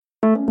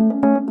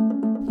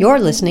You're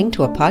listening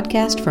to a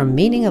podcast from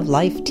Meaning of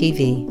Life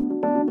TV.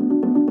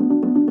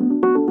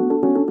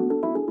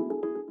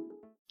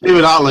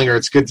 David Ottlinger,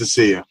 it's good to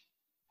see you.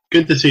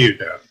 Good to see you,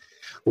 Dad.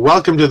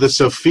 Welcome to the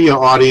Sophia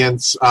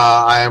audience.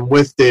 I am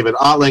with David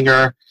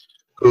Ottlinger,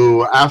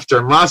 who,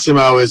 after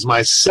Massimo, is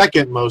my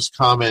second most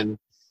common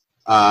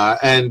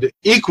and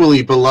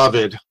equally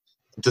beloved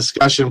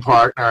discussion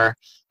partner.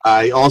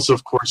 He also,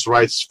 of course,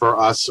 writes for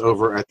us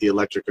over at the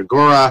Electric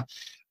Agora.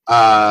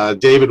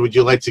 David, would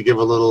you like to give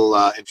a little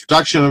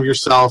introduction of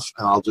yourself?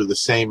 And I'll do the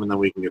same, and then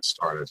we can get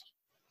started.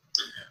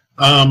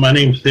 My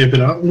name is David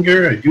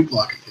Ottlinger. I do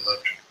blog at the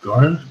Electric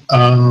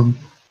Agora.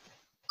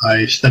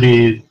 I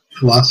studied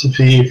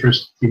philosophy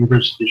first at the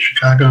University of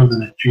Chicago,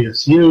 then at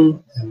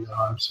GSU, and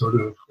now I'm sort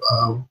of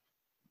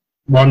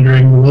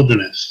wandering the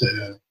wilderness.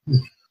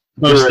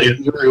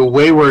 You're a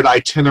wayward,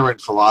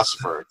 itinerant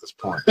philosopher at this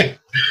point.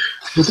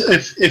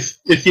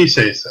 if you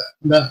say so.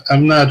 No,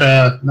 I'm not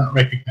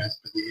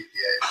recognized by the EPA.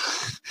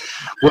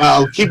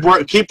 Well,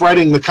 keep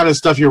writing the kind of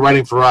stuff you're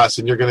writing for us,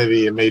 and you're going to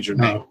be a major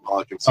name. All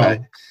I can say.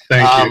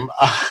 Thank you.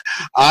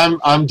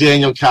 I'm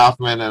Daniel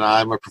Kaufman, and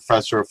I'm a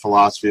professor of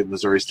philosophy at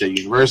Missouri State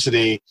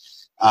University.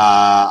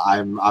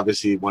 I'm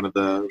obviously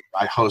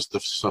I host the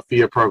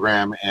Sophia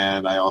program,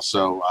 and I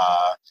also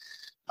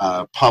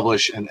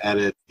publish and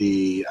edit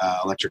the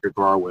Electric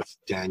Agora with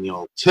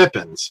Daniel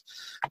Tippins.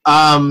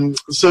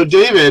 So,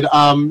 David,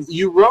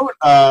 you wrote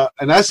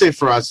an essay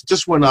for us. It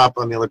just went up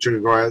on the Electric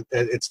Agora.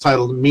 It's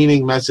titled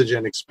Meaning, Message,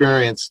 and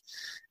Experience.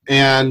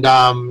 And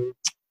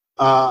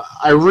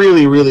I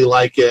really, really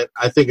like it.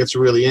 I think it's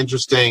really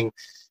interesting.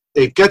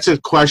 It gets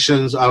at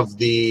questions of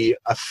the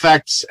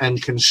effects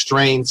and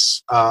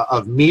constraints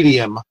of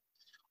medium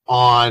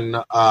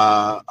on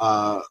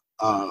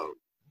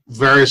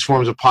various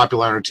forms of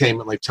popular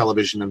entertainment like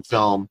television and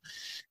film.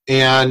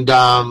 And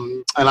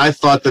I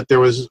thought that there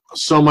was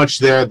so much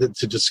there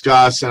to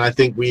discuss, and I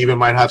think we even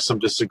might have some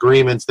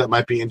disagreements that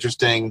might be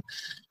interesting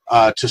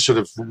to sort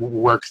of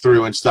work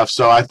through and stuff.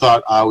 So I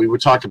thought we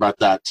would talk about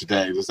that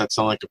today. Does that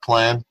sound like a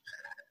plan?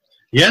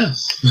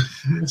 Yes.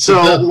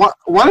 So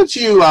why don't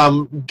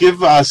you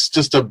give us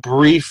just a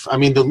brief? I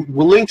mean,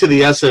 we'll link to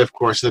the essay, of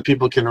course, so that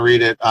people can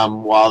read it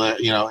while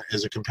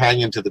as a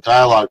companion to the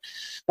dialogue.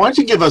 Why don't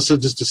you give us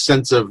just a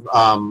sense of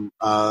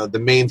the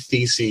main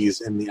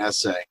theses in the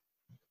essay?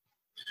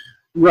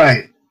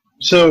 Right.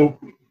 So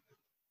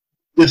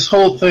this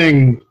whole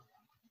thing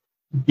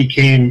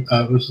became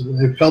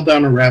it fell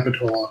down a rabbit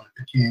hole and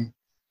it became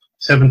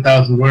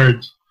 7,000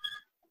 words.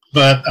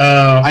 But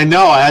I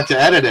know I had to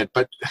edit it,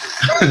 but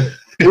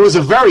it was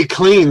a very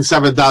clean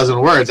 7,000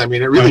 words. I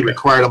mean, it really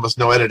required almost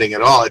no editing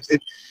at all.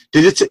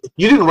 You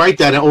didn't write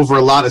that over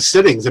a lot of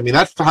sittings. I mean,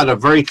 that had a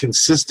very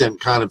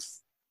consistent kind of.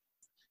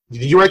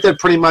 Did you write that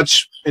pretty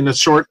much in a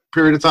short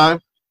period of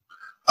time?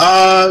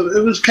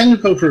 It was kind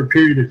of over a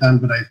period of time,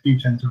 but I do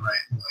tend to write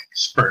in like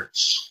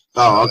spurts.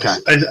 Oh, okay.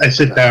 I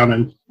sit down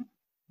and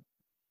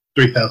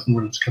 3,000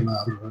 words come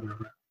out or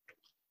whatever.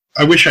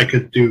 I wish I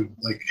could do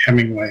like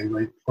Hemingway,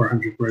 like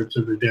 400 words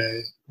every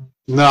day.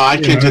 No, I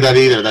can't do that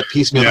either. That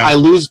piecemeal.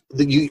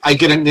 Yeah. I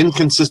get an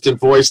inconsistent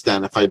voice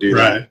then if I do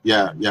that.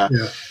 Right. Yeah.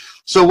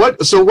 So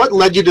what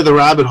led you to the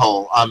rabbit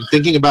hole?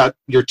 Thinking about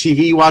your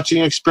TV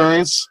watching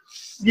experience.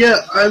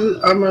 Yeah,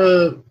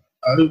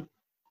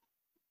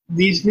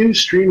 these new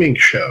streaming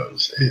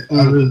shows.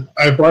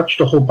 I've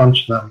watched a whole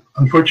bunch of them.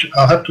 Unfortunately,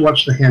 I'll have to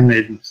watch The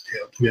Handmaid's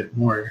Tale to get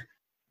more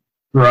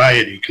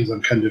variety because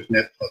I'm kind of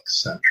Netflix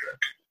centric.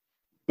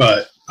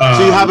 But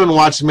so you haven't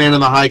watched Man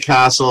in the High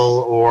Castle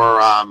or?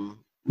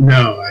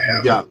 No, I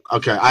haven't. Yeah.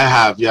 Okay, I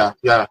have. Yeah.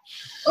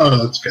 Oh,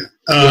 that's good.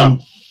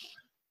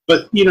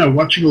 But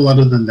watching a lot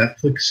of the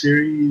Netflix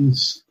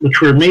series,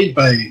 which were made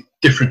by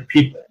different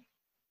people.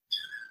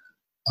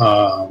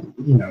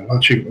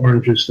 Watching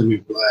Orange is the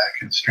New Black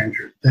and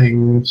Stranger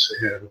Things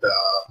and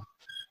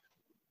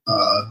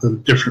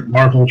the different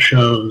Marvel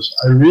shows,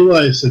 I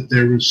realized that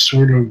there was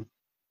sort of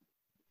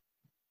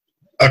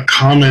a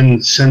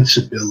common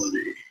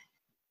sensibility,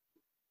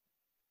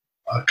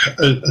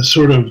 a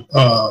sort of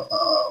a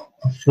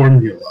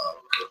formula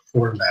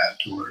or a format,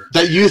 or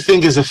that you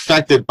think is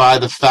affected by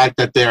the fact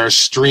that they are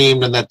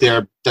streamed and that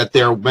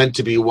they're meant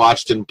to be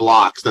watched in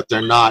blocks, that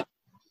they're not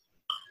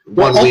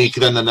one week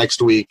then the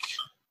next week.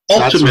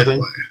 Ultimately,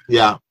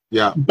 yeah.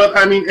 But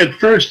I mean, at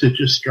first, it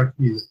just struck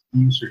me that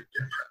these are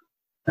different,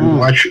 and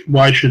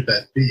why should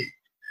that be?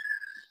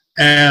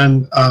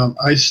 And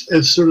as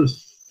sort of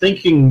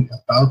thinking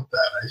about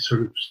that, I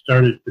sort of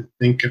started to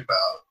think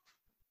about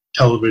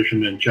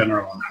television in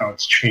general and how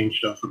it's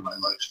changed over my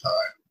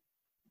lifetime.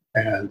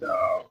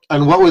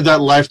 And what would that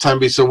lifetime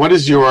be? So, what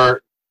is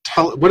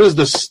what is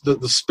the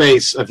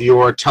space of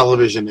your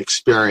television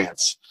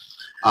experience?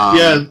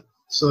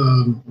 It's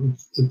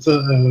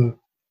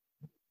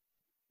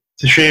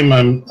a shame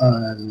I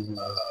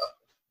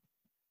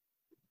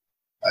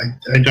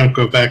don't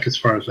go back as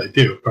far as I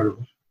do. Part of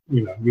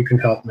you can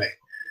help me,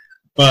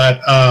 but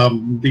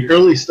the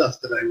early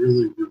stuff that I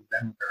really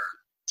remember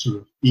sort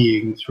of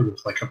being sort of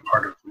like a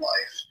part of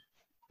life,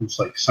 it's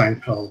like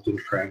Seinfeld and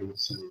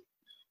Friends and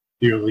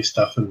the early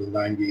stuff in the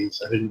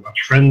 90s. I didn't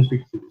watch Friends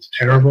because it was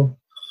terrible.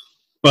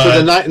 But So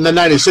in the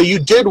 90s. So you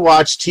did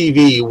watch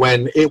TV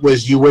when it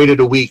was, you waited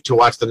a week to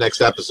watch the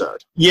next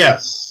episode.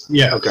 yes.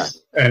 Okay.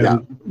 And Yeah.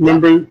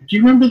 do you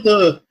remember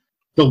the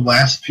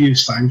last few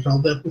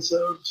Seinfeld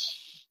episodes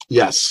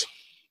Yes.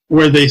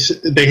 where they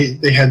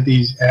had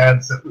these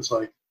ads that was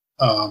like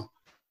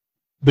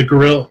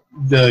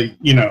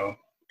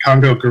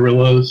Congo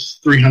gorillas,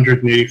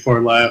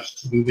 384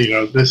 left, and,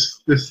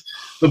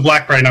 the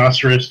black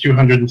rhinoceros,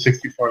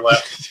 264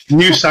 left.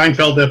 New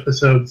Seinfeld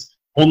episodes,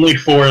 only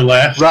 4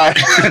 left. Right.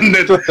 And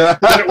then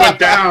it went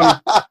down.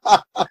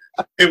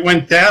 It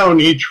went down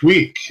each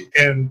week,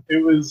 and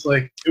it was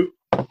like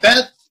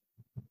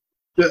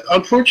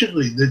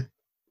unfortunately, the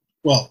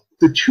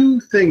two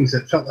things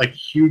that felt like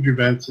huge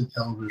events in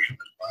television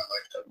in my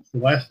lifetime was the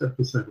last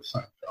episode of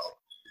Seinfeld,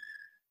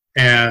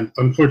 and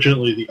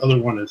unfortunately, the other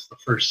one is The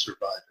First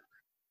Survivor,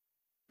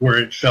 where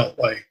it felt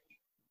like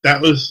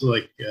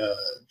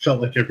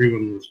felt like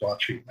everyone was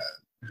watching that.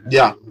 And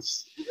Yeah.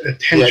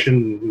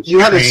 Attention was You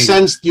had a trained.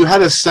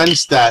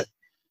 sense that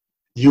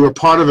you were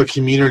part of a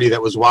community that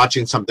was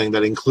watching something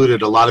that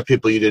included a lot of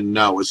people you didn't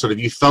know. It was sort of,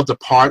 you felt a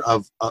part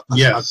of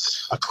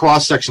Yes. a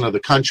cross section of the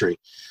country.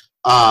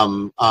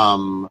 I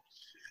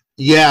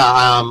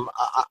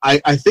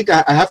think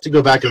I have to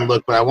go back and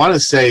look, but I want to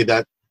say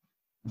that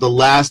the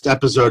last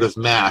episode of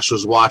MASH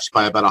was watched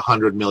by about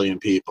 100 million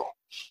people,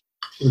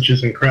 Which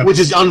is incredible. which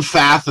is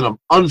unfathomable.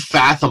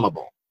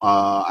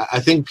 I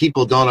think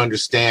people don't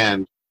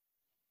understand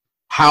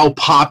how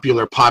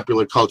popular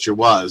culture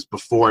was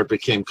before it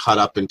became cut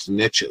up into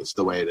niches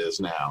the way it is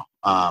now.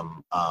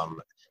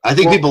 I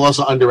think people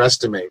also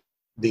underestimate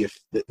the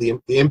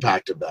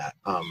impact of that.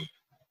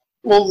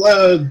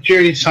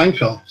 Jerry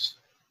Seinfeld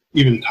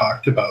even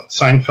talked about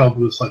Seinfeld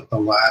was like the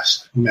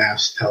last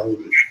mass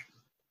television.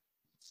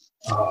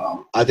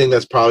 I think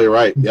that's probably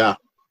right. Yeah.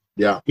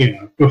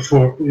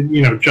 Before,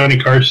 Johnny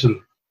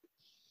Carson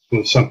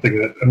was something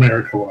that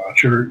America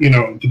watched, or,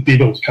 the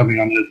Beatles coming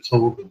on Ed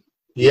Sullivan.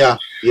 Yeah.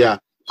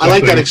 I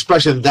like that Something.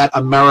 expression, that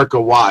America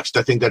watched.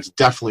 I think that's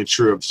definitely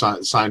true of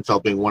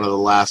Seinfeld being one of the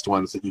last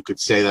ones that you could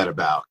say that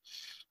about.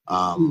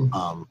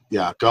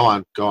 Yeah, go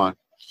on.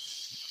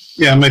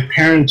 Yeah, my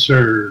parents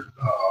are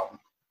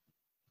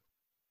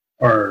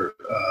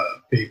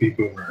baby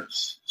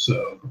boomers,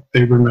 so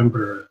they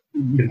remember,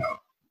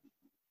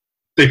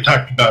 they've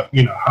talked about,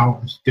 how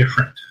it was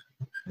different.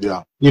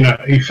 Yeah.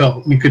 You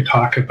felt you could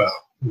talk about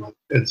what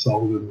Ed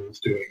Sullivan was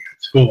doing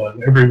at school,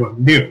 and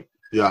everyone knew.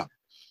 Yeah.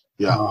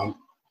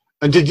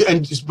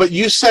 But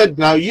you said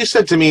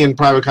to me in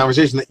private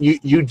conversation that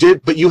you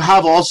did, but you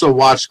have also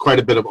watched quite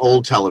a bit of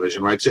old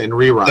television, right? So in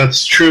reruns.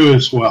 That's true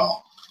as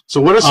well. So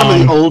what are some of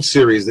the old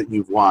series that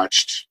you've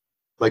watched,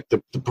 like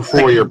the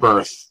before your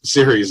birth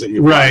series that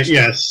you've Right, watched?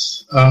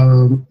 yes.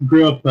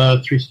 Grew up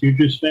a Three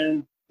Stooges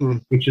fan,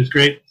 which is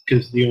great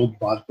because the old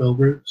vaudeville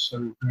roots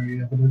are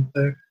very evident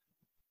there.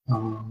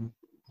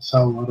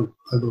 Saw a lot of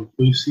I Love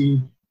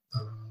Lucy.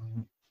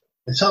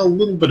 I saw a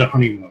little bit of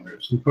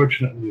Honeymooners.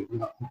 Unfortunately,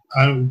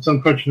 it's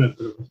unfortunate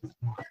that it wasn't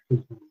more.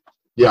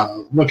 Yeah.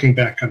 Looking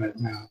back on it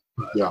now.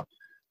 But, Yeah.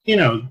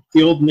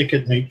 The old Nick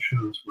at Night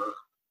shows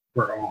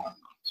were on.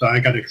 So I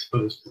got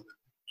exposed to it.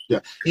 Yeah,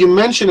 you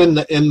mentioned in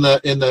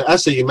the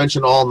essay, you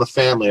mentioned All in the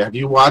Family. Have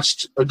you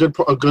watched a good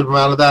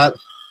amount of that?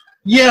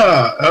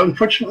 Yeah,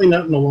 unfortunately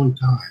not in a long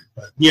time,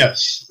 but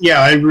yes. Yeah,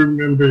 I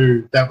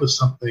remember that was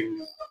something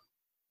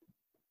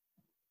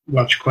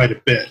watched quite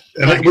a bit.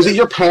 And Was it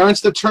your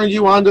parents that turned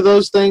you on to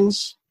those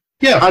things?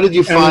 Yeah. How did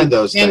you find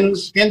those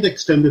things? And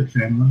extended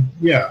family,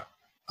 yeah.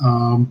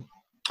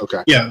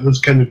 Okay. Yeah, it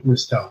was kind of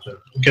nostalgia.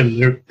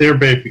 Again, they're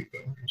baby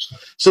boomers.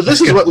 So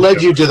this is what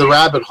led you to the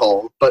rabbit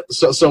hole. But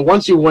so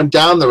once you went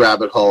down the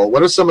rabbit hole,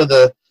 what are some of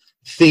the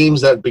themes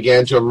that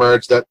began to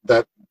emerge that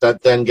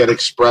then get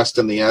expressed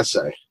in the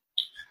essay?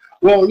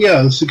 Well,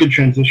 yeah, it's a good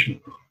transition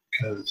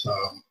because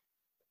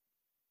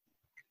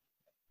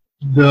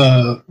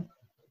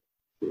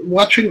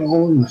watching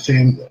All in the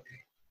Family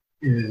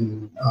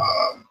in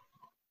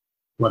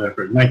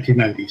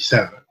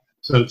 1997.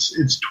 So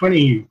it's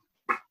 20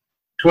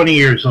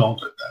 years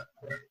old at that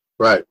point.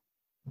 Right.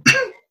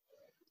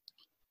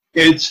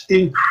 It's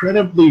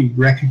incredibly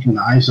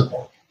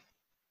recognizable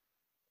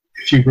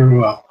if you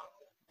grew up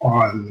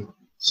on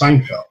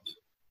Seinfeld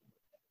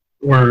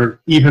or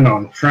even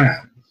on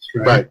Friends,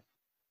 right? Right.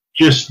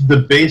 Just the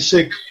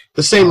basic...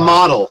 The same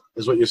model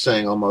is what you're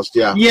saying almost,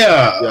 yeah.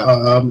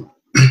 Yeah.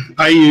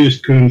 I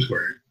used Kuhn's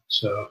word,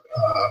 so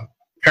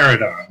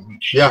paradigm.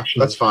 Which Yeah,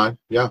 actually, that's fine,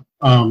 yeah.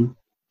 and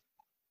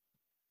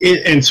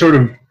sort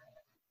of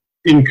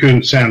in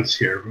Kuhn's sense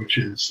here, which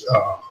is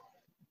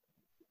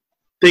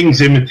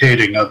things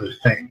imitating other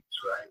things,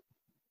 right?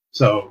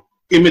 So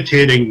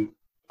imitating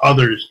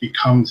others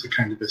becomes a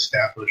kind of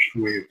established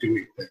way of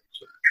doing things,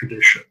 or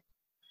tradition.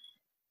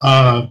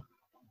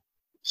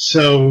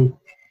 So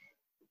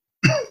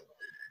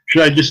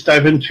should I just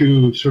dive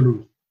into sort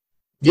of...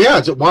 Yeah,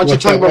 why don't you What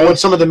talk that about what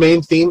was?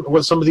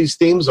 some of these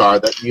themes are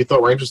that you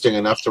thought were interesting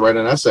enough to write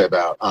an essay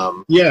about?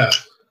 Yeah.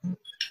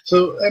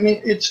 So, I mean,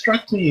 it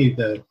struck me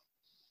that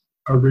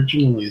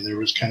originally there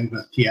was kind of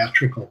a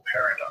theatrical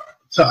paradigm.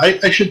 So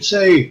I should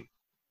say,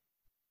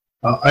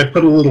 I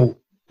put a little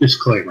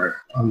disclaimer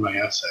on my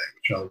essay,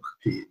 which I'll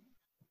repeat,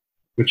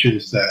 which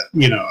is that,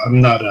 I'm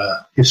not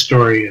a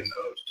historian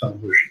of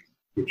television,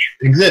 which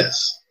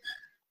exists.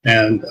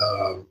 And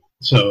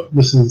so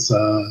this is,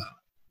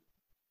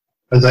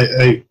 as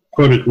I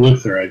quoted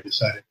Luther, I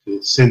decided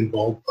to sin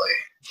boldly.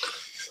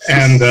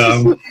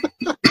 And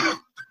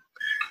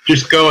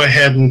just go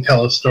ahead and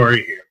tell a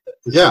story here.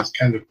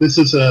 This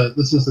is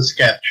a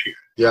sketch here.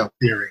 Yeah.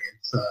 Theory.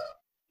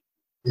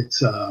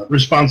 It's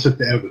responsive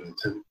to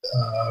evidence, and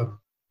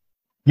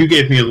you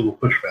gave me a little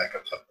pushback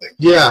on something.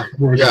 Yeah,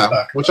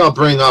 which I'll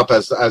bring up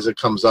as it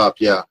comes up.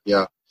 Yeah.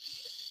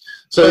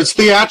 So it's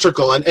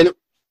theatrical, and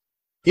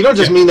you don't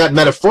just mean that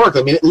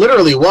metaphorically. I mean, it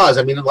literally was.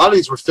 I mean, a lot of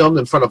these were filmed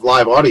in front of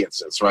live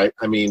audiences, right?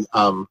 I mean,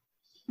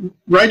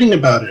 writing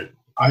about it,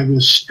 I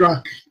was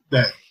struck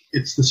that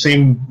it's the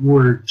same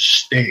word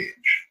stage.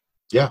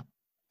 Yeah.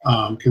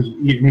 Because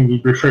you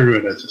refer to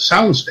it as a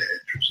sound stage,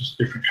 which is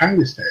a different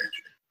kind of stage,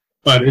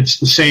 but it's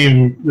the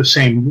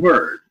same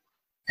word,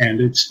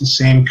 and it's the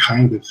same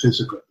kind of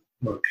physical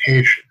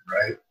location,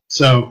 right?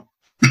 So,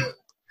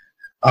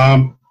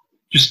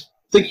 just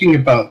thinking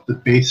about the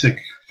basic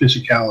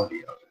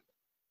physicality of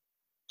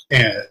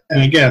it,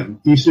 and again,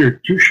 these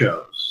are two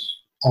shows,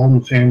 All in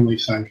the Family,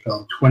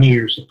 Seinfeld, 20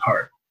 years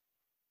apart.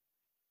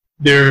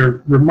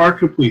 They're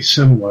remarkably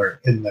similar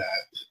in that.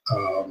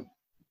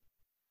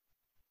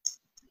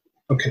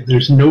 Okay,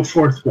 there's no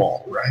fourth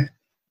wall, right?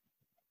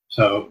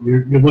 So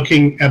you're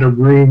looking at a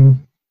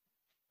room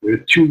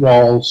with two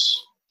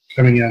walls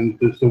coming in.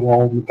 There's the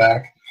wall in the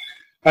back.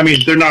 I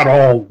mean, they're not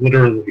all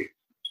literally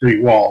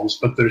three walls,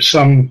 but there's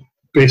some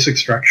basic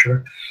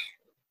structure.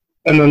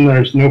 And then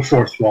there's no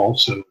fourth wall,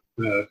 so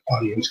the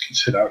audience can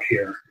sit out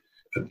here,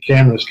 and the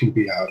cameras can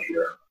be out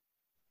here.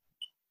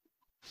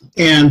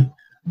 And,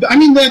 I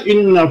mean, that in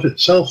and of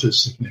itself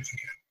is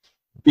significant,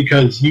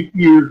 because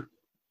you're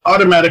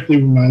automatically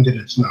reminded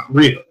it's not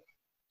real.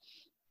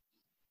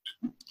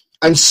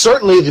 And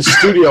certainly the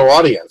studio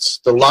audience,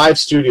 the live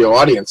studio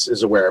audience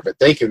is aware of it.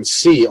 They can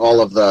see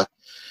all of the,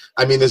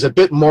 I mean, there's a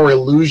bit more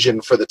illusion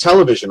for the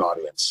television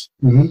audience.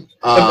 Mm-hmm.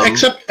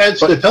 Except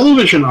as the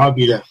television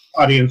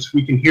audience,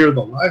 we can hear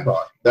the live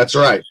audience. That's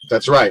right.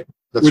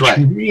 Which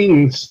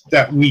means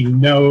that we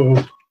know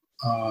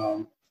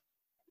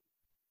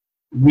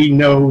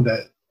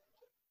that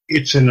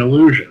it's an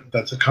illusion.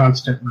 That's a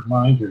constant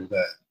reminder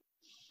that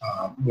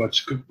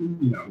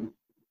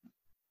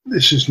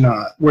this is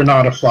not, we're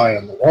not a fly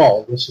on the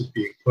wall. This is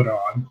being put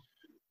on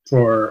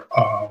for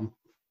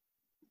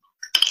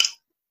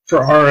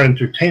our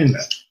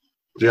entertainment.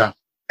 Yeah.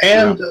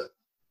 And,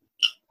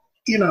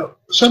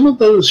 some of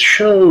those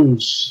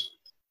shows,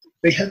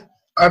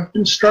 I've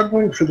been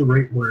struggling for the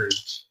right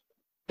words.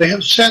 They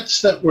have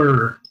sets that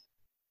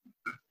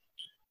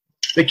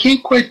they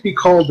can't quite be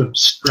called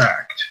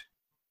abstract.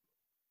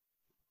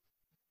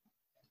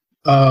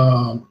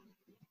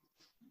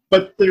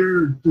 But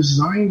they're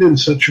designed in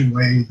such a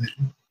way that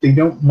they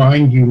don't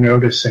mind you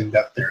noticing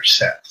that they're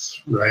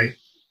sets, right?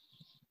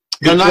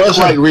 They're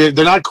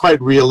not quite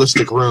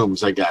realistic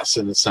rooms, I guess,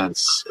 in a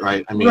sense,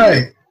 right? I mean,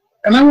 right.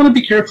 And I want to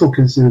be careful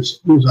because there's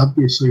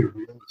obviously a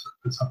realism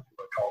to something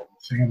like All in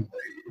the Family.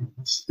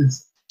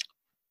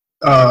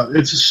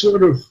 It's a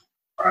sort of,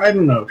 I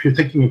don't know if you're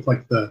thinking of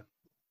like the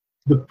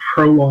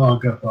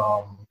prologue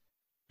of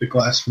the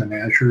Glass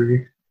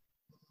Menagerie.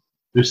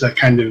 There's that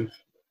kind of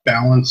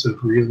balance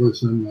of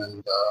realism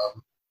and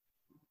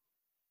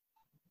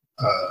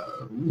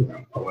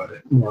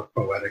more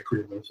poetic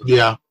realism.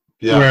 Yeah.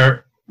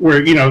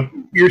 Where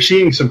you're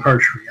seeing some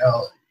harsh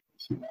reality.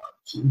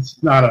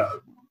 It's not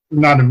a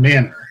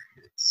manor.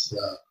 It's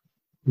a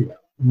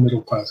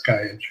middle class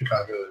guy in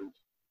Chicago,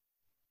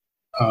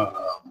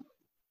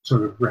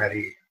 sort of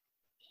ready.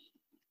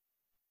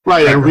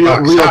 Right, and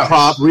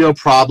real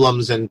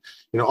problems, and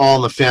All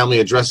in the Family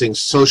addressing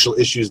social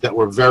issues that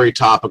were very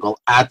topical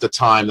at the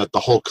time that the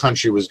whole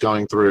country was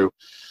going through,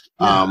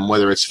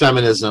 whether it's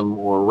feminism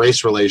or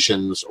race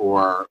relations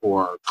or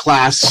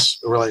class,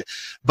 really.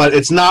 But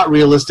it's not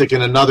realistic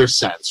in another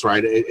sense,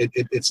 right?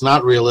 It's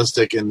not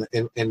realistic in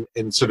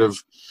sort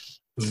of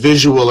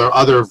visual or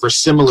other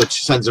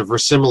sense of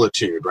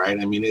verisimilitude, right?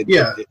 I mean, Think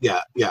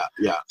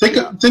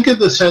of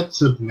the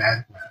sets of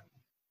Mad Men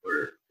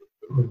or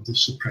The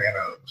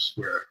Sopranos,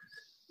 where,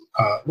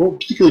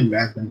 particularly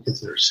Mad Men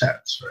because they're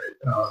sets, right?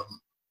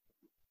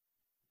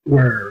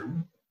 Where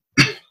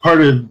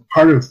part of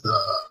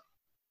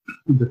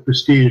the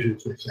prestige,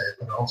 as they say,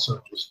 but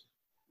also just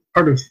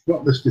part of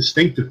what was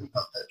distinctive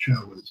about that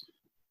show was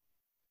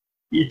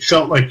it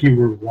felt like you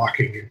were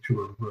walking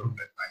into a room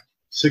at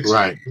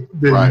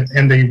 1960. Right.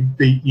 And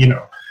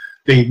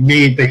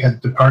they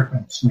had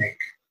departments make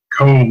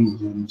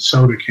combs and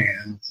soda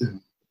cans and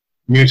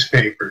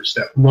newspapers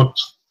that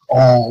looked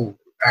all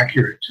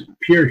accurate to the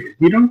period.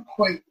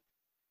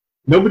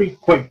 Nobody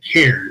quite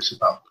cares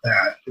about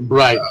that.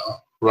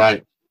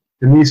 Right.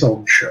 In these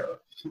old shows,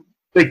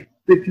 they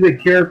they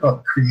care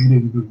about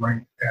creating the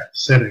right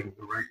setting,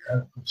 the right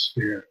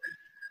atmosphere,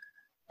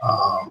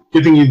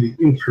 giving you the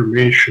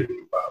information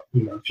about,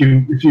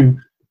 if you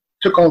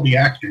took all the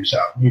actors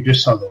out and you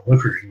just saw the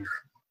living room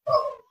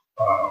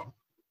of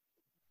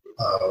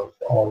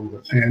all of the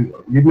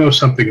fandom, you'd know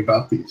something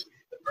about these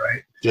people,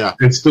 right? Yeah.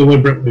 It's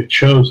deliberately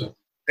chosen.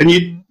 And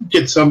you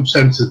get some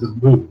sense of the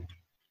mood.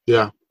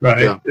 Yeah.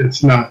 Right? Yeah.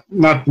 It's not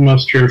the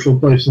most cheerful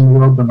place in the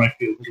world. There might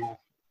be a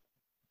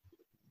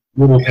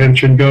little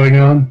tension going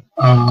on.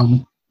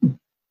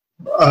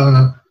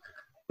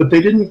 But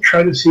they didn't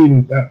try to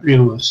seem that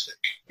realistic.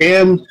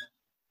 And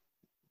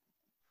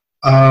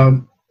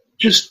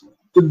just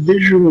the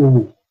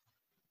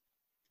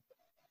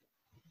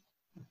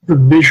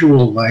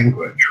visual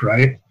language,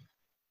 right?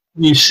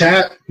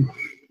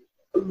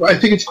 I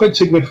think it's quite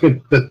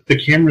significant that the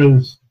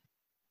cameras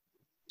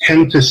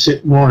tend to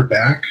sit more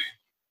back.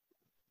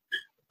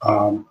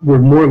 We're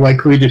more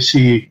likely to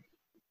see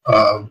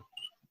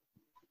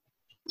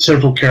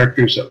several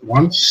characters at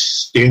once,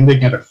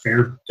 standing at a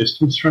fair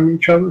distance from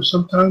each other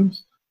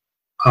sometimes.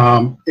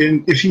 And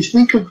if you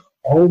think of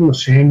all the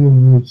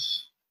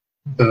families,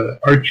 the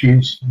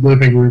Archie's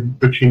living room,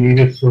 Butch and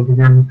Edith's living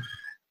room,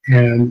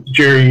 and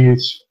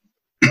Jerry's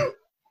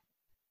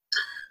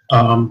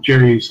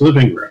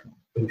living room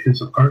in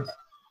his apartment,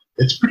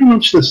 it's pretty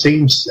much the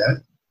same set,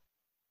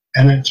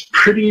 and it's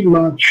pretty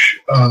much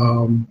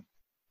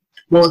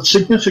it's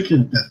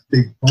significant that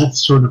they both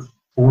sort of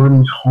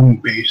formed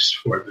home base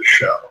for the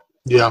show.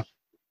 Yeah.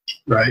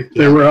 Right?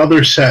 Yeah. There were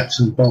other sets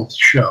in both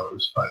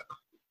shows, but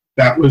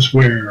that was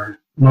where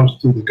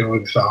most of the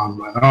goings on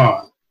went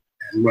on.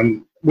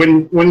 And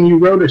when you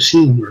wrote a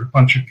scene where a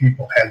bunch of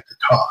people had to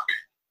talk,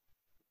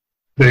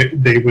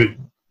 they would,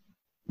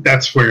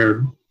 that's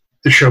where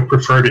the show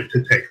preferred it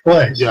to take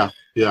place. Yeah.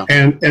 Yeah.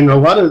 And a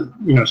lot of,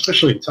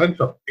 especially in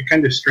Seinfeld, it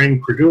kind of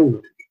strained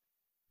credulity.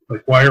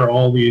 Like, why are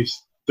all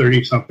these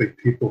 30-something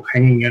people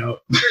hanging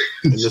out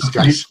in this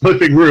guy's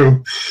living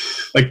room?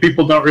 Like,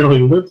 people don't really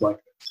live like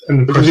this.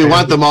 And because you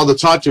want them all to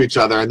talk to each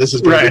other, and this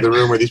is going to be the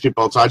room where these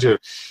people all talk to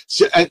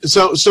each other.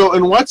 So,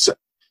 and what's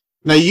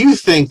now? You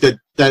think that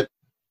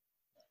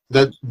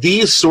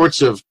these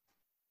sorts of,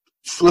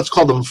 let's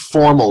call them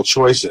formal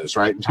choices,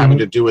 right, having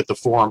to do with the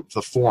form,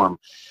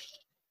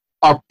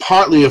 are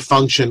partly a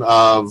function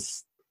of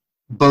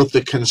both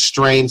the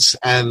constraints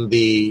and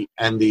the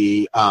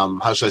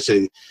how should I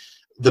say,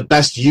 the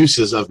best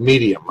uses of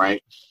medium,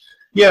 right?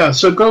 Yeah,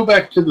 so go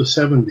back to the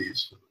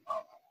 70s.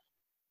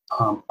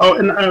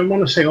 And I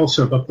want to say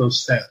also about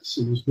those sets.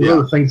 One of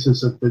the things is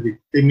that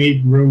they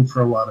made room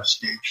for a lot of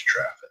stage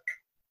traffic.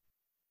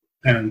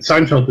 And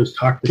Seinfeld has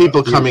talked about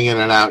people coming in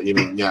and out, you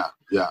mean? Yeah.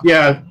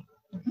 Yeah,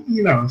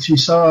 if you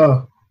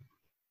saw,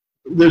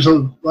 there's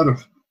a lot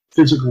of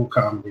physical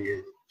comedy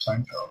in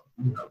Seinfeld,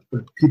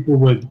 but people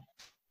would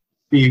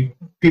be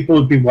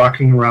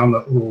walking around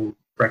that little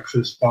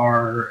breakfast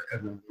bar,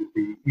 and then would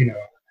be,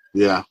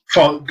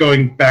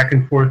 going back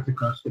and forth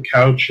across the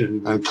couch,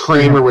 and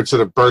Kramer would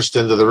sort of burst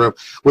into the room,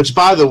 which,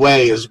 by the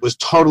way, was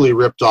totally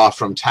ripped off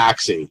from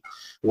Taxi,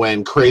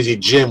 when Crazy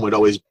Jim would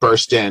always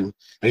burst in,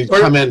 and he'd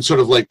come in sort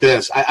of like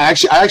this. I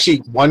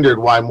actually wondered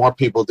why more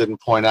people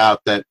didn't point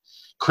out that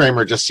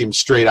Kramer just seemed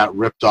straight out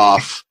ripped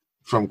off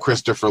from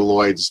Christopher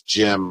Lloyd's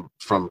Jim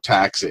from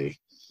Taxi.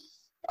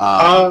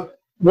 Or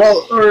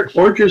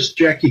just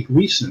Jackie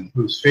Gleason,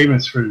 who's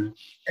famous for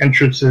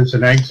entrances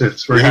and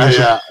exits, where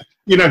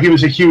he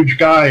was a huge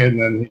guy, and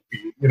then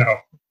he'd be,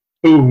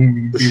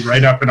 boom, he'd be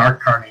right up in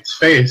Art Carney's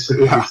face.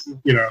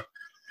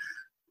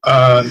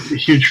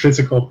 Huge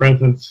physical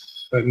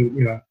presence,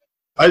 and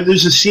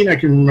there's a scene I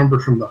can remember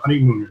from The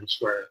Honeymooners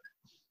where,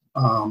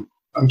 I'm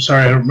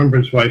sorry, I don't remember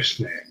his wife's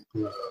name.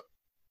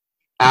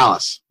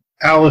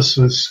 Alice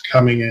was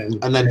coming in.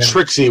 And then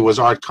Trixie was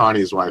Art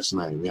Carney's wife's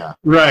name, yeah.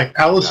 Right.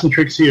 Alice and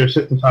Trixie are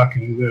sitting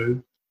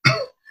talking,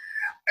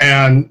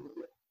 and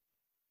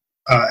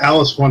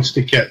Alice wants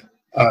to get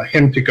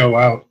him to go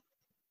out.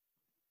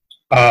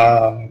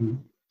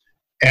 And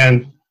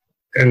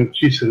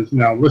she says,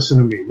 now listen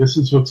to me. This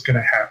is what's going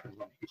to happen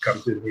when he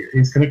comes in here.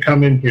 He's going to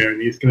come in here, and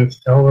he's going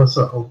to tell us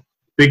a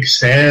big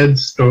sad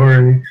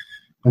story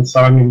and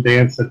song and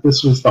dance that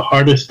this was the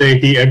hardest day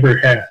he ever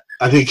had.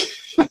 I think...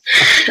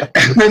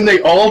 And then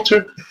they all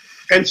took,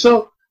 and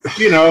so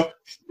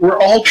we're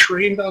all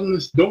trained on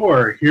this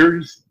door.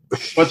 Here's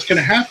what's going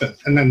to happen,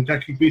 and then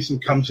Jackie Gleason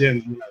comes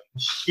in.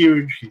 He's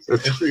huge. He's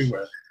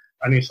everywhere,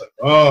 and he's like,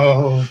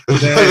 "Oh,"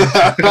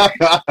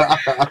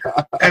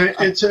 and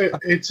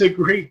it's a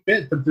great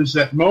bit. But there's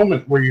that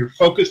moment where you're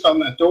focused on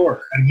that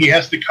door, and he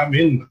has to come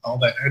in with all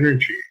that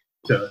energy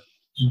to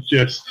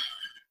just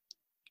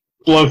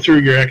blow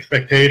through your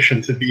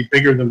expectations and be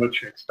bigger than what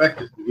you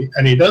expected,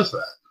 and he does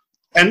that.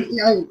 And,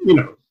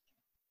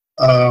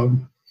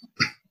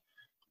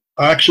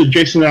 actually,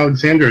 Jason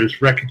Alexander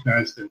has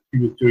recognized that he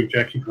was doing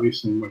Jackie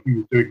Gleason when he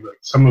was doing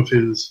some of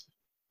his,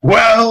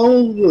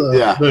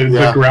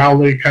 the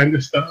growly kind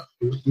of stuff.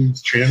 He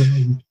was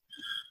channeling.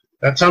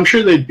 I'm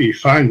sure they'd be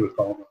fine with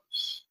all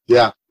this.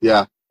 Yeah.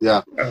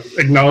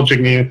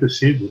 Acknowledging the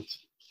antecedents.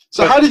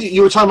 So how did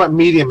you were talking about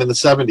Medium in the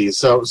 70s?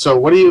 So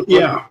what do you?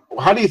 Yeah.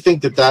 How do you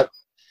think that?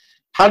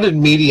 How did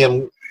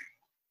Medium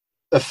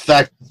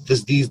affect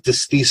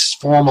these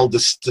formal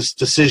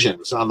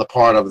decisions on the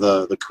part of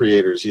the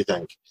creators? You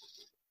think?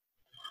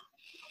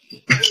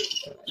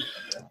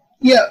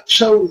 Yeah.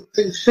 So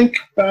think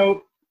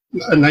about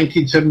a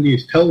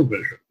 1970s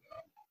television.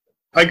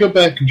 I go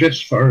back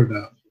just far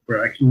enough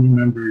where I can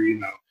remember,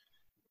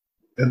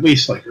 at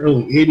least like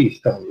early 80s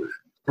television.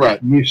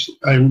 Right.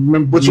 I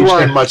remember. Which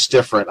weren't much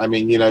different. I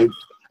mean,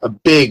 a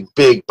big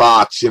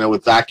box,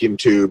 with vacuum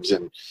tubes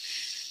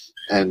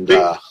and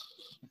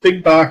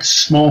big box,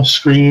 small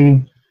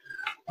screen.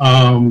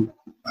 Some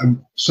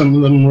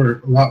of them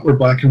were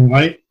black and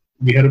white.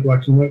 We had a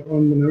black and white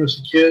one when I was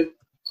a kid.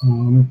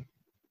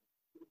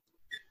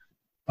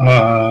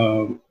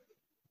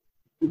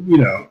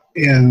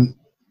 And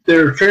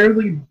they're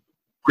fairly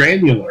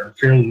granular,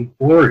 fairly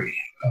blurry.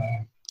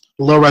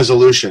 Low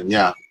resolution,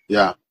 yeah.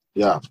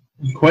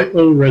 Quite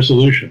low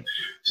resolution.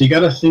 So you got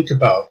to think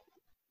about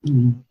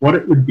what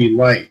it would be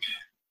like.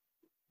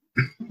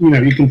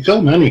 You can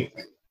film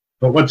anything,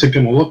 but what's it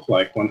going to look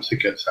like once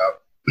it gets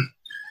out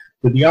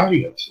to the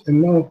audience?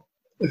 And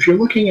if you're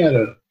looking at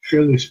a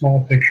fairly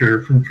small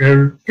picture from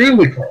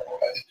fairly far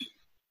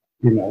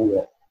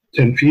away,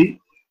 10 feet,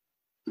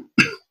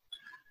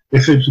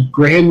 if it's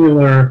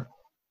granular,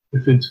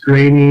 if it's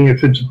grainy,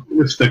 if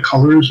the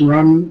colors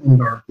run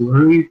and are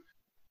blurry,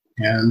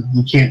 and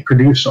you can't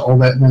produce all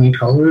that many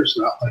colors,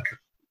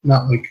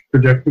 not like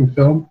projecting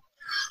film,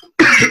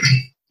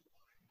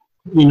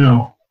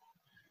 you're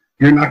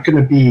not going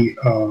to be,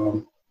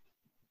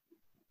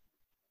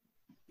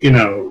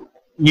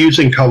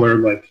 using color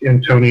like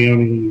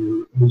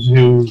Antonioni or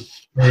Zoo,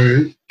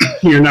 or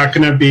you're not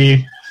going to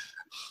be,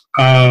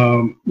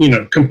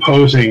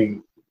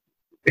 composing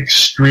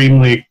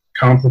extremely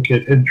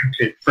complicated,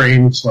 intricate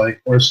frames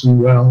like Orson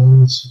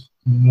Welles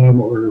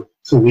or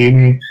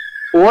Fellini.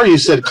 Or you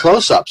said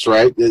close-ups,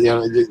 right?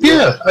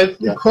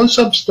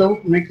 Close-ups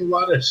don't make a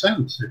lot of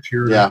sense if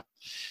you're... Yeah.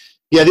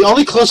 The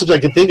only close-ups I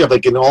can think of,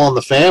 like in All in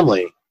the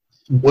Family,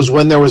 was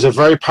when there was a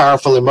very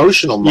powerful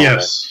emotional moment.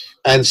 Yes.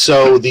 And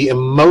so the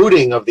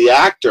emoting of the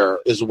actor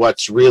is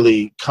what's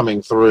really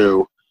coming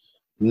through,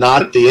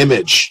 not the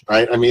image,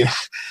 right? I mean...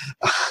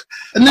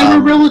 And they were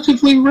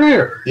relatively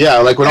rare. Yeah,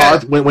 like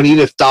when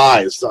Edith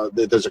dies,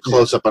 there's a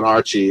close-up on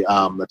Archie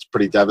that's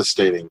pretty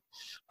devastating.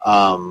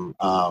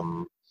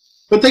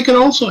 But they could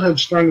also have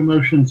strong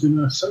emotions in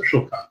a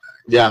social context.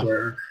 Yeah.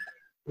 Where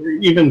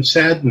even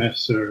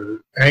sadness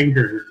or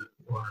anger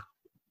or,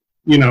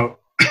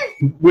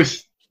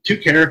 with two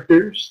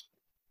characters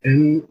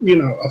and,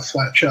 a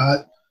flat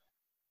shot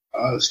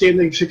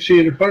standing 6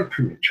 feet apart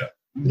from each other.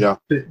 Yeah.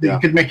 They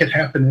could make it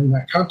happen in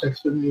that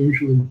context, and they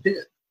usually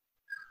did.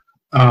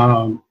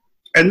 And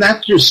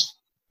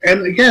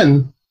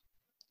again,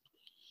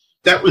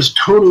 that was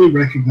totally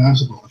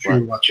recognizable if you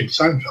were watching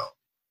Seinfeld.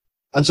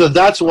 And so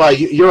that's why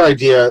your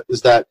idea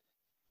is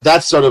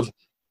that's sort of,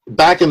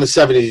 back in the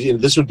 70s,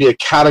 this would be a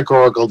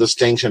categorical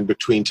distinction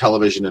between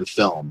television and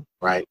film,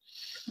 right?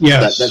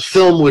 Yes. That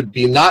film would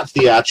be not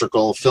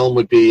theatrical. Film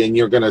would be, and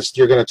you're gonna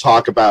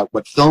talk about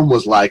what film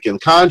was like in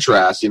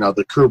contrast. The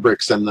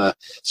Kubricks and the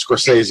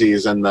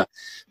Scorseses and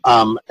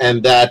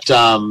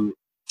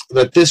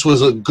that this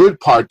was a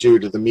good part due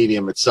to the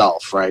medium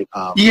itself, right?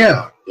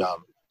 Yeah.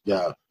 If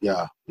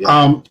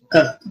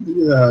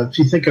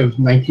you think of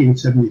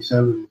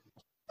 1977,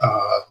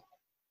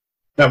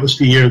 that was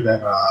the year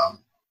that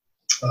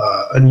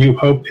A New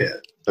Hope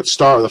hit.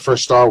 The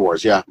first Star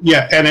Wars, yeah.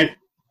 Yeah, and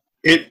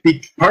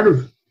part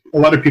of, a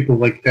lot of people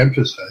like to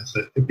emphasize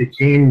that it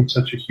became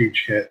such a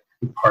huge hit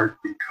in part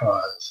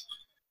because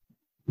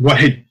what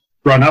had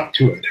run up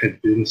to it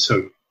had been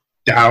so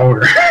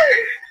dour.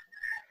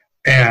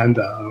 And,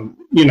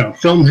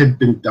 film had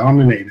been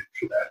dominated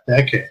for that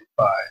decade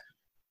by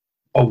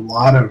a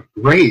lot of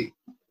great,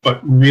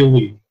 but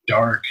really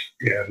dark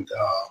and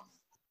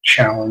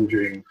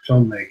challenging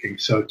filmmaking.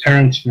 So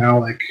Terrence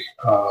Malick,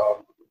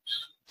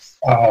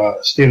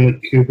 Stanley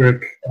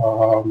Kubrick,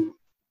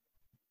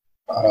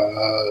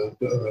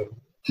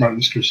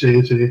 Martin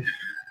Scorsese,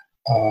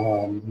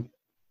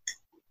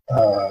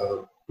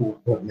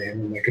 what name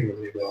am I going to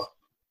leave off?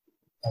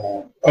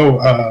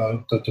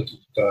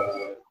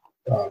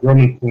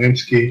 Roman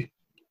Polanski,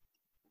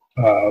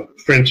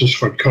 Francis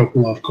Ford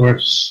Coppola, of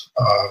course.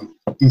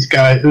 These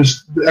guys,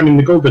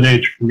 the golden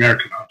age of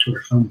American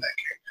auteur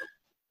filmmaking.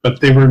 But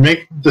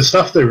the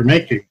stuff they were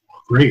making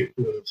great.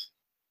 It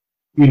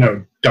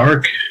was,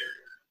 dark,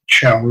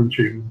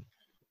 challenging,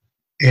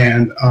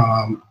 and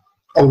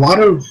a lot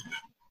of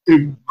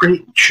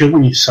great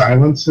chilly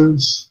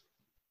silences.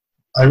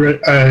 I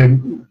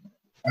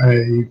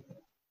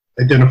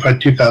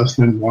identified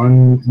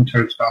 2001 in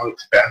Terrence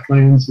Malick's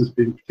Badlands as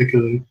being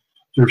particularly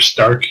sort of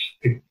stark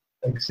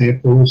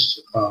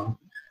examples.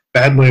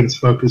 Badlands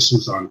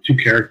focuses on two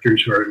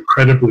characters who are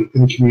incredibly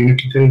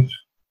incommunicative,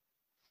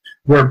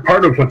 where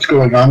part of what's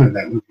going on in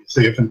that movie is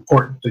they have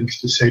important things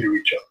to say to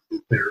each other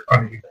that they're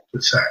unable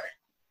to say.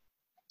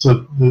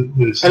 So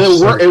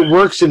it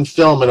works in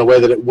film in a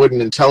way that it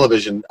wouldn't in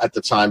television at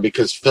the time,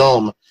 because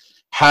film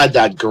had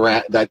that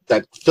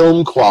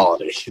film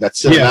quality, that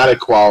cinematic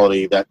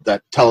quality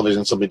that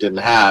television simply didn't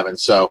have. And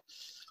so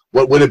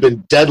what would have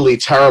been deadly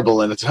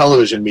terrible in a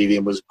television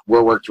medium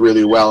worked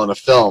really well in a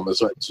film.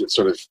 Is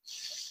sort of,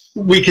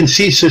 we can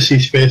see Sissy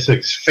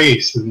Spacek's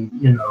face, and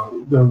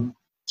they'll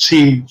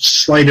see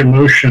slight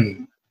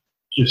emotion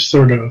just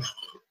sort of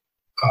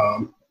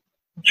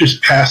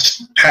just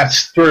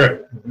pass through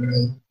it,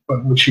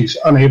 but which she's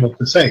unable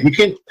to say. You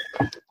can't,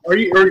 or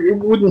it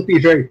wouldn't be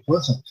very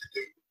pleasant to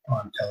do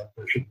on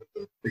television with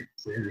those big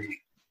clear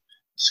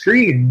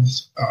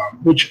screens,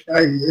 which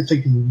I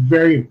think is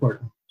very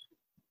important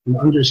in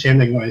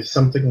understanding why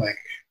something like,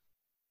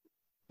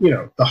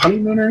 The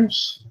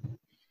Honeymooners,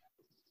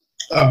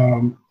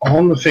 All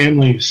in the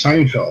Family,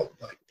 Seinfeld,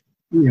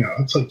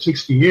 it's like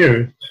 60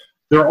 years.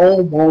 They're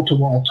all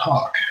wall-to-wall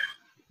talk.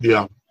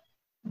 Yeah.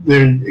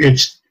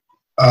 It's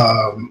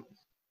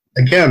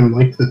again,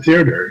 like the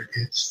theater,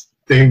 it's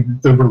the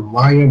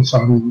reliance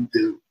on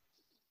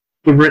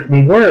the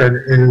written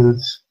word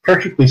is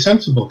perfectly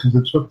sensible because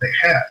it's what they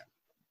had.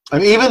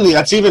 And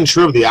that's even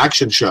true of the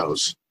action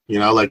shows,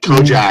 like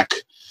Kojak,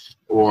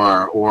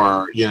 or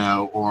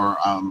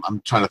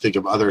I'm trying to think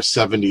of other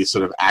 70s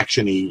sort of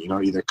actiony,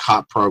 either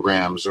cop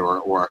programs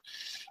or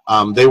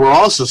they were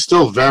also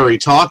still very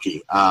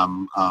talky.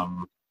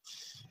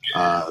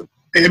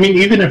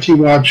 Even if you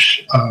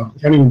watch,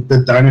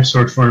 the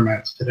dinosaur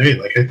formats today,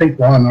 like I think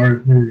Law and Order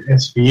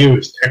SVU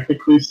is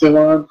technically still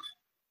on.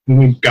 I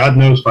mean, God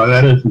knows why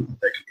that isn't.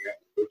 That could be on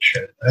the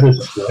woodshed. That is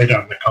a blight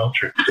on the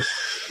culture.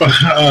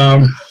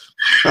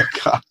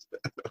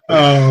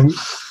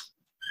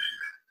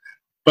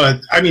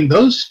 But I mean,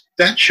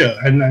 that show,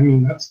 and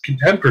that's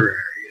contemporary.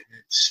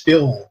 It's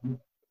still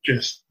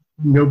just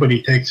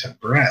nobody takes a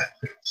breath.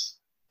 It's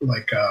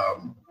like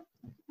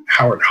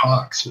Howard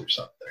Hawks or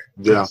something.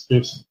 Yeah.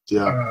 It's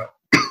just,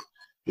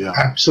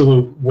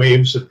 absolute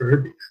waves of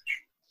verbiage.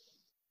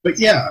 But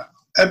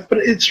but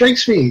it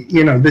strikes me,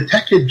 the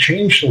tech had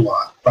changed a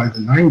lot by the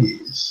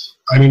 90s.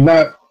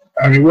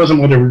 It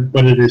wasn't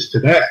what it is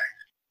today.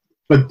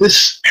 But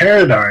this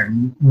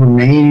paradigm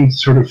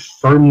remains sort of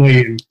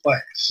firmly in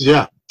place.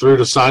 Yeah, through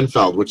to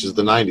Seinfeld, which is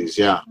the 90s.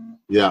 Yeah.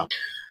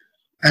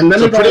 And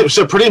then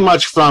so pretty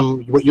much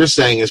from what you're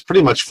saying is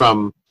pretty much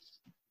from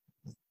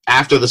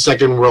after the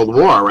Second World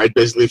War, right?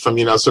 Basically from,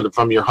 sort of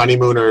from your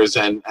Honeymooners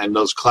and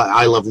those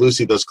I Love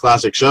Lucy, those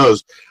classic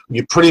shows,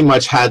 you pretty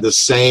much had the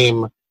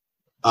same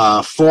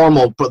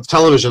formal,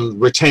 television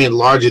retained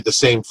largely the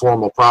same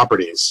formal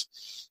properties.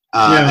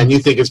 And you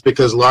think it's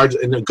because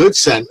in good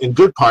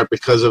part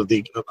because of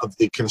the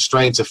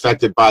constraints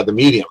affected by the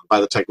medium, by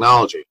the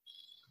technology.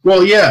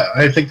 Well, yeah,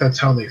 I think that's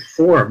how they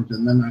formed,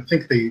 and then I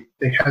think they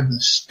had the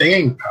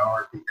staying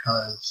power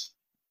because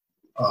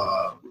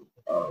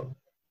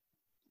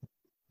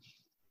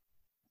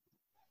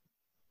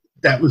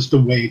that was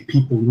the way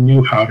people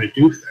knew how to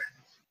do things.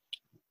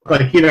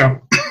 Like,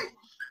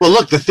 Well,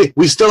 look,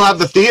 we still have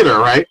the theater,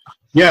 right?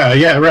 Yeah,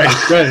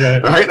 right.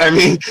 Right. I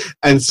mean,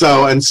 and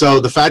so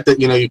the fact that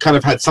you kind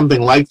of had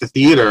something like the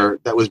theater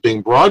that was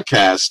being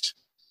broadcast,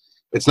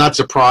 it's not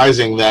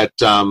surprising that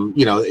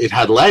it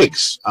had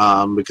legs,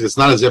 because it's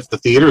not as if the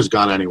theater's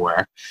gone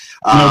anywhere.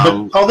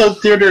 No, but although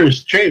theater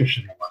has changed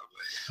in a lot of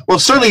ways. Well,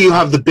 certainly you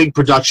have the big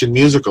production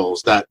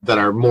musicals that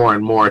are more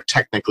and more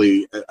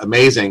technically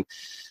amazing,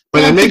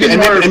 but and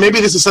maybe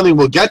this is something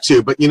we'll get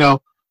to, but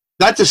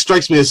that just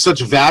strikes me as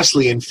such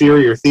vastly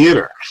inferior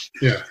theater.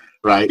 Yeah.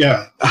 Right.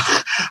 Yeah.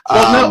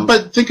 Well, no,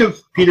 but think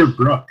of Peter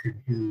Brook.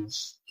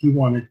 He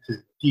wanted to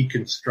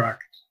deconstruct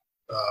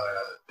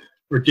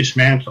or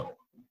dismantle.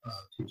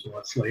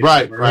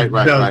 Right.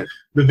 The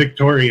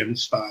Victorian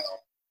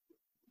style.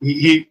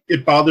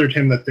 It bothered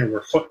him that there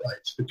were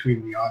footlights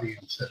between the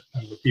audience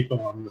and the people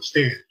on the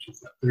stage.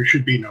 That there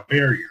should be no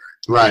barrier.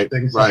 Right.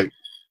 Things right. Like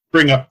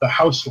bring up the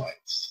house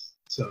lights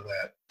so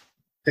that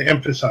to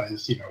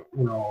emphasize,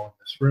 we're all in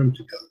this room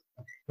together.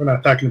 We're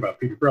not talking about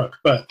Peter Brook,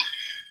 but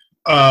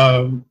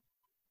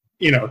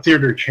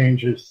theater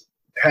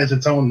has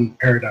its own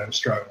paradigm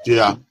struggle.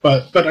 Yeah.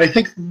 But I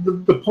think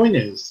the point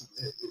is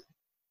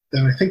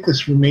that I think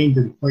this remained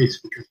in place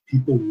because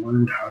people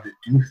learned how to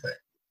do things.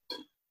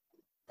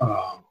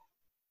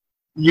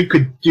 You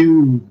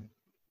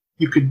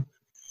could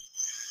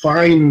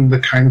find the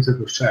kinds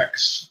of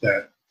effects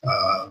that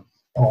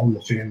All in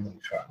the Family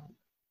found.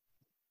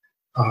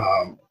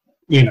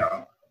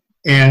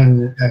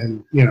 And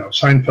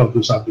Seinfeld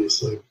was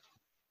obviously,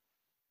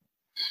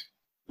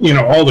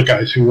 all the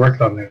guys who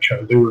worked on that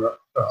show, they were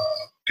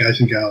guys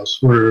and gals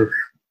were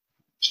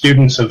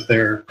students of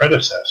their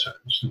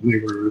predecessors. And they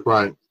were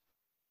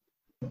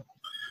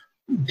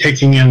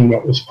taking in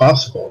what was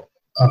possible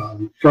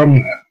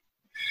from that.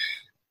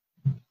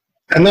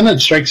 And then it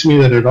strikes me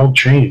that it all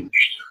changed.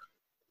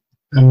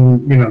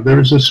 And, there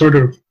was a sort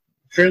of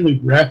fairly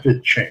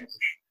rapid change.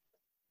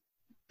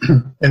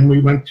 And we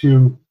went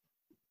to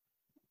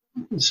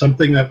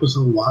something that was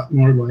a lot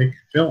more like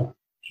film.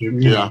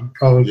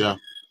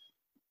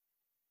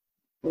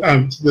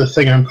 the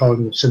thing I'm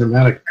calling the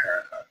cinematic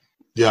paradigm.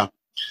 Yeah.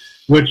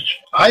 Which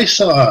I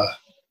saw.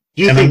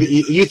 You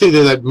think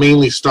that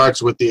mainly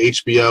starts with the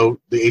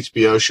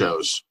HBO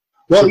shows?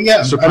 Well,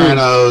 yeah,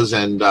 Sopranos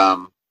and.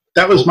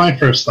 That was my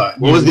first thought.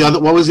 What was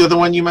the other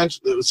one you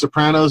mentioned? It was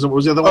Sopranos, and what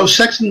was the other one? Oh,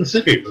 Sex and the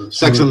City.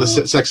 Sex and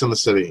the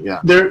City. Yeah.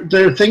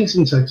 There are things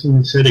in Sex and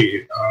the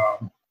City,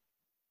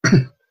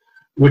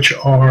 which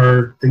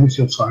are things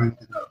you'll find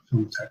in a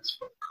film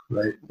textbook,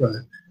 right?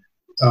 But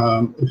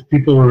if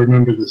people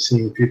remember the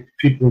scene,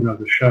 people who know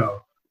the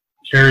show,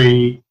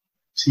 Carrie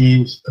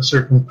sees a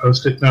certain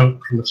Post-it note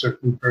from a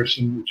certain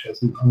person which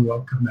has an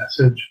unwelcome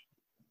message,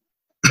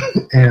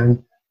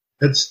 and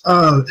it's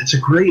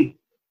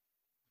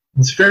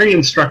very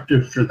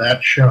instructive for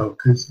that show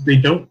because they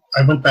don't.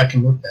 I went back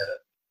and looked at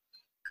it.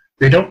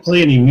 They don't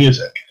play any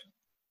music,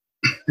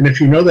 and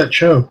if you know that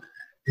show,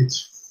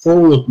 it's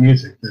full of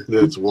music.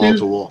 It's wall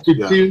to wall.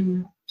 Yeah.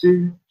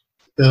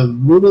 The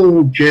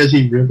little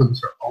jazzy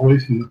rhythms are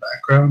always in the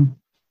background.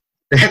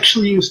 They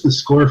actually used the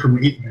score from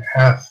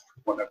 8.5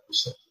 for one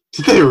episode.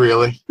 Did they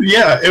really?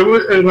 Yeah, it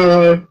was.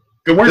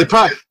 They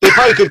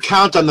probably could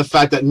count on the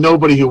fact that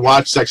nobody who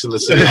watched Sex and the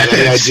City had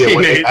any idea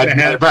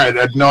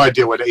had no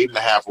idea what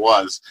 8.5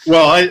 was.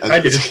 Well, I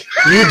did.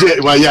 You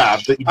did. Well, yeah.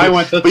 But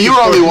you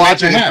were only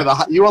watching it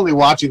for you were only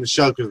watching the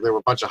show because there were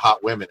a bunch of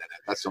hot women in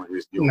it. That's the only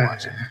reason you were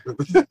watching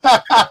it.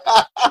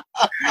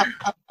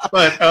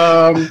 But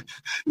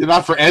you're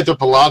not for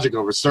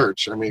anthropological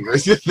research. I mean,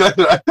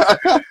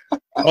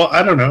 well,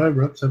 I don't know. I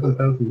wrote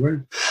 7,000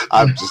 words.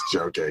 I'm just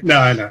joking. No,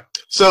 I know.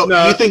 So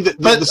you think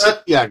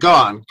that? Yeah, go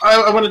on.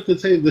 I wanted to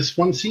say this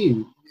one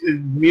scene,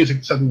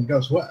 music suddenly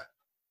goes away,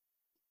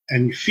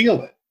 and you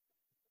feel it.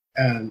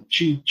 And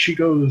she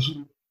goes,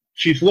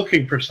 she's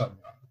looking for someone.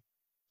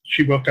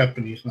 She woke up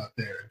and he's not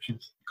there.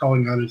 She's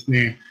calling out his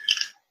name,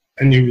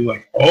 and you're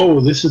like, "Oh,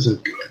 this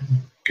isn't good,"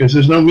 because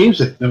there's no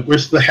music.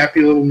 Where's the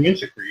happy little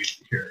music we're used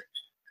to hearing?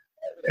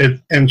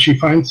 And she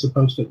finds the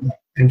Post-it note,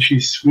 and she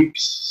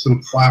sweeps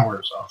some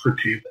flowers off her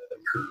table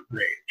in her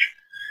rage,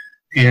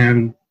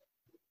 and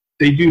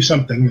they do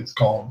something that's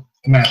called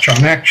a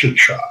match-on-action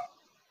shot,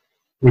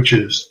 which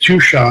is two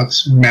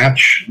shots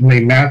match, and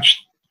they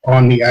match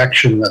on the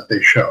action that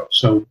they show.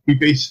 So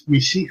we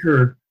see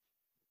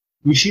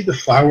the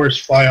flowers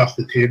fly off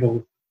the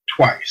table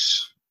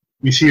twice.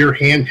 We see her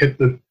hand hit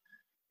the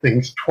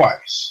things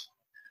twice.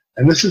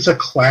 And this is a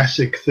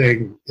classic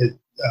thing.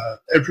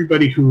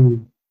 Everybody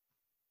who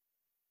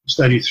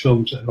studies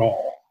films at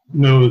all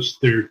knows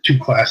there are two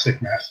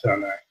classic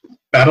match-on action: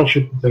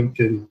 Battleship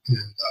Potemkin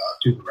and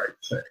Do the Right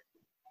Thing.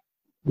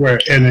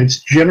 And it's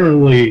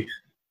generally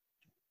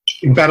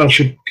in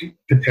Battleship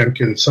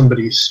Potemkin,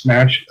 somebody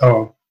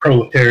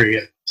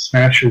proletariat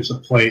smashes a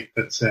plate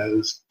that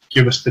says,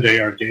 "Give us today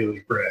our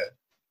daily bread."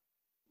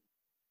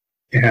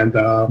 And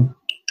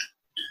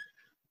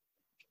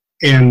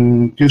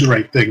in Do the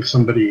Right Thing,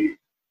 somebody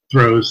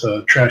throws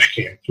a trash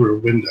can through a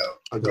window.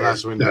 A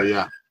glass window,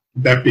 yeah.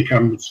 That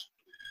becomes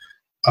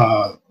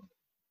that,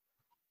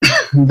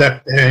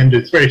 and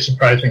it's very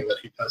surprising that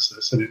he does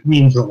this, and it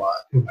means a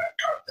lot in that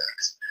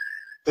context.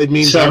 It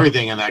means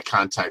everything in that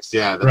context,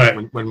 yeah. Right.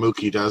 When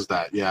Mookie does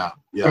that, yeah.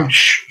 Oh,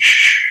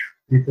 shh.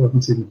 People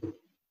haven't seen the movie.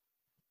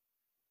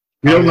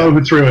 We don't know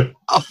who threw it.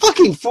 A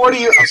fucking 40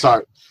 year. I'm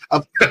sorry.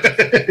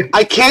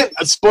 I can't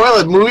spoil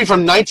a movie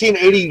from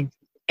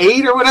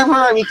 1988 or whatever.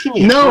 I mean, give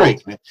me a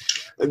break, man.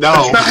 No,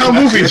 that's not how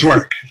movies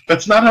work.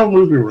 That's not how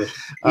movies work.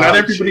 Not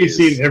everybody's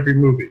seen every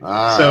movie.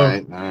 All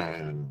right.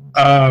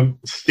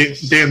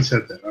 Dan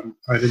said that.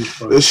 I didn't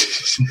spoil it.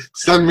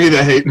 Send me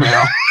the hate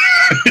mail.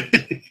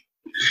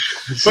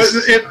 But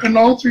in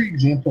all three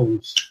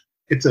examples,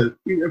 it's a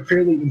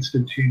fairly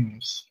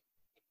instantaneous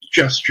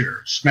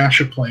gesture.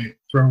 Smash a plate,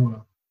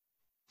 throw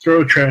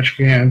a trash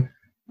can,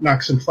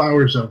 knock some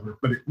flowers over,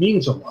 but it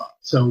means a lot.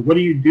 So what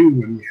do you do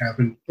when you have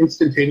an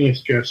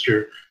instantaneous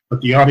gesture, but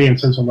the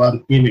audience has a lot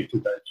of meaning to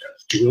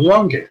digest? You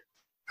elongate it.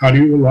 How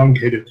do you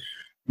elongate it?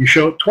 You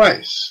show it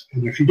twice.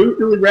 And if you do it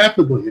really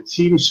rapidly, it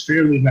seems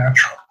fairly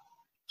natural.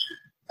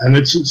 And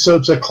it's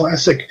a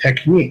classic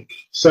technique.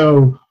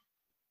 So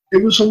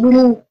it was a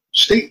little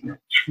statement,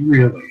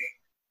 really.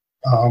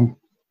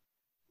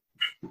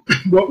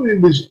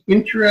 It was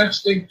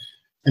interesting,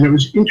 and it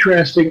was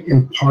interesting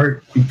in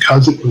part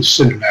because it was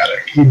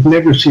cinematic. You'd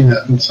never see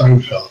that in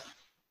Seinfeld.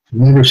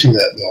 You'd never see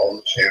that in All in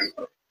the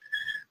Family.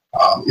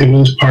 It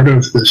was part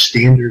of the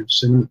standard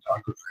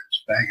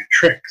cinematographer's bag of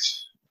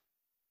tricks,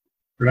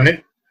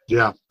 right?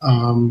 Yeah.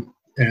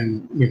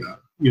 And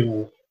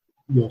you'll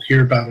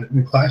hear about it in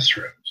the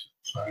classrooms.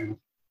 So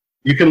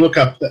you can look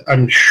up.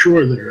 I'm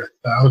sure there are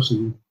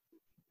 1,000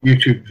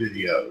 YouTube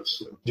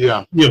videos.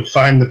 Yeah. You'll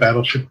find the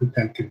Battleship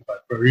Potemkin,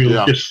 or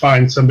you'll just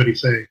find somebody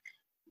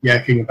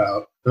yakking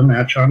about the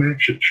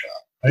match-on-action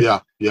shot.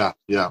 Right?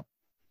 Yeah.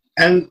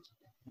 And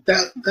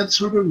that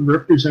sort of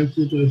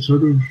represented a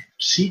sort of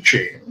sea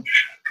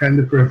change, kind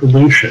of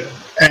revolution.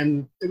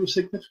 And it was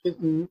significant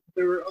in,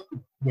 there were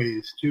other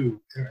ways, too.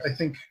 I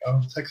think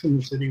Sex and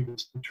the City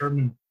was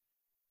determined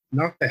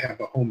not to have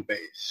a home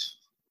base.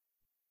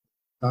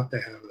 not to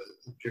have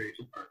a Jerry's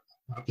apartment,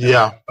 not to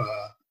Yeah.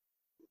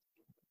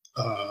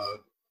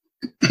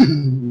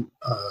 have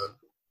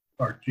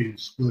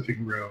Archie's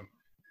living room.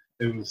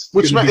 It was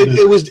Which gonna meant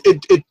be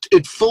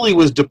it fully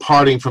was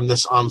departing from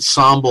this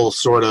ensemble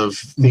sort of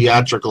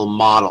theatrical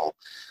model,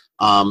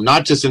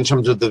 not just in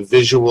terms of the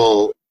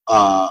visual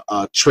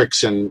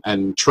tricks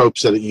and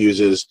tropes that it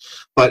uses,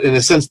 but in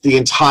a sense the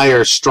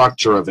entire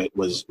structure of it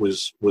was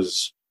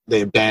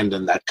they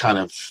abandoned that kind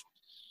of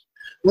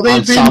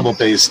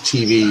ensemble-based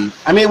TV.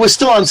 I mean, it was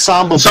still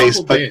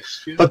ensemble-based,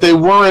 but they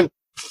weren't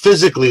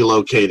physically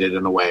located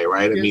in a way,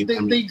 right? Yeah,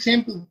 the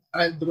example,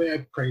 the way I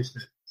praised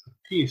it, the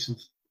piece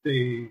is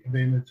they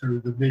invented sort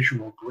of the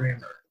visual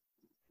grammar.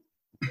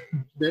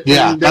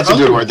 That's a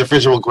good word, the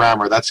visual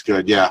grammar. That's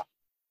good, yeah.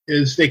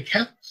 Is they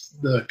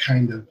kept the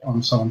kind of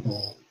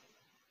ensemble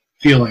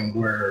feeling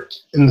where,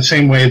 in the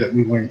same way that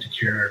we learned to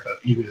care about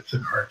Edith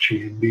and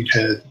Archie and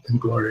Meathead and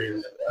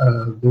Gloria,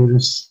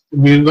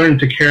 we learned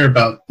to care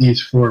about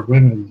these four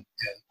women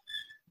and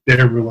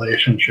their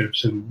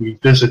relationships, and we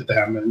visit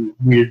them, and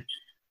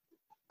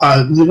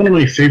one of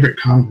my favorite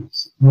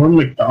comments, Norm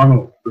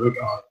Macdonald wrote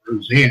on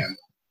Roseanne,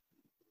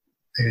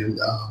 and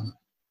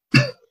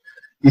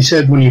he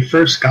said when he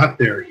first got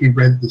there, he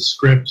read the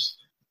scripts,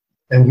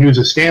 and he was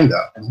a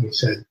stand-up, and he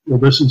said, well,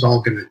 this is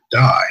all going to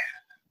die.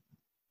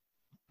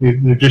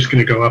 They're just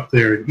going to go up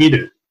there and eat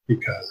it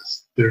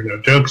because there are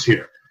no jokes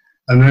here.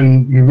 And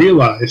then you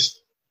realize,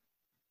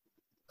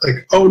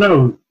 like, oh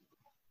no,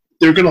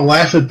 they're going to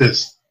laugh at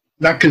this,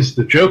 not because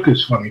the joke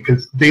is funny,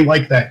 because they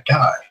like that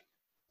guy.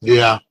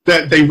 Yeah.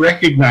 That they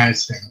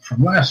recognized him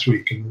from last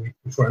week and the week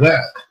before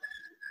that.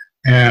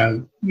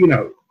 And,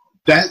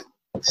 that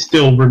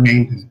still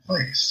remained in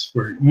place,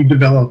 where you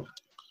develop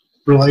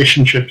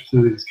relationships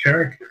to these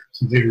characters.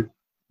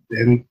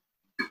 And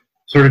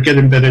sort of get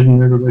embedded in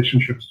their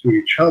relationships to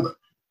each other.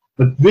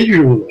 But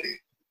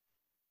visually,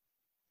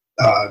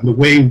 the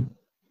way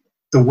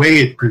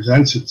it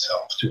presents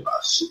itself to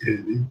us,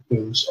 it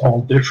was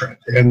all different.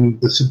 And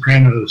The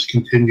Sopranos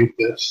continued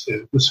this.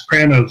 The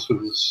Sopranos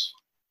was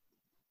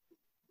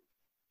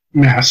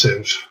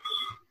massive.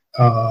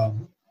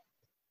 And,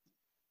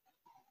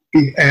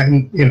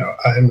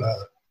 I'm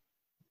a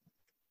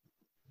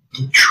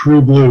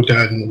true blue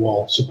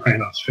dyed-in-the-wall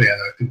Sopranos fan.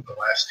 I think the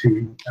last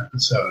two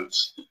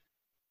episodes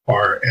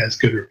are as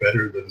good or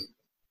better than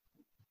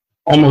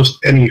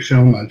almost any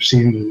film I've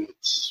seen in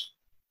its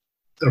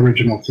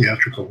original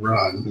theatrical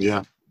run.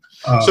 Yeah.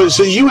 So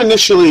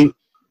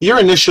your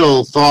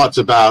initial thoughts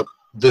about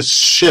this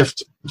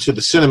shift to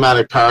the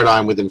cinematic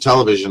paradigm within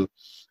television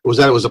was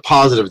that it was a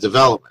positive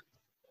development.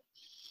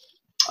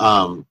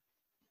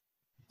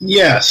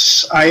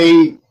 Yes,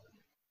 the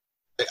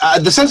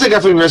sense I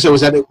got from your answer was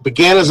that it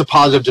began as a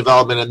positive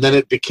development and then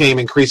it became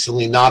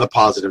increasingly not a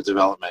positive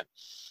development.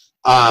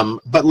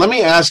 But let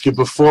me ask you,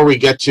 before we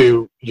get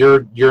to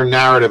your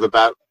narrative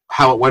about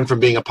how it went from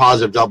being a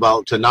positive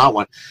development to not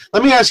one,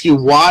 let me ask you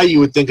why you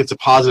would think it's a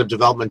positive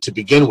development to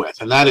begin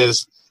with. And that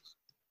is,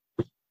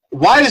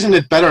 why isn't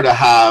it better to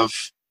have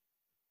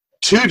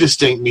two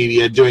distinct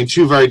media doing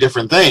two very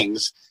different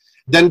things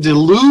than to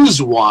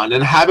lose one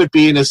and have it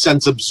be, in a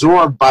sense,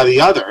 absorbed by the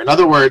other? In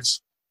other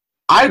words,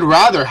 I'd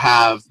rather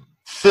have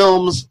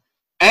films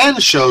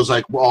and shows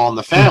like All in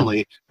the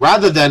Family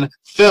rather than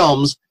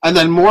films and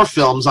then more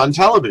films on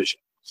television.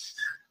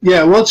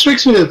 Yeah, well, it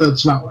strikes me that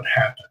that's not what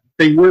happened.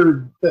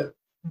 The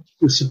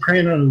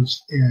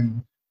Sopranos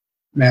and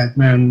Mad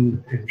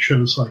Men and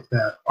shows like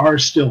that are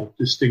still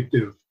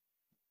distinctive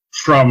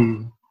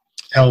from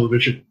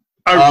television,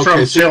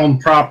 from film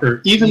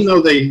proper, even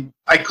though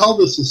I call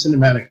this a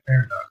cinematic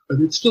paradox, but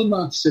it's still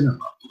not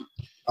cinema.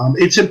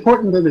 It's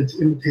important that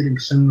it's imitating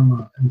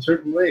cinema in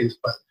certain ways,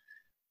 but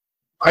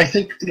I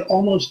think it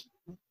almost,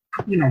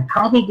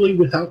 probably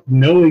without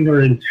knowing or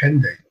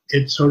intending,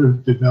 it sort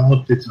of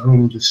developed its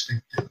own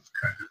distinctive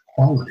kind of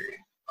quality,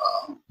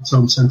 its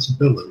own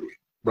sensibility.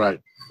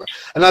 Right.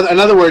 In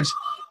other words,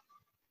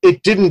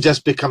 it didn't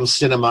just become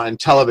cinema and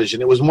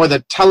television. It was more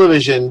that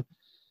television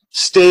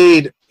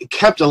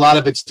kept a lot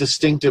of its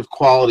distinctive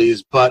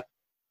qualities, but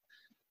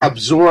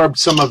absorbed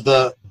some of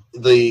the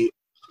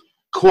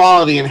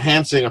quality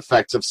enhancing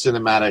effects of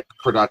cinematic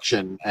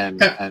production and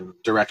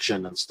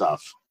direction and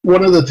stuff.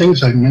 One of the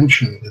things I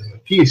mentioned in the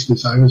piece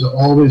is I was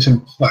always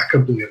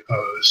implacably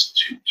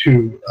opposed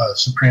to a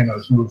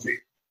Sopranos movie.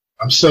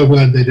 I'm so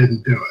glad they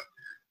didn't do it.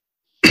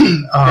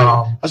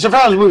 A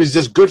Sopranos movie is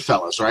just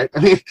Goodfellas, right? I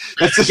mean,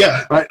 that's just,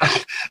 yeah. Right.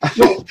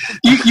 Well,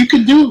 you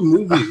could do a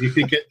movie. You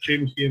could get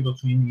James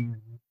Gandolfini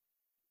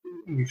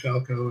and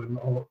Falco and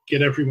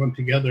get everyone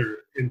together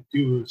and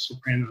do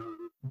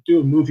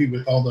a movie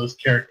with all those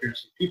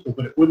characters and people,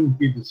 but it wouldn't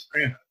be The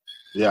Sopranos.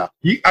 Yeah.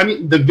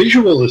 The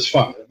visual is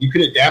fun. You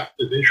can adapt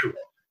the visual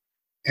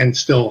and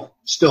still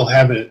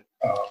have it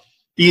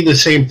be the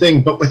same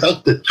thing, but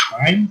without the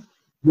time,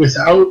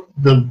 without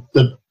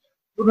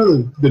one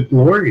of the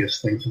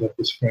glorious things about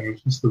The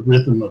Sopranos is the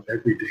rhythm of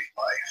everyday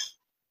life.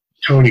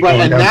 Tony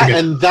going down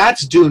and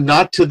that's due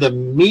not to the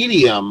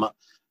medium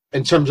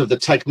in terms of the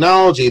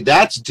technology.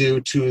 That's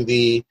due to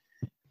the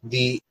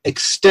the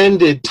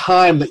extended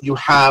time that you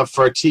have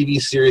for a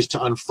TV series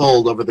to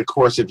unfold over the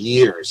course of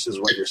years is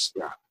what you're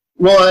saying.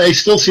 Well, I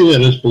still see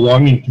that as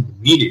belonging to the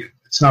medium.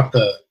 It's not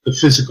the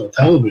physical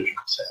television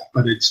set,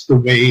 but it's the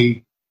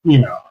way,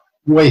 the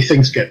way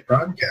things get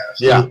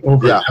broadcast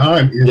over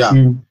time.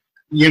 If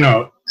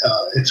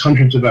it's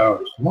hundreds of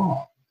hours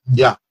long.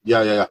 Yeah.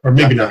 Or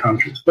maybe not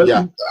hundreds, but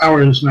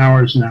hours and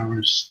hours and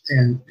hours.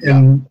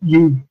 And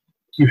you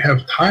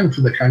have time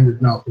for the kind of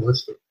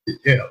novelistic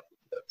detail.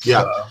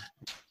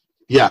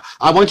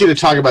 I want you to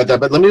talk about that,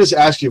 but let me just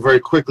ask you very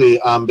quickly,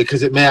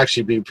 because it may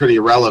actually be pretty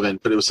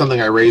irrelevant, but it was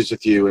something I raised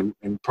with you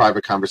in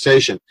private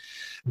conversation.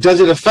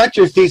 Does it affect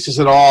your thesis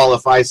at all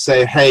if I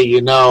say, hey,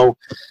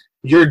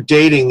 you're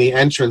dating the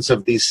entrance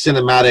of these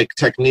cinematic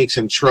techniques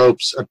and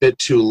tropes a bit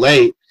too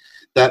late,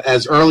 that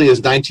as early as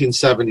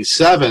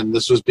 1977,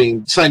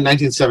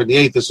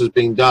 1978, this was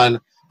being done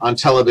on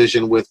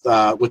television with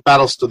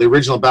Battlestar, the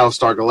original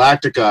Battlestar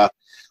Galactica,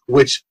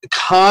 which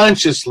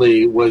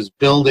consciously was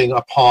building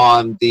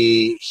upon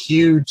the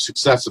huge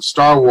success of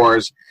Star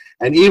Wars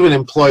and even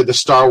employed the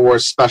Star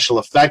Wars special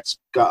effects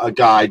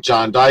guy,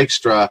 John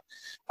Dykstra,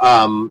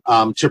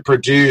 to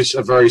produce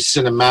a very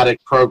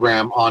cinematic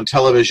program on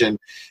television.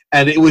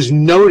 And it was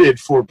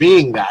noted for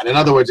being that. In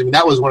other words,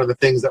 that was one of the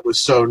things that was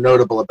so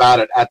notable about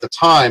it at the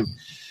time.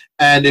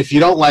 And if you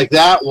don't like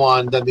that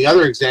one, then the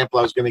other example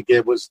I was going to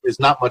give is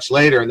not much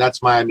later, and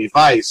that's Miami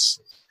Vice,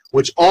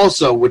 which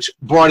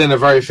brought in a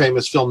very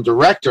famous film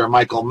director,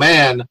 Michael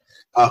Mann,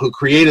 who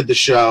created the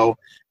show,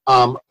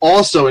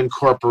 also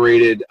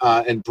incorporated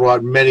and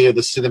brought many of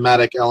the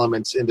cinematic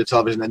elements into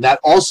television. And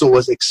that also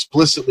was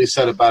explicitly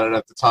said about it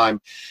at the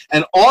time.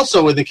 And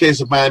also in the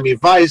case of Miami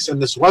Vice,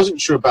 and this wasn't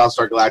true of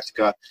Battlestar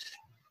Galactica,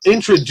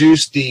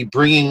 introduced the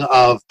bringing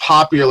of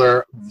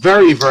popular,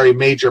 very, very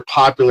major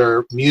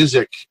popular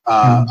music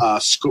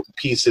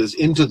pieces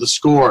into the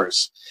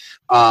scores.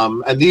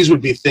 And these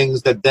would be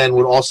things that then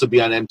would also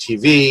be on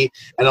MTV.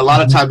 And a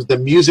lot of times the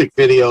music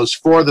videos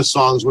for the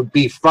songs would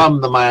be from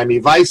the Miami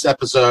Vice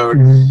episode.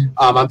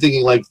 I'm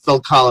thinking like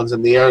Phil Collins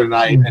in the Air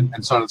Tonight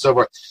and so on and so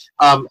forth.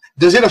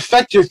 Does it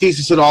affect your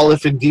thesis at all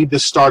if indeed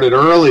this started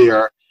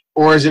earlier?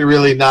 Or is it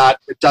really not,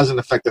 it doesn't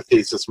affect the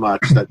thesis much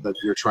that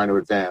you're trying to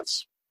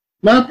advance?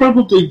 No, it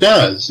probably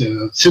does,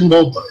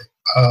 symbolically.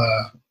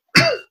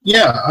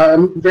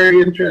 I'm very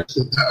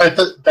interested. I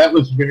thought that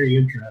was very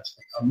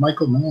interesting.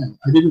 Michael Mann,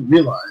 I didn't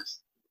realize.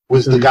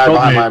 Was the guy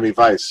behind Miami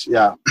Vice,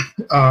 yeah.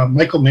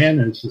 Michael Mann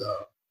is,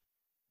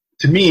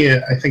 to me,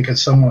 I think a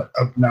somewhat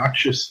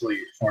obnoxiously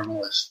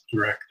formalist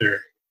director.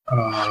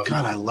 God,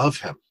 I love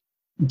him.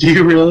 Do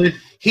you really?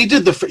 He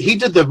did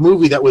the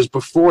movie that was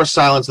before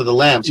Silence of the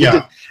Lambs.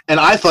 And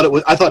I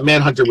thought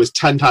Manhunter was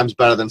 10 times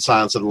better than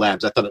Silence of the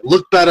Lambs. I thought it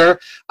looked better.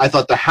 I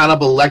thought the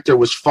Hannibal Lecter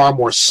was far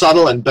more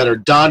subtle and better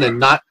done, and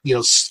not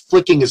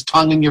flicking his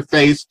tongue in your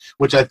face,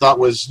 which I thought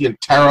was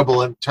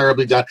terrible and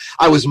terribly done.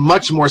 I was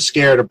much more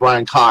scared of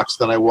Brian Cox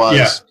than I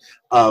was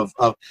of.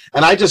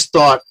 And I just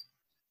thought,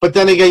 but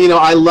then again,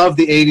 I love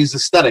the 80s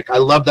aesthetic. I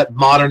love that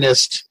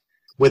modernist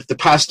with the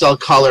pastel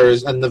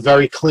colors and the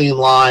very clean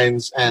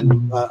lines,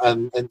 and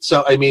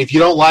so if you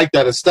don't like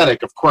that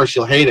aesthetic, of course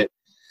you'll hate it.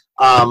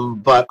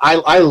 But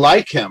I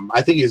like him.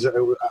 I think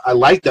I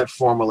like that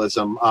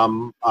formalism.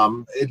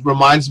 It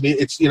reminds me,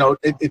 it's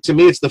to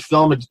me it's the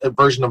film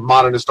version of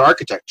modernist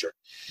architecture.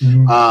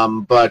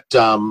 But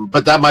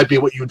that might be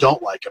what you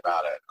don't like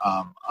about it.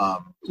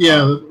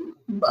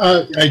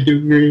 I do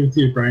agree with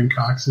you. Brian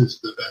Cox is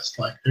the best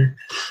Lecter.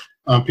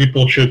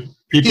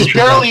 He's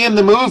barely in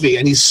the movie,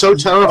 and he's so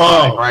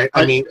terrifying, right?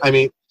 I mean,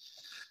 would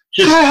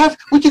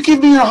you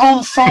give me your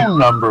home phone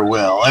number,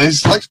 Will? And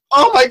it's like,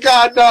 oh my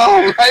God,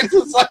 no! Right?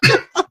 It's like,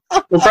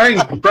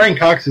 well, Brian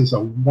Cox is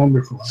a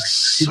wonderful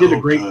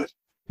actor.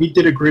 He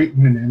did a great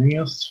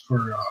Menenius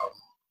for Ralph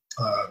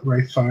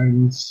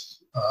Fiennes'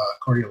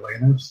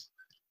 Coriolanus,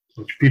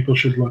 which people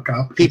should look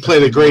up. He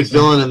played a great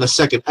villain in the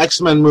second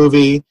X-Men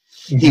movie.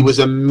 He was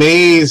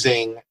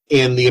amazing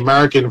in the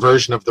American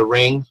version of The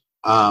Ring.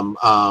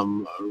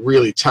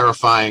 Really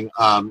terrifying.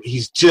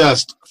 He's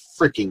just a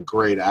freaking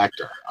great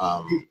actor.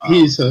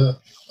 He's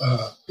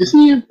isn't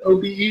he an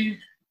OBE?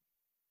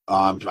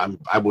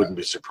 I wouldn't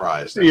be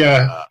surprised.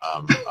 Yeah.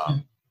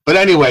 But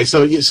anyway,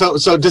 so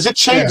does it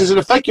change? Yeah. Does it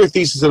affect your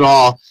thesis at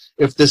all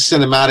if the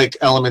cinematic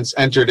elements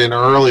entered in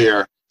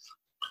earlier,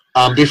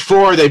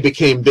 before they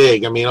became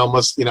big? I mean,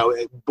 almost in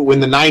the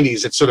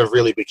 '90s, it sort of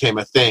really became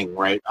a thing,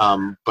 right?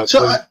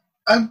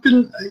 I've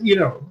been,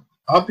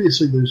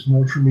 obviously there's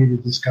more for me to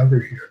discover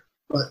here,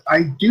 but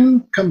I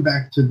do come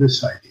back to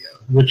this idea,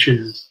 which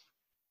is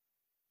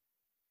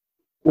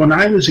when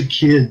I was a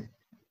kid,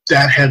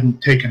 that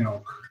hadn't taken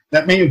over.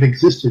 That may have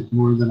existed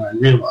more than I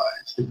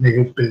realized. It may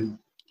have been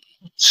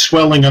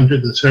swelling under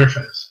the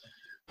surface,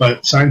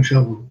 but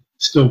Seinfeld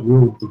still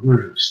ruled the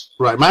roost.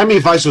 Right. Miami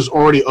Vice was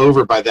already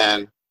over by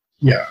then.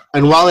 Yeah.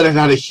 And while it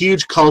had a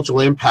huge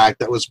cultural impact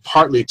that was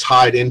partly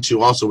tied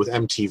into also with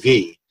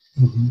MTV,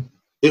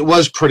 it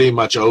was pretty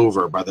much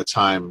over by the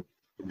time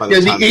the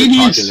 80s,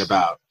 we're talking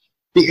about.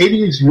 The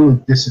 80s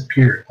really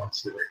disappeared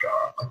once they were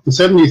gone. Like the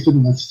 70s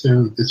didn't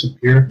necessarily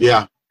disappear.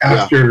 Yeah.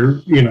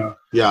 After,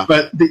 Yeah.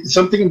 But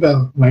something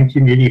about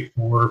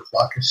 1984,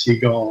 Flock of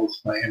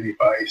Seagulls, Miami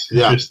Vice,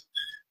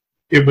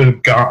 it would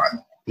have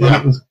gone. Yeah.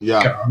 It was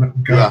Yeah. gone. It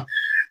was gone. Yeah.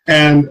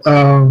 And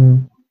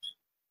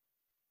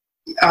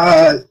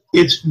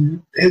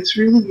it's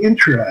really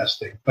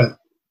interesting, but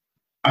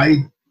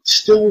I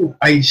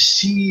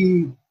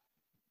see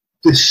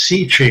the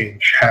sea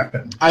change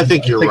happen. I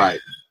think you're right.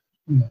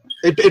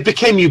 It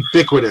became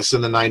ubiquitous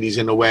in the 90s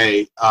in a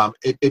way.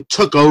 It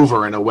took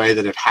over in a way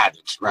that it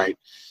hadn't, right?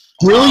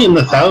 Really in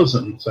the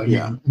thousands. I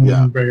mean,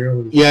 very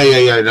early.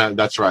 Yeah. No,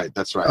 that's right.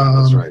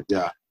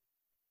 Yeah.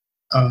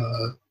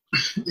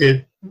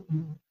 It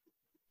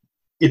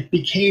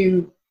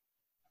became,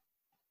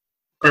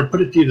 or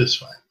put it to you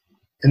this way,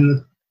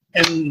 in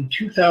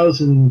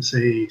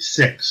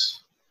 2006,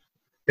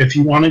 if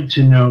you wanted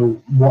to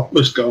know what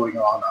was going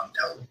on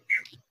television,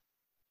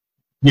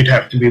 you'd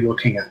have to be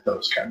looking at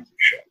those kinds of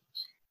shows.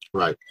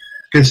 Right.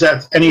 Because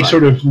that's any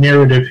sort of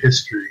narrative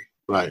history.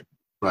 Right.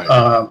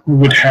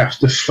 Would have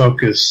to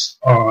focus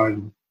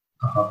on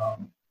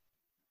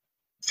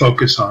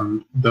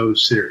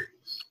those series.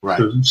 Right.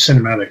 Those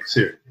cinematic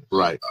series.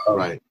 Right.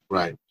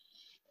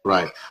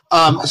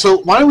 So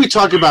why don't we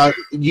talk about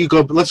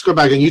let's go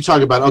back and you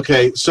talk about,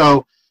 okay,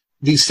 so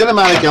these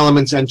cinematic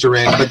elements enter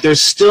in, but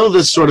there's still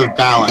this sort of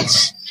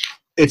balance.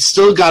 It's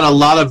still got a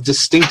lot of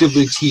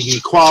distinctively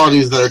TV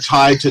qualities that are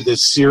tied to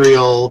this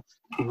serial,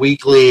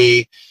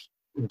 weekly,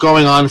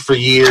 going on for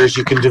years.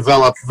 You can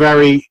develop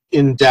very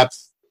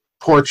in-depth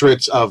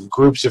portraits of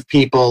groups of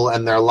people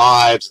and their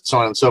lives and so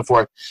on and so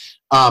forth.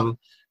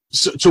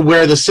 To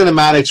where the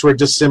cinematics were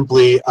just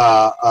simply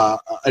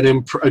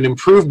an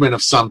improvement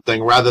of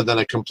something rather than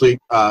a complete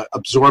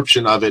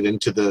absorption of it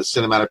into the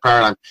cinematic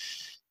paradigm.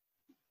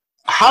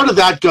 How did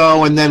that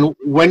go, and then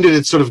when did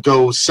it sort of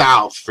go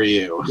south for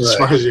you, as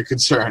far as you're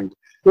concerned?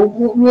 Well,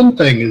 one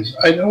thing is,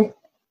 I don't,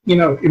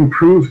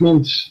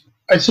 improvements,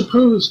 I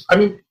suppose, I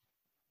mean...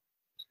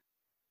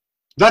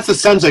 That's the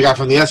sense I got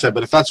from the essay,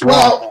 but if that's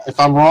wrong, if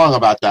I'm wrong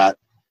about that...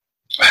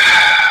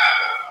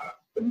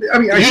 I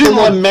mean, you didn't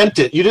lament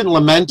it. You didn't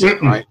lament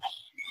it, right?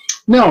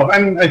 No, I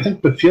mean, I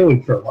think the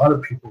feeling for a lot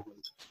of people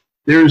is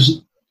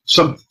there's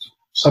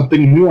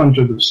something new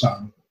under the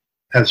sun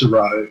has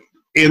arrived,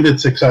 and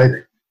it's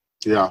exciting.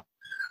 Yeah.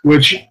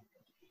 Which, it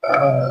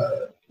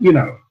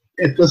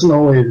doesn't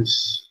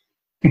always...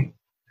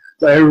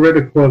 I read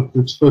a quote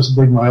that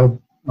supposedly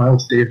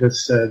Miles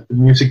Davis said, "The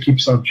music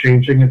keeps on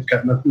changing. It's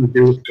got nothing to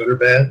do with good or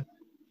bad."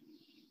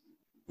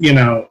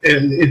 And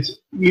it's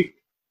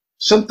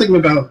something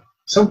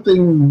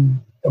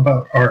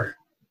about art.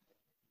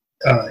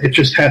 It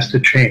just has to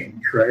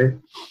change, right?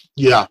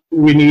 Yeah.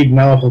 We need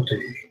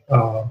novelty.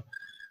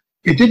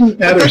 It didn't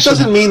matter. But that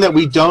doesn't mean that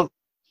we don't.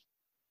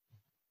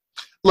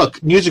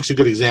 Look, music's a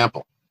good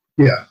example.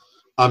 Yeah.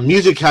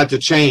 Music had to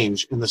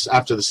change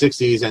after the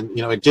 60s, and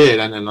it did,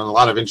 and in a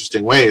lot of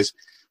interesting ways.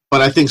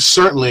 But I think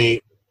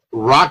certainly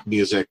rock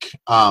music,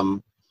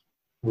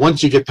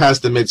 once you get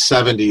past the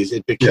mid-'70s,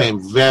 it became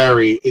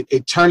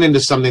it turned into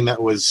something that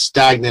was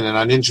stagnant and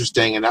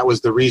uninteresting, and that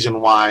was the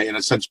reason why, in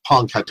a sense,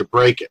 punk had to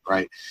break it,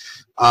 right?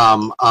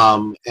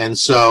 And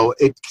so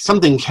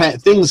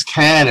things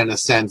can, in a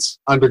sense,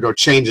 undergo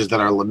changes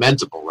that are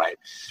lamentable, right?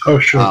 Oh,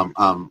 sure.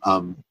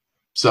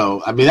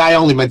 So, I mean, I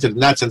only meant it in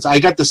that sense. I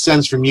got the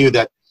sense from you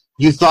that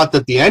you thought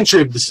that the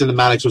entry of the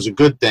cinematics was a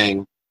good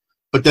thing,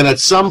 but then at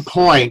some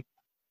point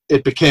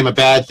it became a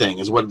bad thing,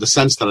 is what the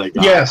sense that I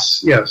got.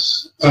 Yes.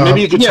 So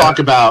maybe you could talk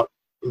about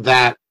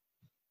that.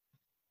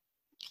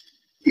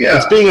 Yeah.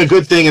 It's being a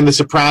good thing in The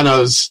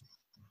Sopranos,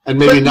 and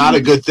maybe not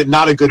a good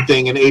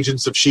thing in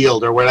Agents of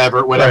S.H.I.E.L.D. or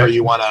whatever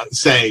you want to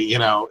say.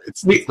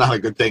 It's not a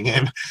good thing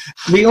in.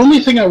 The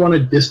only thing I want to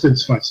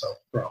distance myself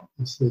from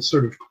is the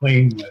sort of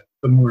claim that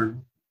the more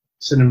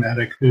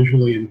cinematic,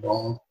 visually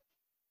involved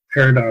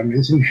paradigm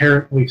is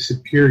inherently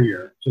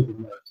superior to the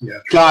more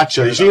theatrical.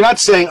 Gotcha. paradigm. So you're not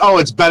saying,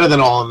 it's better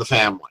than All in the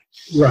Family.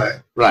 Right.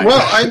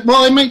 Well,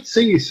 I might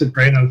say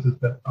Sopranos is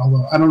better,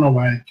 although I don't know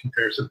why I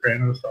compare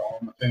Sopranos to All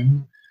in the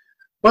Family.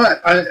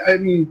 But, I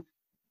mean...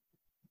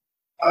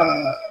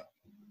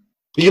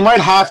 you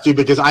might have to,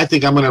 because I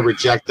think I'm going to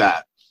reject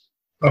that.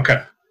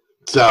 Okay.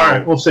 So, all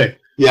right, we'll see.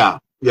 Yeah.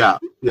 I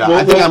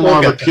think I'm more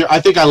of a pure... I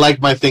think I like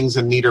my things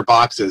in neater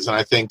boxes, and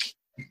I think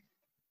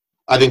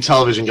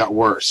television got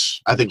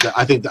worse. I think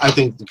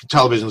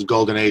television's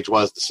golden age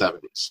was the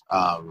 70s.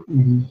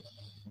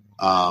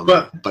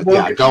 But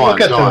go on.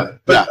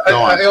 But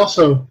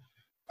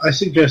I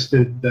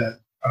suggested that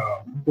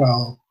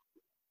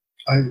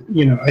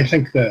I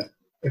think that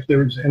if there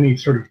was any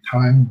sort of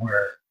time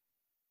where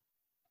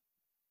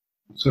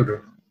sort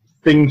of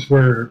things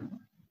were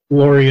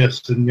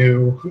glorious and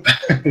new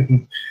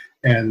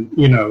and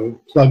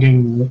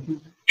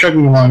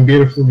chugging along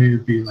beautifully,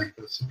 it'd be like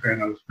The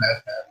Sopranos,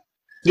 Mad Men.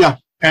 Yeah.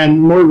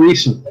 And more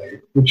recently,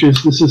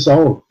 this is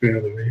all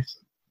fairly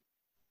recent,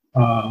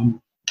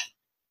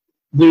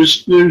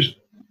 there's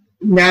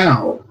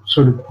now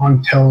sort of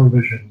on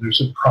television,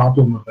 there's a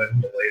problem of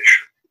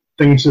emulation.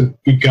 Things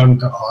have begun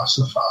to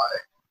ossify.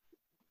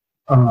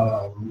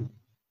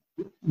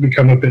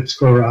 become a bit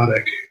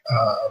sclerotic.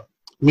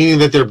 Meaning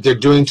that they're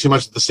doing too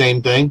much of the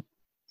same thing?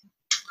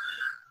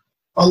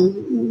 A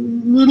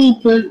little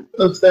bit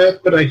of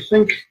that, but I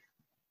think,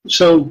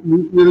 so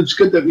it's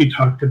good that we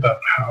talked about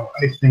how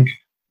I think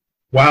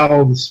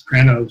while The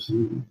Sopranos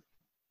and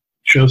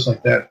shows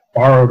like that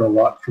borrowed a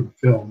lot from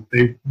film,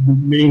 they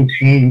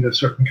maintained a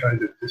certain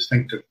kind of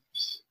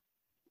distinctiveness.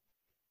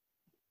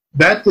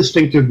 That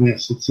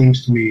distinctiveness, it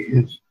seems to me,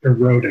 is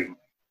eroding.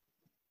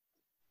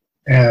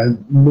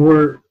 And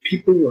more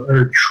people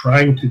are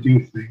trying to do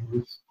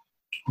things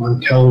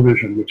on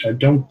television, which I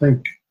don't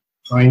think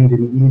find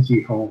an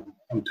easy home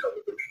on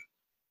television.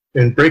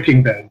 And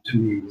Breaking Bad, to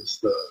me, is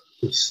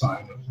the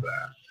sign of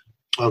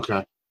that.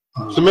 Okay.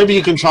 So maybe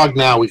you can talk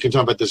now. We can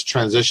talk about this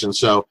transition.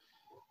 So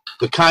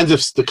the kind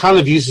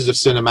of uses of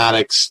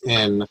cinematics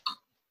in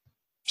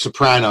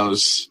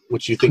Sopranos,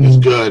 which you think is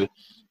good,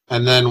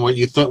 and then when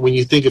you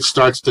think it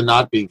starts to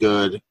not be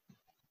good,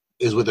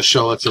 is with a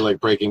show, let's say, like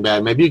Breaking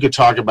Bad. Maybe you could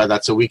talk about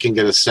that so we can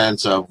get a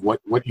sense of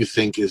what you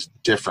think is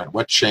different,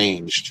 what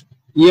changed.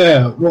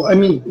 Yeah, well, I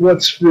mean,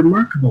 what's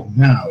remarkable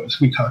now,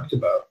 as we talked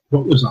about,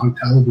 what was on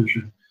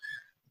television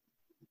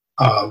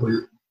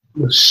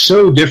was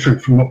so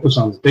different from what was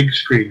on the big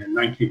screen in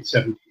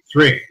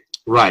 1973.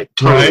 Right,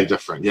 totally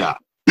different, yeah.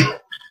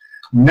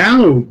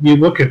 Now you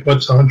look at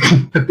what's on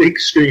the big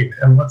screen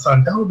and what's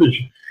on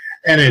television,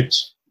 and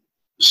it's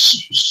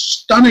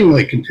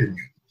stunningly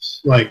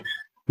continuous. Like,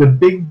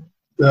 the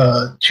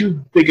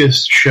two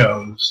biggest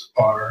shows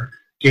are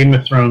Game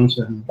of Thrones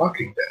and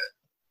Walking Dead.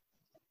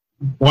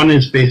 One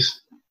is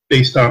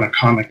based on a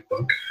comic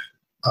book,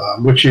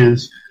 which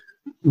is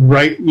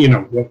what's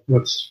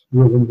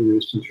ruling the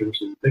roost in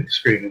terms of the big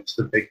screen. It's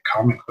the big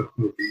comic book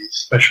movies,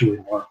 especially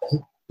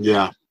Marvel.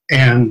 Yeah.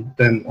 And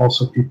then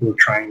also people are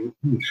trying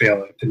and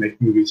failing to make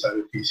movies out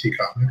of DC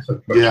Comics,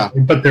 unfortunately. Yeah.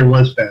 But there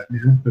was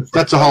Batman.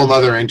 That's a whole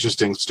other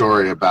interesting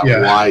story about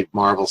why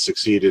Marvel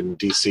succeeded and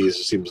DC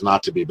seems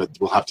not to be, but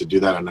we'll have to do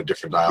that on a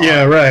different dialogue.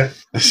 Yeah, right.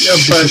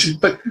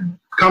 But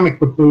comic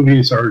book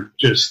movies are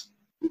just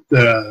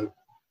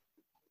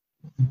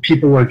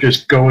people are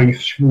just going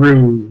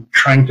through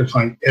trying to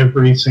find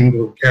every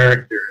single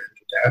character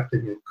and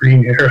adapting it.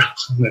 Green Arrow.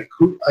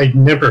 I'd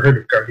never heard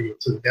of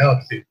Guardians of the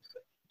Galaxy.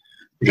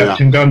 They got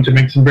Tim Gunn to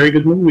make some very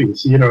good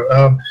movies, and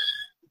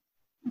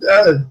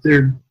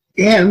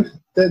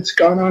that's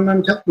gone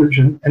on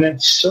television, and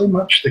it's so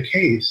much the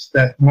case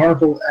that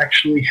Marvel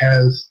actually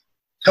has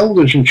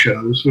television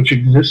shows which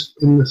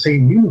exist in the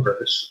same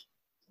universe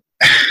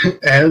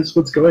as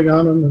what's going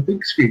on the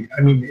big screen.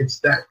 I mean, it's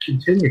that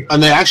continuous.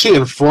 And they actually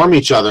inform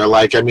each other.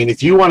 Like, I mean,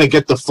 if you want to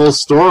get the full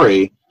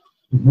story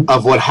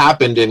of what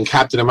happened in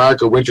Captain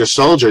America Winter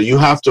Soldier, you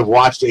have to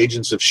watch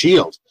Agents of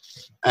S.H.I.E.L.D.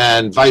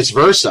 and vice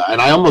versa. And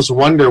I almost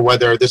wonder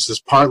whether this is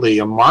partly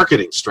a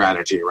marketing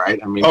strategy, right?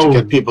 I mean, to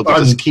get people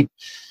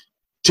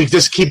to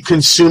just keep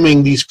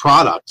consuming these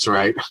products,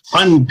 right?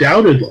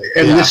 Undoubtedly.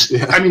 And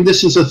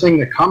this is a thing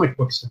that comic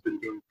books have been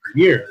doing for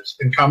years.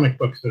 And comic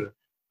books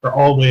are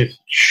always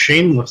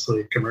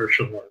shamelessly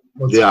commercial.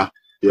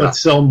 Let's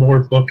sell more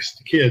books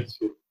to kids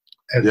with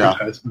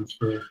advertisements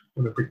for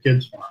whatever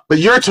kids want. But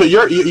your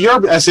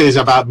essay is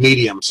about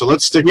medium, so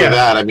let's stick with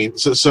that. I mean,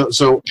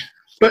 so.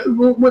 But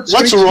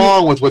what's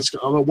wrong with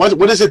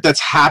what is it that's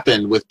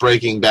happened with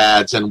Breaking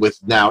Bads and with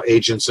now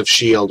Agents of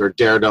S.H.I.E.L.D. or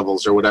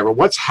Daredevils or whatever?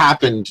 What's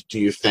happened, do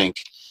you think,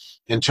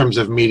 in terms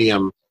of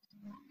medium?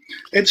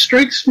 It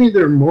strikes me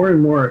they're more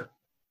and more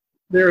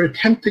they're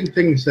attempting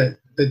things that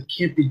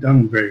can't be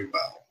done very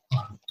well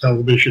on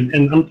television.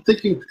 And I'm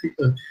thinking,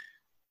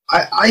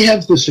 I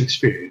have this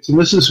experience, and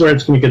this is where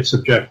it's going to get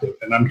subjective,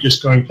 and I'm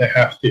just going to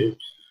have to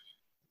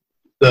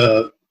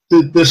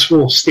this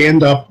will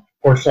stand up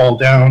or fall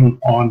down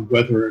on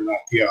whether or not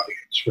the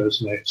audience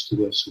resonates to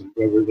this and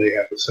whether they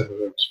have a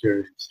similar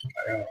experience to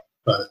my own.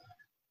 But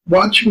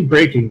watching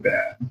Breaking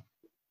Bad,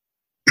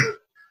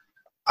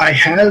 I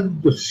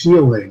had the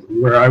feeling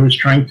where I was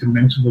trying to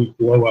mentally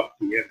blow up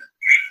the image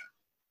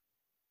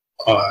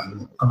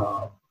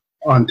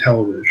on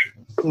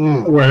television,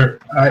 where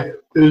I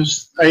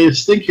was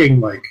thinking,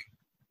 like,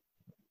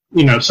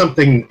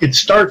 something. It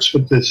starts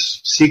with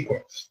this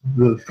sequence.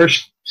 The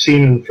first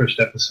scene in the first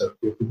episode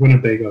with the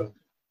Winnebago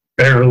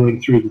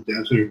barreling through the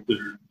desert.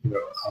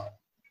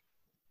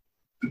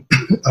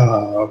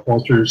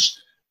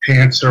 Walter's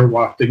pants are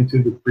wafting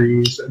through the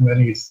breeze, and then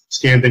he's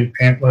standing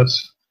pantless,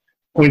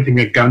 pointing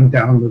a gun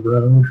down the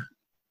road.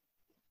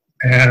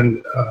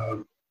 And,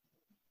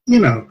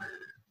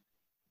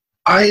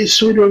 I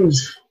sort of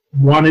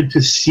wanted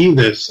to see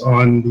this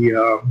on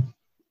the,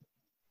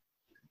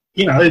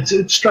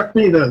 it struck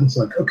me that it's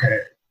like, okay,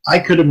 I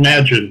could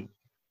imagine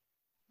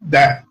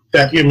that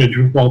image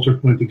of Walter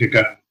pointing a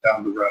gun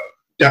down the road.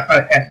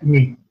 At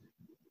me,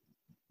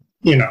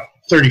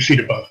 30 feet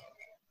above,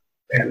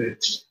 and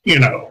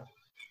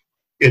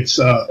it's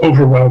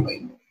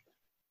overwhelming.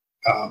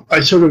 I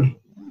sort of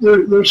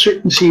there are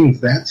certain scenes.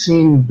 That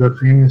scene, the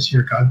famous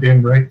 "You're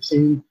Goddamn Right"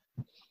 scene,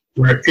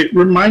 where it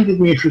reminded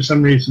me for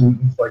some reason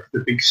of like the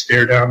big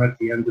stare down at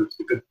the end of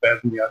The Good, Bad,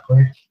 and the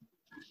Ugly.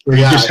 where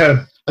you just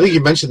have. I think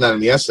you mentioned that in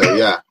the essay.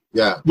 Yeah.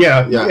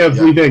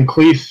 Vida and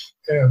Cleef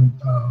and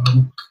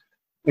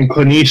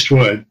Clint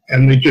Eastwood,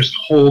 and they just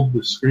hold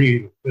the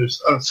screen.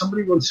 There's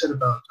somebody once said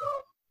about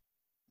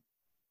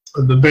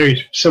the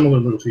very similar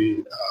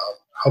movie,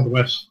 How the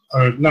West,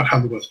 or not How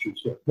the West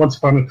Keeps Score, Once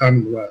Upon a Time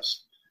in the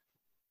West,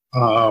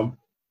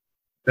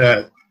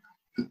 that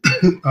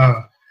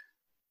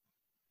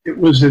it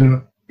was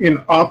in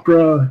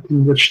opera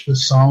in which the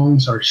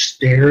songs are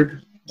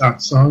stared,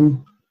 not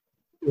sung,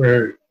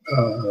 where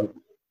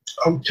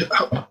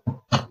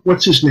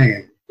what's his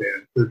name,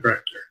 Dan, the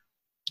director?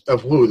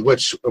 Of who?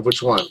 Which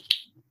one?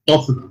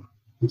 Both of them.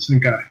 The same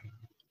guy.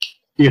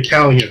 The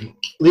Italian.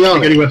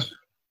 Leone.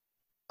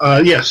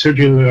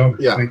 Sergio Leone.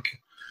 Yeah. I think.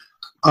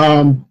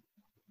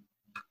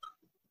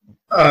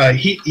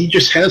 He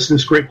just has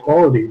this great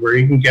quality where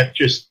he can get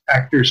just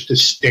actors to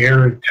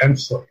stare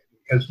intensely.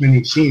 As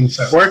many scenes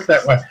that work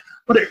that way.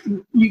 But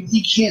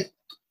you can't.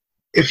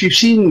 If you've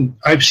seen,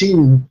 I've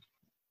seen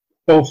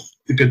both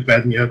The Good,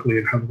 Bad, and the Ugly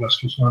and How the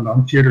West Was Won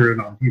on theater and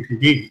on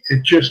DVD.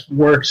 It just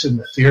works in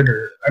the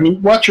theater. I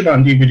mean, watch it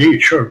on DVD,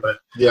 sure, but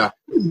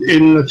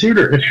in the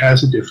theater, it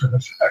has a different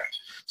effect.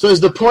 So is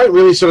the point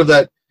really sort of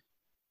that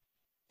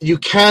you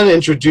can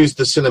introduce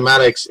the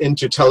cinematics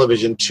into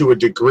television to a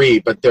degree,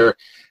 but there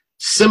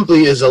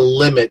simply is a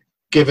limit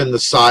given the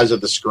size of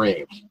the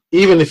screen,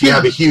 even if you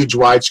have a huge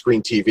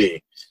widescreen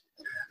TV.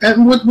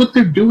 And what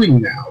they're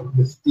doing now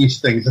with these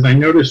things, and I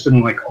noticed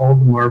in like all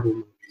the Marvel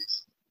movies,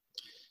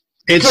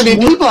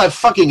 people have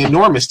fucking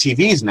enormous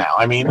TVs now.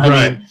 I mean,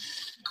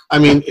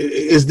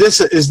 is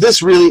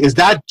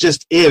that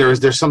just it, or is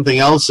there something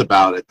else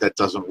about it that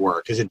doesn't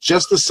work? Is it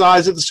just the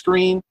size of the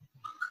screen?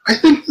 I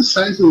think the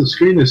size of the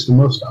screen is the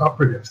most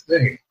operative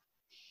thing.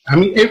 I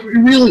mean, it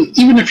really,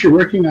 even if you're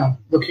looking on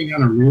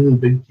a really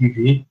big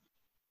TV,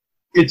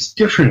 it's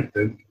different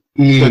than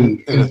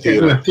being in a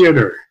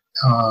theater.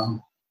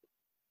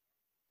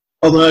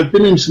 Although I've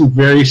been in some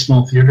very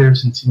small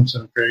theaters and seen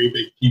some very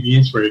big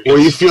TVs where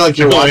you feel like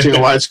you're watching a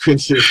widescreen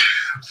too.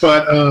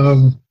 But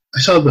I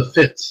saw The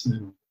Fits in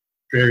a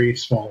very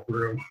small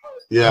room.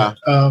 Yeah.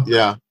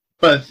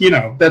 But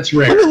that's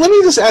rare. Let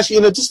me just ask you.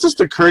 This just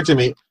occurred to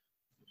me.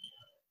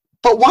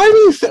 But why do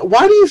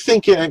you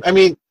think? I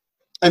mean,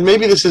 and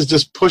maybe this is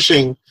just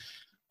pushing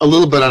a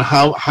little bit on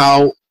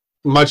how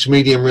much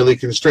medium really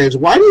constrains.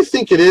 Why do you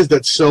think it is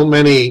that so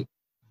many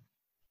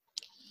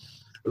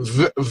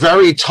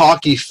very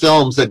talky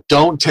films that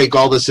don't take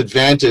all this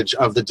advantage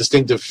of the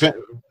distinctive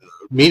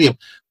medium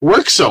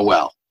work so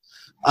well?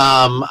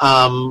 Room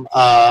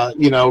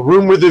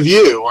with a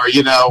View, or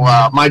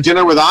My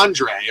Dinner with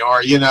Andre,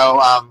 or in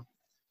other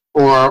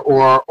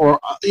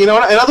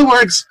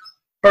words.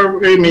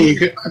 Or I mean,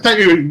 I thought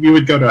you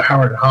would go to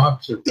Howard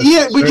Hawks.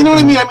 Yeah, but you know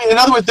what I mean. I mean, in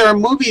other words, there are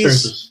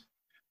movies.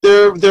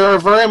 There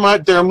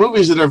are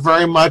movies that are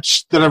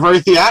very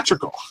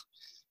theatrical.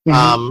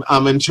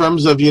 Mm-hmm. In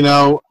terms of they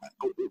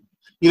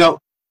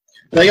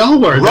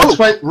all were.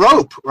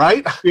 Rope,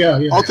 right?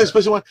 Yeah. All takes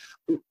place in one.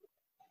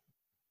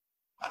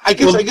 I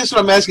guess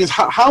what I'm asking is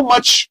how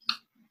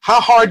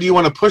hard do you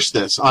want to push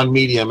this on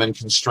medium and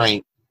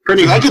constraint?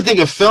 Pretty hard. I can think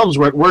of films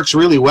where it works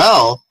really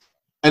well,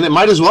 and it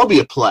might as well be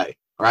a play,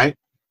 right?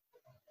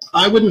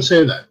 I wouldn't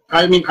say that.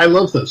 I mean, I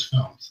love those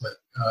films. But,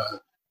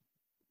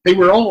 they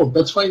were all.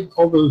 That's why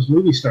all those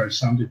movie stars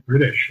sounded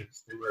British.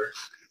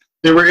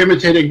 They were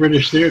imitating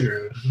British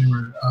theater. They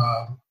were.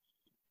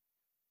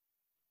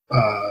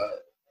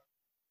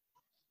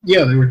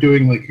 They were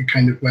doing like a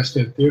kind of West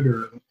End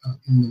theater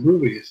in the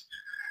movies.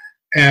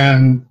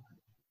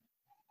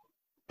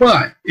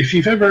 But if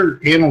you've ever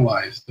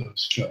analyzed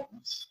those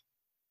films,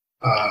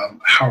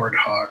 Howard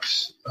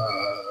Hawks,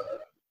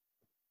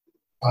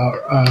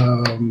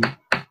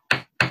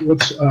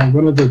 what's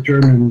one of the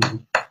German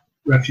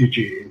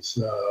refugees,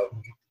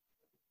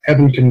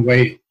 Heaven Can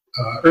Wait,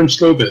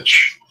 Ernst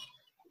Lubitsch,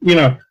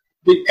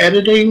 the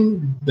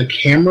editing, the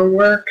camera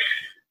work,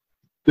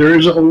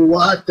 there's a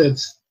lot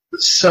that's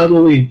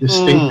subtly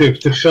distinctive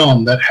to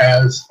film that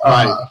has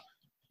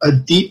a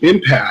deep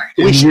impact.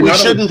 We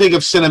shouldn't think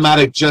of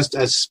cinematic just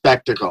as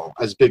spectacle,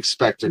 as big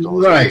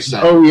spectacle. Right.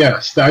 Oh,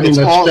 yes.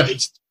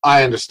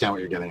 I understand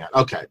what you're getting at.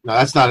 Okay. No,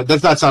 that's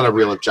not a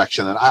real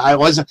objection. And I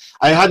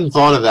hadn't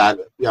thought of that.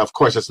 Yeah, of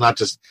course, it's not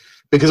just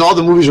because all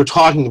the movies we're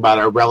talking about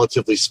are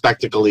relatively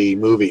spectacle-y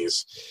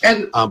movies.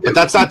 But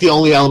that's not the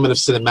only element of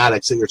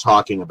cinematics that you're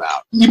talking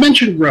about. You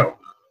mentioned Rope.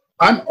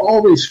 I'm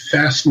always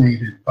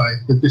fascinated by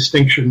the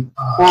distinction.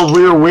 Or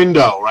Rear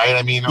Window, right?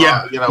 I mean,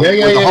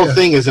 the whole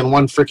thing is in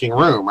one freaking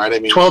room, right? I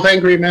mean, 12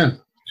 Angry Men.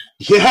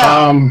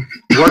 Yeah,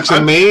 works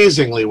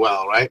amazingly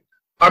well, right?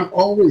 I'm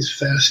always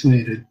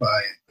fascinated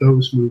by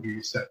those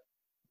movies that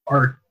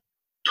are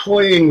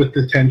toying with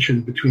the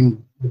tension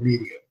between the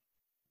medium.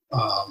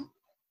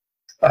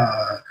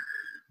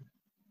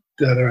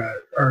 That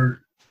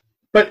are,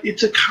 but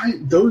it's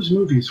those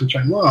movies which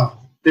I love.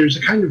 There's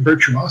a kind of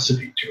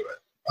virtuosity to it.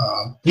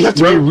 You have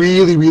to be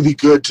really, really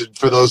good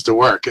for those to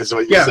work, is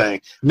what you're saying.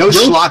 No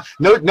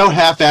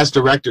half-assed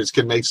directors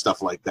can make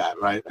stuff like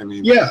that, right? I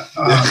mean,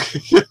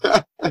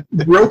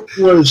 Rope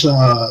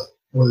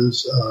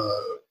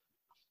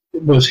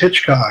was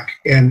Hitchcock,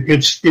 and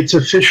it's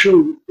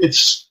official.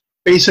 It's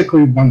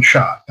basically one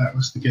shot. That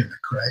was the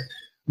gimmick, right?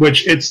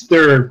 Which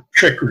there's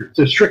trickery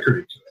to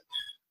it.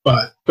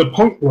 But the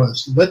point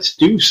was, let's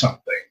do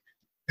something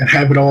and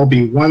have it all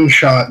be one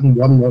shot in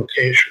one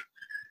location.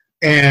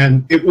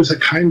 And it was a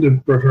kind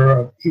of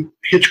bravura.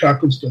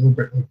 Hitchcock was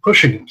deliberately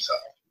pushing himself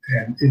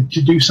and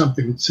to do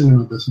something that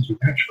cinema doesn't do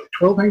naturally.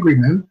 12 Angry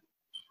Men,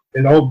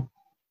 and all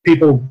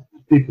people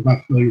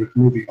not familiar with the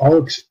movie,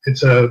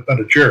 it's about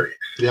a jury.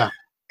 Yeah.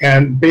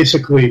 And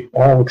basically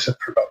all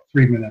except for about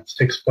 3 minutes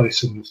takes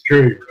place in this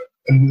jury room.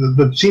 And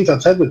the scenes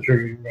outside the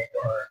jury room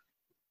are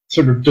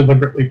sort of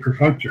deliberately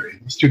perfunctory.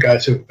 These two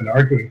guys who have been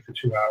arguing for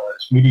 2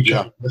 hours meet each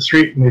other in the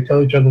street, and they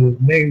tell each other their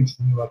names,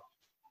 and they're like,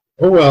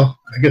 oh, well,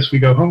 I guess we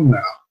go home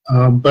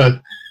now.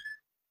 But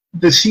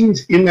the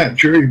scenes in that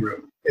jury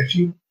room,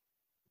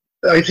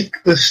 I think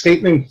the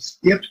statements,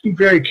 you have to be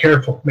very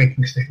careful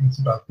making statements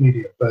about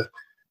media, but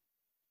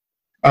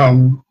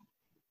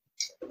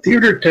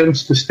theater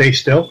tends to stay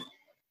still,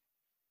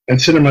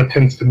 and cinema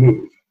tends to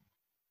move.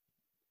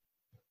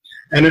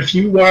 And if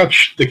you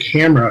watch the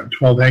camera in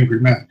 12 Angry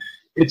Men,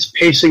 it's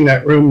pacing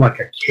that room like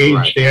a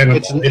caged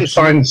animal.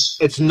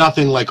 It's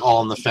nothing like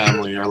All in the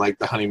Family or like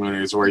The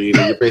Honeymooners, where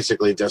you're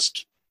basically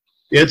just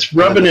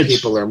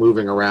people are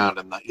moving around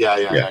and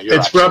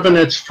it's rubbing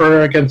its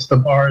fur against the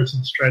bars and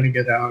it's trying to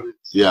get out.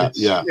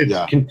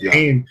 It's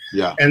contained,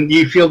 and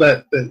you feel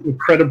that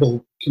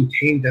incredible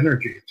contained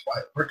energy. It's why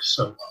it works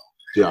so well.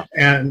 Yeah,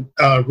 and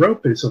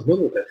Rope is a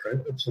little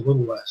different. It's a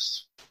little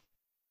less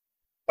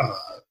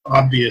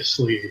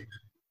obviously.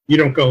 You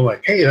don't go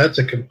like, hey, that's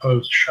a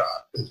composed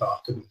shot as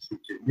often as you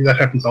do. That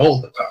happens all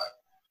the time.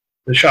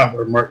 The shot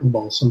where Martin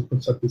Balsam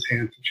puts up his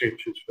hand to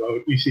change his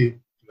vote. You see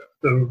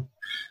the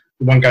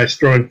one guy's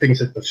throwing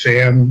things at the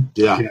fan.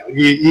 Yeah.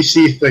 You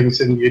see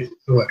things and you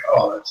feel like,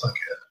 oh, that's like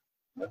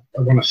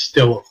I want a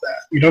still of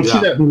that. You don't see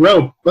that in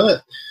Rope,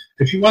 but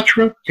if you watch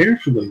Rope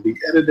carefully, the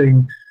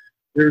editing,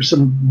 there's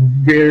some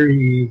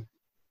very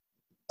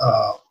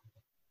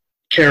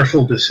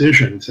careful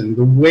decisions, and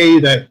the way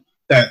that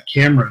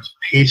camera is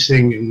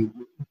pacing and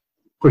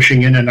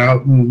pushing in and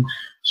out, and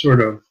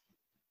sort of.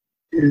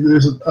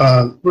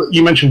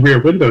 You mentioned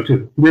Rear Window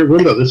too. Rear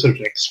Window, this is an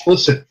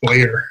explicit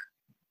voyeur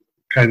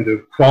kind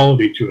of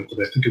quality to it that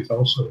I think is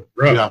also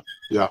Rope.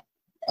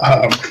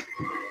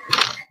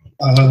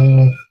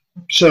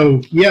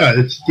 So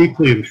it's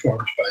deeply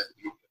informed by the.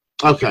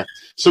 Okay,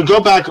 so go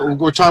back.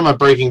 We're talking about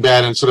Breaking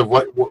Bad and sort of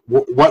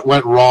what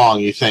went wrong.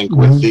 You think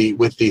with the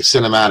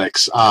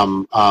cinematics?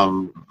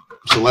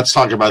 So let's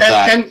talk about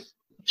that. And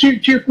to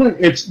your point,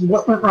 it's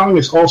what went wrong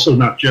is also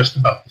not just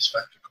about the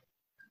spectacle.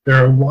 There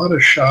are a lot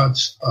of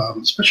shots,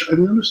 especially I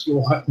noticed a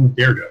lot in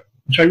Daredevil,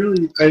 which I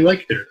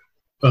like Daredevil,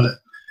 but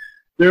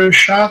there are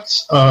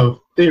shots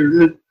of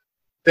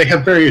they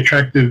have very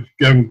attractive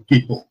young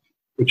people,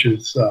 which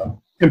is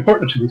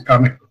important to these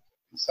comic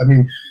books. I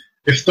mean,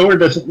 if Thor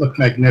doesn't look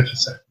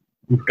magnificent,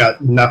 you've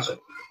got nothing.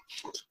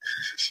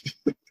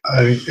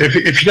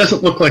 If he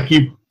doesn't look like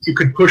you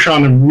could push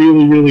on him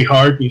really, really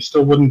hard and you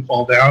still wouldn't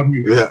fall down,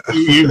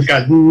 you've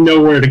got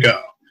nowhere to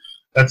go.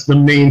 That's the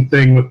main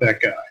thing with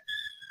that guy.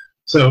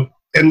 So,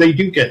 and they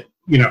do get,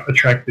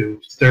 attractive,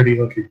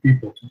 sturdy-looking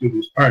people to do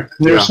these parts.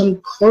 And there are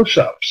some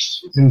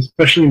close-ups, and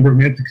especially in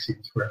romantic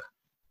scenes, where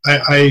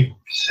I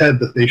said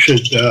that they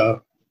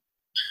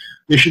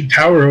should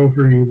tower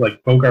over you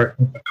like Bogart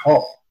and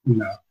McCall,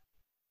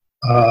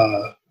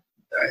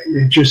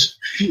 It just,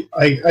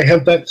 I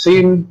have that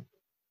same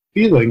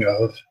feeling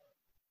of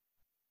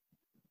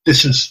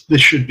this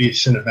should be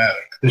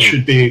cinematic. This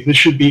should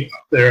be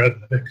up there on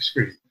the big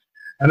screen,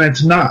 and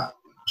it's not.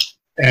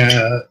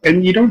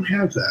 And you don't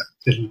have that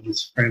in The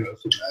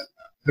Sopranos.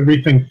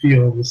 Everything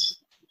feels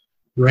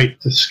right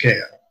to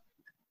scale.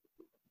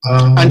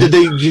 And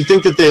do you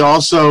think that they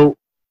also,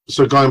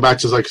 so going back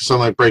to something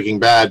like Breaking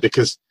Bad,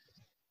 because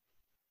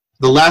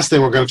the last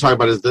thing we're going to talk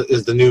about is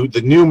the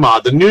new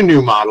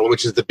model,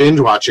 which is the binge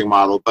watching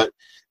model. But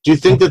do you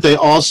think that they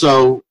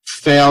also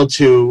fail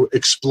to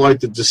exploit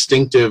the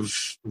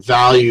distinctive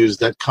values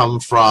that come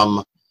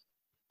from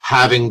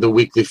having the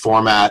weekly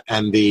format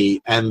and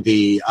the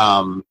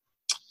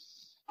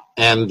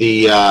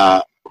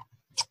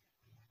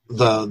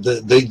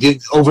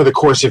over the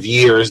course of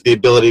years, the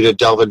ability to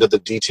delve into the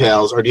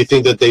details? Or do you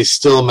think that they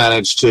still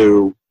managed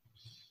to?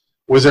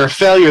 Was there a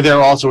failure there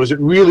also? Was it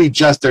really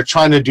just they're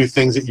trying to do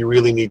things that you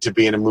really need to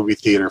be in a movie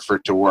theater for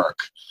it to work?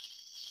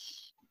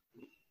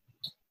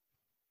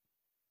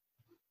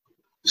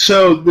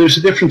 So there's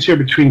a difference here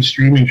between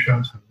streaming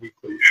shows and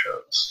weekly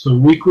shows. So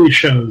weekly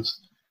shows,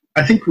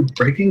 I think with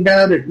Breaking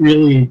Bad, it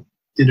really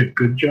did a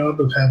good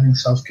job of having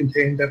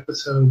self-contained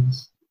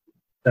episodes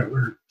that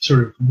were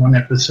sort of one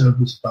episode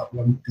was about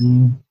one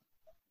theme.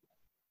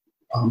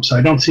 So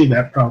I don't see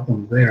that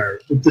problem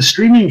there. With the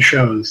streaming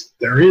shows,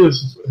 there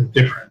is a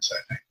difference, I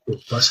think,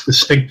 with less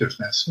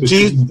distinctiveness.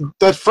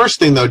 That first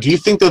thing, though, do you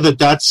think, though, that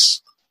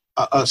that's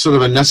a sort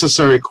of a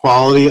necessary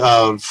quality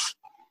of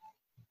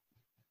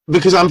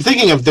because I'm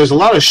thinking of, there's a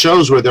lot of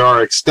shows where there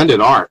are extended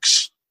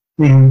arcs.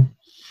 Mm-hmm.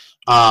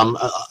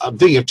 I'm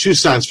thinking of two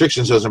science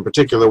fiction shows in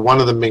particular,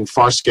 one of them being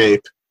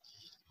Farscape,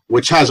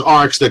 which has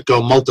arcs that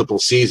go multiple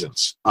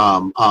seasons.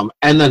 And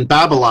then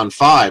Babylon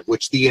 5,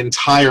 which the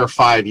entire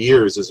 5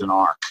 years is an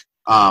arc.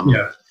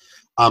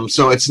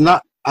 So it's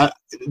not,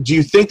 do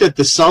you think that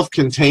the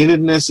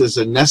self-containedness is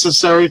a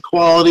necessary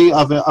quality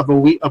of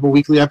a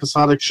weekly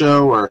episodic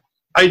show? Or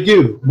I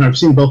do, and I've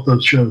seen both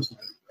those shows.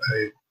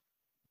 I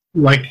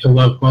like to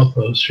love both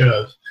those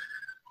shows.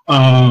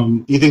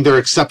 You think there are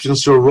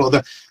exceptions to a rule?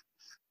 That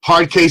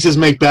hard cases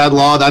make bad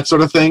law, that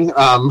sort of thing?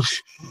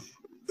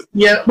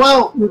 Yeah,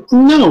 well,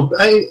 no,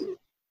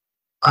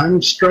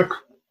 I'm struck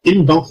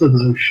in both of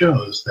those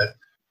shows that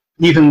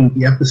even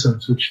the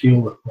episodes which deal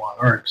with one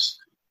arcs,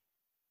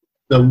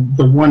 the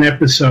one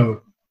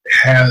episode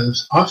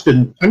has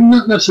often, I'm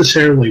not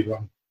necessarily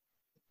one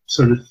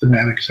sort of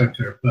thematic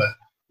center, but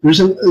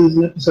there's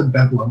an episode of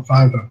Babylon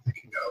 5 I'm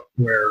thinking of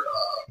where,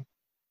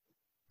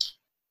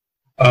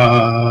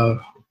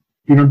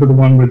 you remember the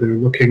one where they're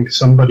looking,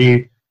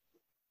 somebody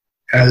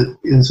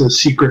is a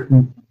secret,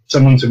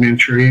 someone's a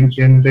Manchurian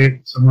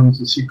candidate, someone's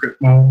a secret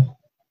mole,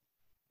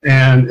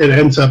 and it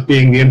ends up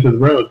being the end of the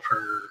road for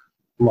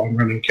a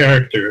long-running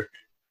character,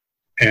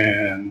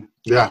 and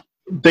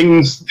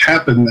things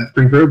happen that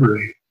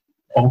reverberate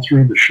all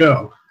through the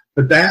show.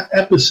 But that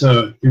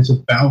episode is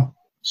about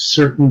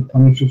certain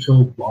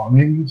unfulfilled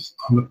longings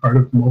on the part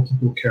of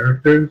multiple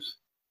characters.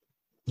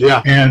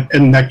 Yeah.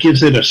 And that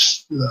gives it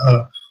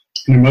an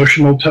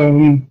emotional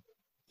tone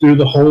through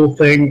the whole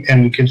thing,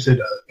 and it gives it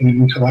an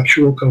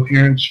intellectual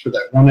coherence for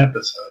that one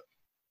episode.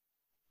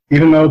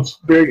 Even though it's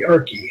very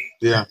archy.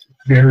 Yeah. It's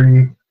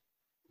very,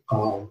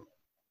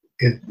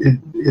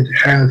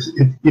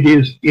 it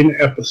is in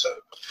episode.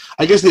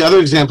 I guess the other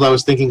example I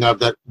was thinking of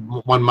that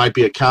one might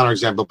be a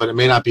counterexample, but it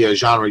may not be a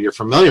genre you're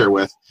familiar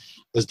with,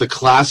 is the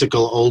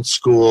classical old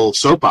school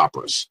soap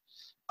operas.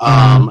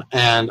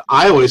 And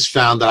I always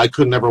found that I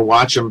could never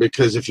watch them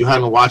because if you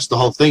hadn't watched the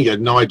whole thing, you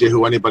had no idea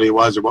who anybody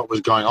was or what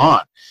was going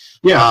on.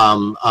 Yeah.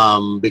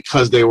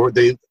 Because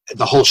the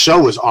whole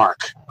show was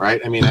arc,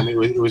 right? I mean,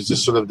 it was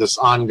just sort of this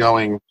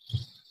ongoing.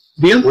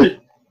 Yeah.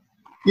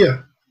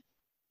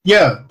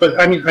 But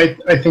I mean,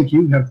 I think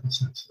you have the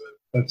sense of it.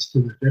 That's to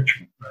the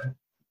detriment, right?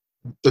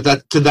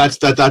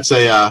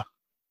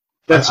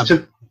 That's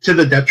to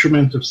the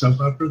detriment of soap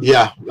operas.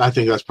 Yeah, I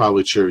think that's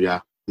probably true. Yeah.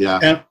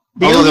 And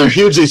although they're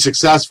hugely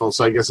successful,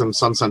 so I guess in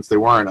some sense they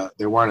weren't a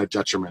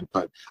detriment,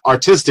 but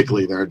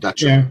artistically they're a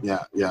detriment.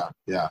 Yeah.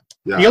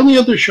 The only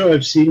other show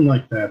I've seen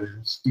like that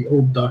is the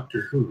old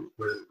Doctor Who,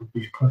 where it would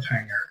be a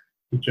cliffhanger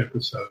each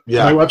episode.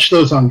 Yeah, I watched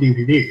those on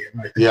DVD,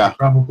 and I think they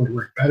probably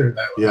work better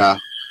that way.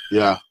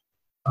 Yeah.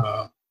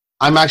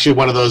 I'm actually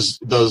one of those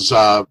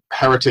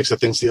heretics that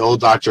thinks the old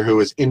Doctor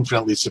Who is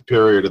infinitely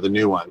superior to the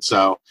new one.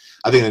 So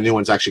I think the new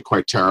one's actually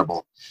quite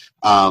terrible.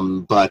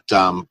 But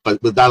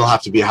that'll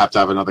have to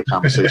have another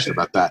conversation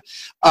about that.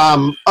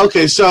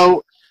 Okay,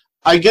 so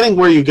I'm getting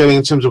where you're getting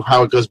in terms of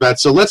how it goes bad.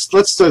 So let's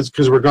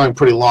because we're going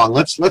pretty long.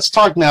 Let's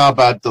talk now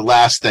about the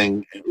last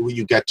thing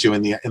you get to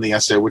in the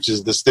essay, which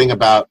is this thing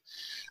about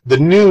the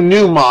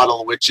new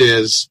model, which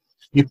is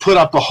you put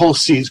up a whole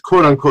season,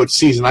 quote unquote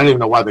season. I don't even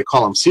know why they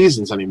call them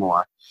seasons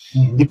anymore.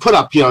 Mm-hmm. You put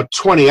up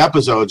 20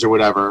 episodes or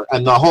whatever,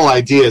 and the whole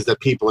idea is that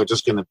people are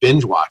just going to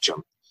binge watch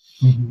them.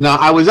 Mm-hmm. Now,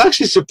 I was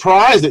actually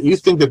surprised that you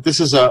think that this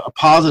is a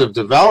positive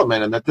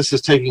development and that this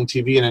is taking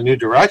TV in a new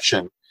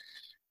direction.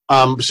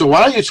 So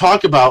why don't you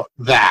talk about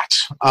that?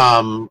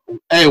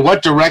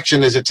 What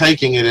direction is it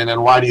taking it in,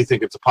 and why do you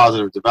think it's a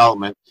positive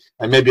development?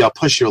 And maybe I'll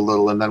push you a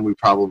little, and then we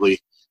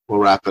probably will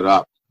wrap it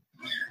up.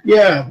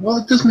 Yeah, well,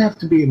 it doesn't have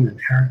to be an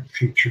inherent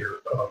feature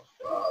of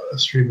a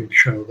streaming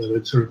show that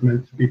it's sort of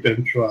meant to be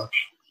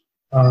binge-watched.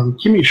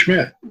 Kimmy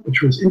Schmidt,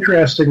 which was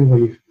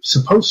interestingly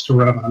supposed to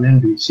run on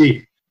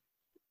NBC,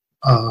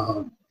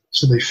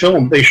 so they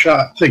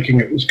shot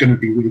thinking it was going to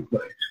be weekly.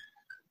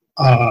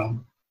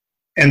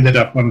 Ended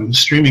up on the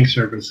streaming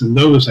service, and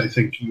those I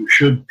think you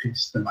should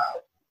piece them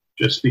out,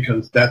 just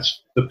because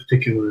that's the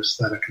particular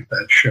aesthetic of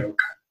that show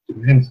kind of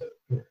demands it,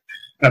 or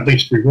at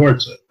least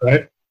rewards it,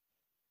 right?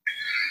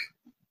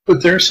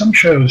 But there are some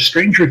shows,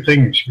 Stranger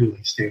Things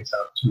really stands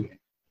out to me,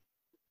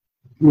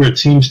 where it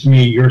seems to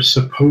me you're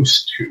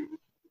supposed to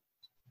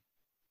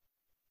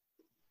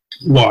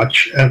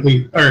watch at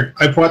least, or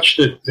I've watched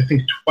it I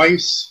think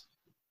twice,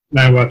 and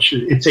I watched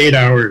it, it's 8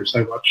 hours,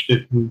 I watched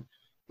it in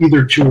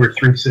either 2 or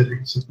 3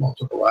 sittings of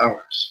multiple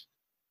hours,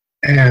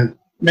 and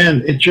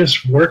man, it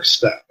just works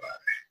that way.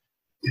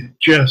 It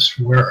just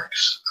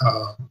works.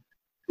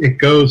 It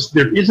goes,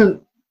 there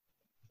isn't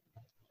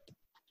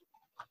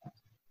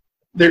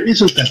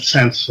that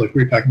sense like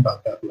we were talking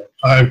about Babylon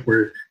 5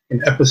 where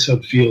an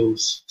episode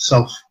feels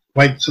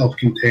quite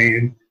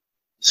self-contained.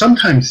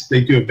 Sometimes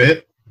they do a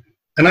bit.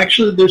 And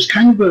actually, there's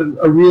kind of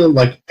a real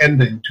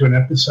ending to an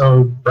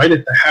episode right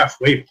at the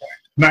halfway point.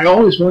 And I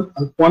always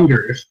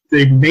wonder if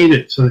they made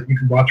it so that you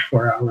could watch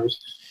 4 hours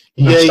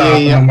and stop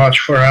and watch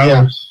 4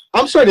 hours.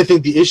 I'm starting to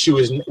think the issue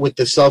is with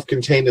the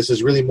self-containedness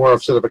is really more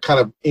of sort of a kind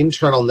of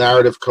internal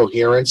narrative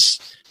coherence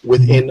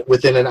within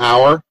an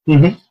hour.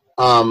 Mm-hmm.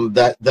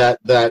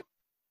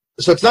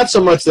 So it's not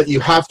so much that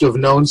you have to have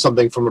known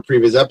something from a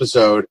previous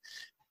episode,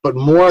 but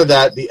more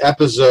that the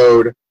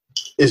episode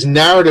is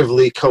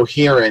narratively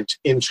coherent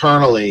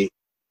internally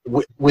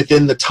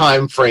within the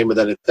time frame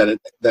that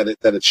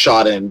it's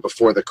shot in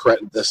before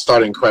the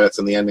starting credits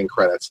and the ending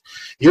credits.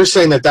 You're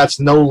saying that that's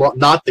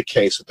not the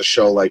case with the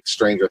show like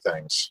Stranger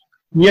Things.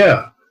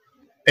 Yeah,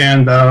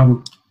 and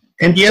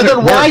yet so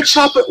then why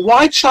chop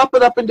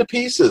it up into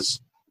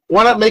pieces?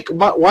 Why not make a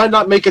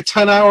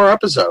 10-hour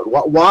episode?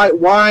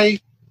 Why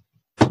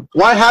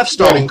have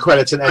starting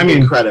credits and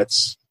ending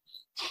credits?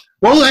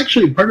 Well,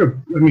 actually,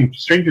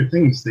 Stranger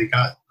Things, they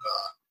got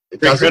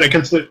great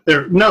critics.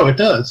 No, it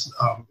does.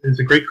 It's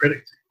a great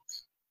critic.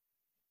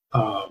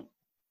 So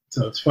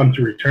it's fun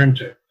to return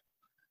to.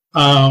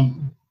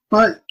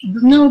 But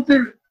no,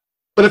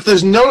 But if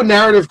there's no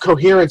narrative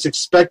coherence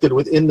expected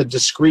within the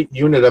discrete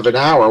unit of an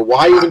hour,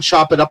 why even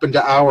chop it up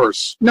into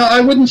hours? No,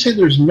 I wouldn't say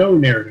there's no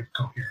narrative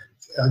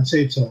coherence. I'd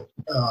say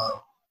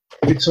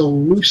it's a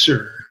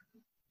looser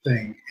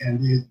thing,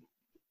 and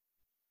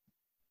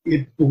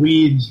it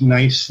bleeds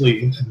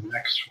nicely into the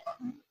next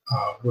one,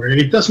 where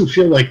it doesn't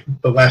feel like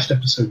the last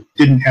episode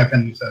didn't have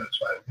any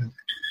satisfying.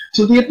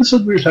 So the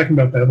episode we were talking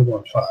about,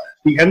 Babylon 5,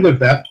 the end of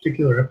that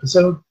particular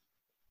episode,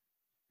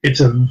 it's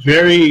a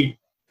very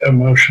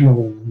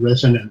emotional,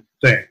 resonant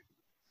thing.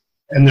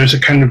 And there's a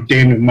kind of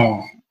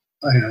denouement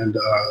and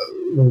a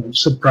little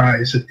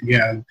surprise at the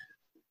end.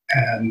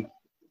 And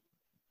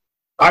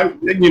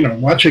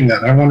watching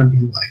that, I want to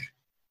be like,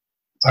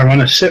 I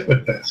want to sit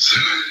with this.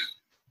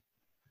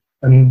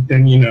 And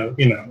then,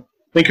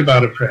 think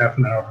about it for half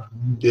an hour.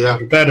 Yeah. Go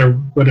to bed or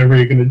whatever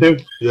you're going to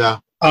do. Yeah.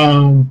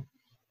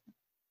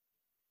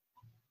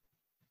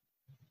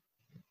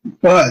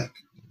 But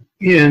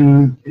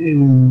in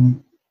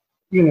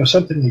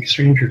something like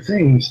Stranger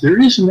Things, there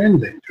is an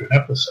ending to an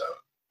episode,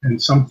 and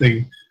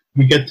something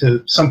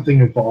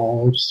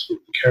evolves with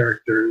the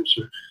characters,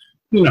 or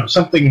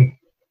something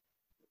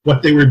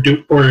what they were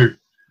doing. Or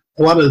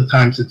a lot of the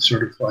times, it's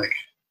sort of like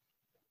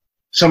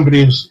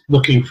somebody's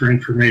looking for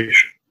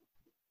information.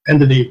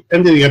 End of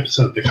the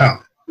episode, they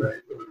found it, right?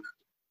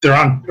 They're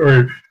on,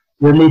 or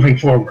we're moving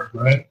forward,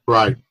 right?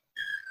 Right.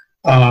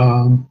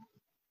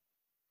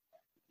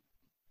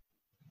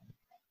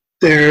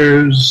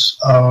 There's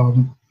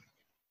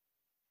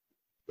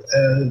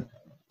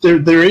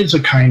there is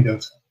a kind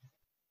of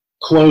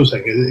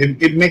closing.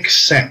 It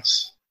makes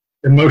sense,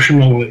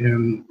 emotional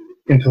and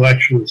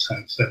intellectual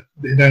sense, that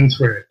it ends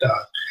where it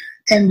does.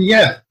 And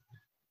yet,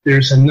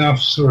 there's enough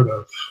sort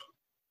of,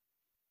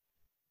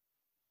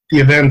 the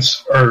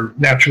events are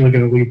naturally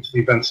going to lead to the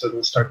events that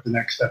will start the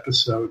next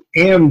episode,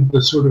 and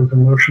the sort of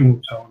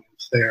emotional tone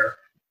is there.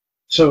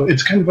 So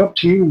it's kind of up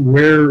to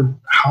you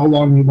how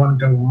long you want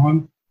to go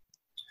on.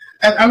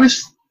 And I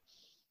was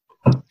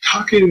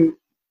talking,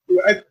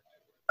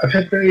 I've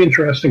had very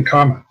interesting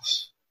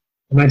comments.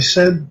 And I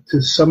said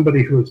to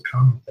somebody who was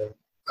commenting,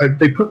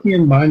 they put me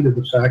in mind of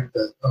the fact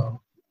that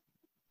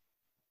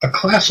a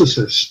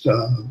classicist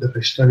that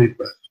I studied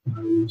with when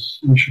I was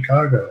in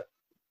Chicago,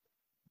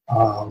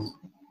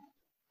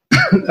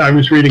 I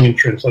was reading in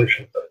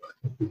translation, but I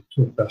think it's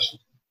too best.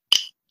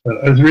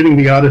 But I was reading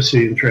the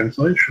Odyssey in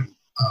translation,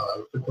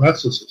 the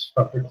classicist,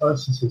 proper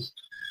classicist,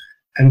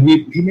 and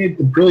he made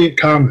the brilliant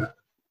comment.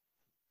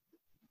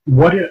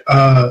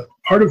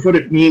 Part of what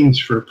it means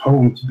for a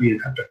poem to be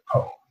an epic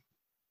poem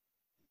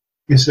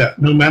is that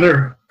no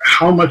matter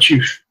how much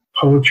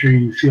poetry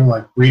you feel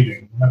like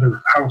reading, no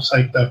matter how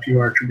psyched up you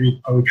are to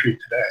read poetry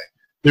today,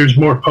 there's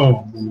more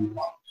poem than you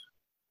want.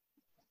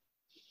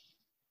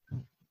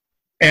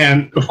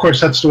 And, of course,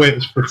 that's the way it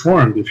was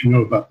performed, if you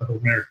know about the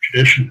Homeric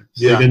tradition.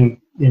 Yeah. They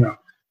didn't,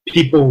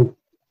 people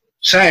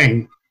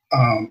sang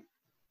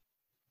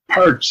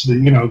parts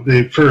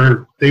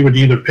that, they would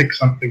either pick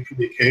something for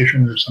the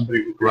occasion, or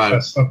somebody would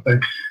request something,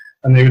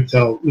 and they would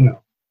tell,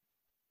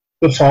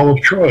 the fall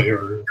of Troy,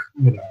 or,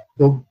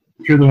 they'll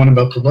hear the one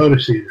about the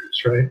Lotus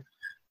Eaters, right?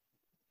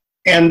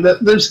 And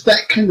there's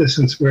that kind of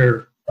sense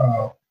where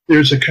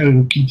there's a kind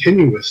of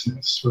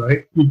continuousness,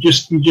 right? You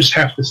just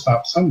have to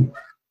stop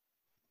somewhere.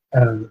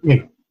 And,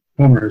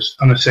 Homer's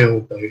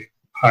unassailably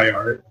high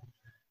art.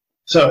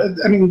 So,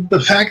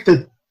 the fact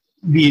that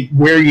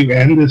where you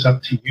end is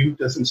up to you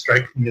doesn't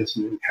strike me as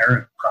an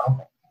inherent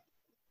problem.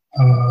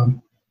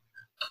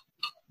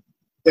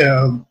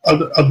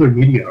 Other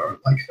media are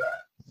like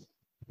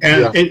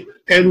that.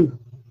 And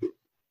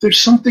there's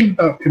something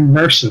about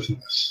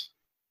immersiveness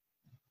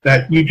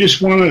that you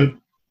just want to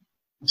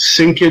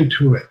sink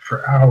into it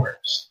for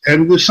hours.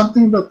 And there's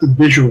something about the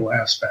visual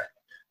aspect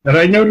that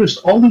I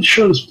noticed all these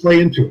shows play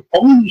into it.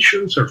 All of these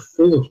shows are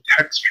full of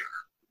texture.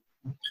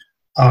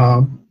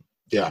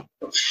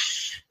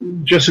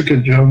 Jessica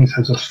Jones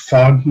has a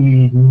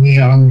foggy,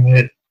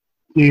 neon-lit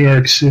New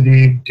York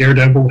City.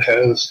 Daredevil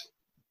has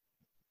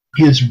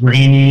his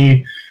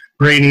rainy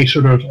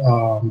sort of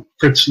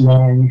Fritz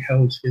Lang,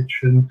 Hell's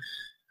Kitchen.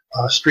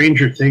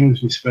 Stranger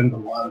Things, we spend a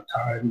lot of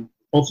time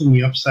both in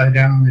the Upside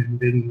Down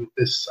and in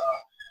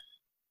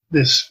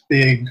this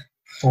big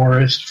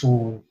forest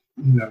full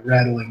of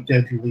rattling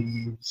dead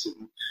leaves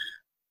and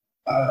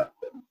a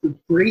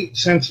great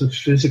sense of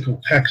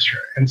physical texture.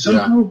 And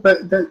somehow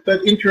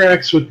that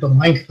interacts with the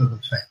length of the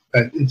thing.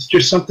 That it's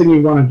just something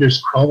you want to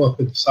just crawl up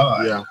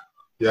inside. Yeah,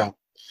 yeah.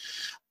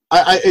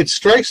 It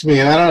strikes me,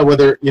 and I don't know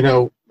whether,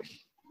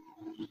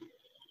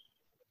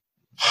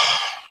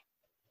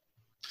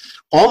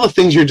 all the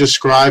things you're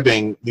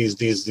describing,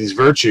 these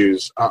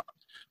virtues, are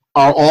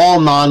all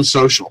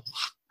non-social.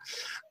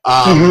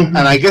 And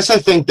I guess I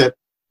think that,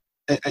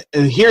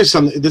 and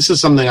this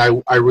is something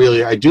I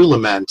really do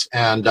lament,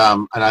 and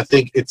I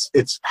think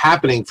it's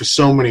happening for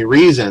so many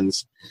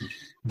reasons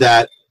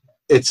that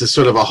it's a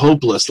sort of a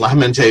hopeless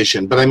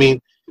lamentation. But I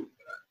mean,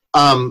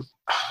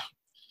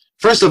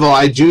 first of all,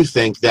 I do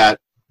think that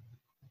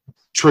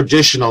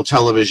traditional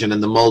television in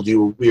the mold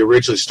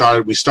we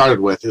started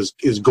with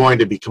is going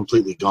to be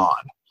completely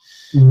gone.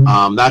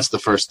 Mm-hmm. That's the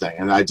first thing,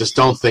 and I just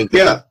don't think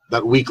that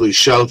weekly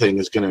show thing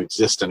is going to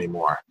exist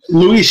anymore.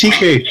 Louis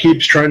C.K.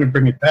 keeps trying to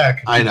bring it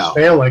back. I know.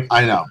 Failing.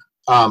 I know.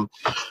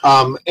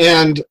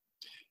 And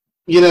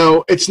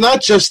it's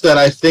not just that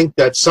I think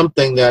that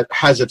something that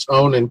has its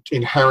own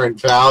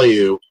inherent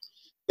value,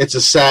 it's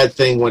a sad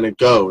thing when it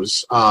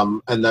goes,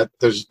 and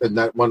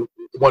that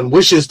one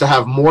wishes to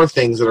have more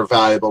things that are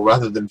valuable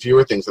rather than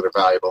fewer things that are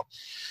valuable.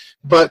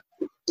 But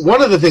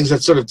one of the things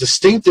that's sort of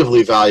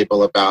distinctively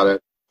valuable about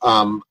it,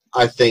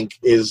 I think,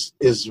 is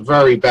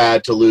very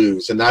bad to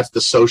lose, and that's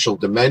the social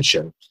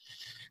dimension.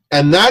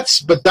 And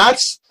that's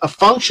a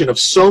function of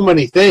so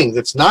many things.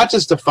 It's not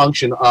just a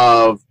function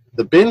of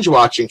the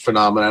binge-watching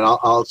phenomenon.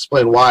 I'll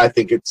explain why I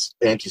think it's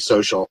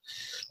antisocial,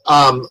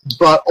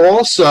 but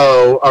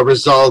also a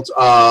result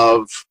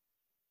of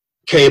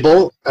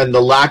cable and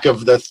the lack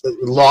of the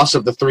loss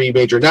of the three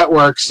major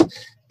networks.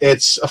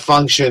 It's a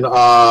function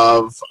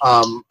of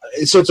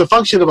it's a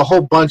function of a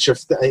whole bunch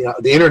of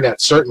the internet,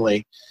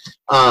 certainly.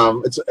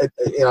 And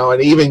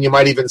even you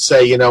might even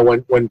say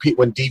when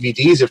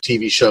DVDs of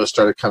TV shows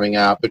started coming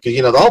out, because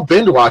the whole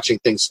binge watching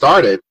thing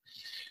started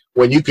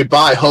when you could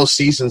buy whole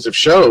seasons of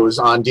shows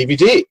on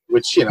DVD,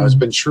 which has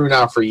been true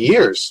now for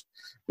years,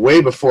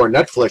 way before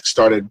Netflix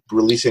started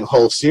releasing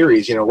whole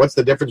series. What's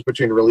the difference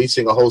between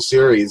releasing a whole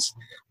series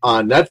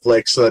on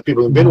Netflix so that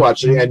people can binge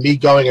watch it and me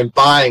going and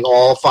buying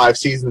all 5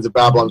 seasons of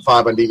Babylon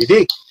 5 on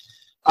DVD?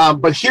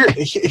 But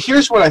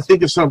here's what I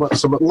think is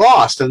somewhat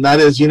lost, and that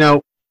is,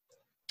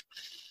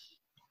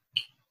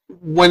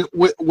 when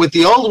with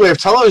the old way of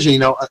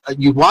television,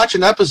 you'd watch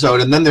an episode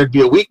and then there'd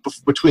be a week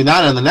between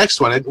that and the next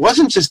one. It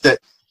wasn't just that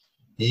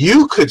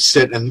you could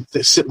sit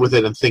with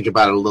it and think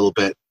about it a little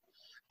bit,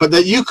 but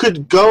that you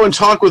could go and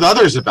talk with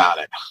others about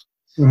it.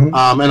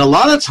 Mm-hmm. And a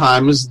lot of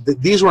times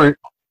these were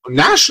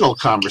national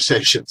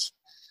conversations.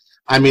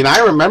 I mean, I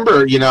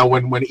remember,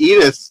 when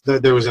Edith,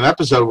 there was an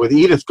episode with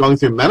Edith going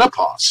through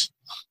menopause.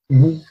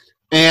 Mm-hmm.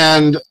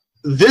 And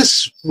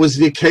this was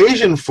the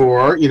occasion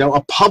for,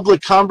 a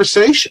public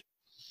conversation.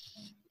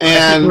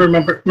 And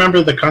remember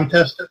the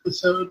contest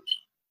episode?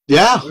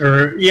 Yeah.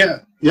 Or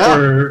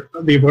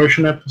the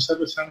abortion episode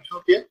of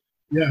Seinfeld?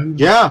 Yeah.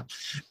 Yeah.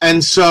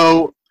 And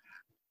so,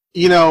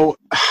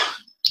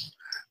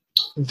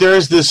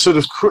 there's this sort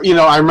of,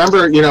 I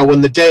remember,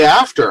 when The Day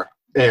After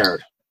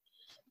aired,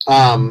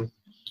 I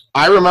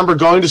remember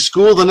going to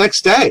school the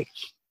next day.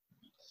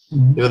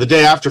 Mm-hmm. The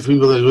Day After, for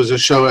people, it was a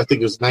show, I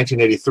think it was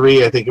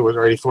 1983, I think it was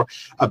 84,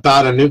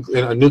 about a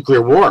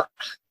nuclear war.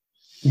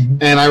 Mm-hmm.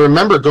 And I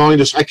remember going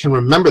to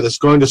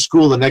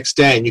school the next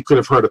day, and you could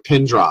have heard a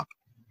pin drop.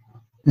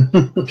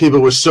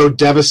 People were so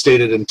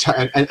devastated, and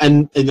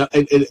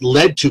it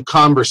led to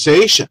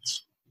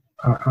conversations.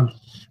 Uh-huh.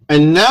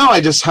 And now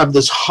I just have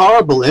this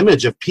horrible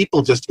image of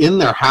people just in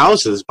their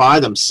houses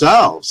by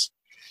themselves.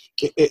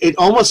 It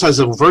almost has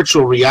a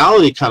virtual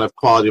reality kind of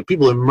quality of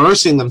people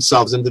immersing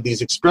themselves into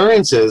these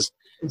experiences.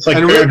 It's like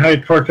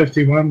Fahrenheit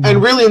 451.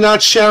 And really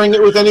not sharing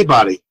it with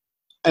anybody.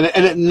 And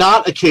it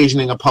not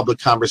occasioning a public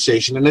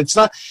conversation. And it's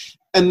not,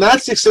 and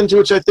that's the extent to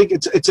which I think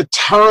it's a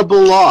terrible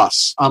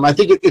loss. I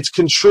think it's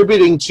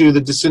contributing to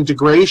the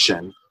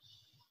disintegration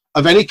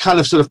of any kind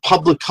of sort of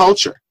public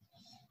culture.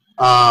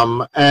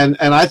 And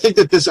I think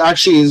that this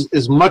actually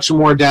is much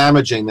more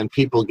damaging than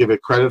people give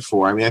it credit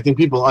for. I mean, I think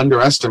people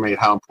underestimate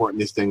how important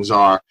these things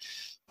are.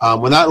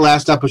 When that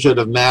last episode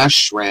of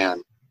MASH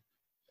ran,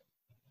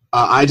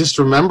 I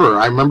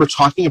remember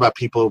talking about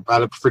people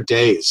about it for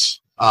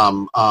days.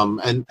 And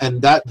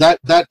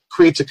that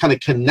creates a kind of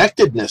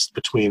connectedness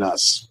between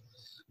us.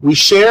 We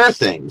share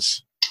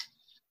things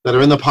that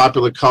are in the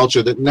popular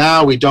culture that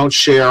now we don't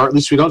share, or at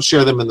least we don't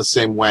share them in the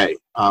same way.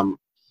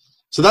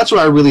 So that's why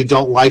I really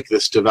don't like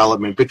this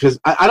development, because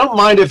I don't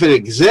mind if it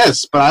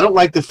exists, but I don't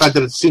like the fact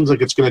that it seems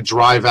like it's going to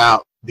drive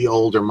out the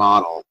older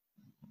model.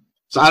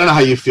 So I don't know how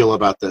you feel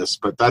about this,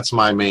 but that's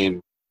my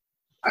main.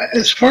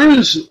 As far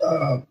as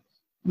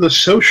the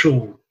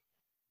social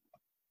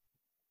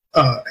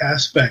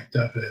aspect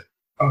of it,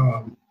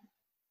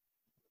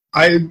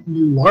 I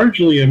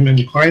largely am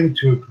inclined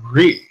to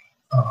agree.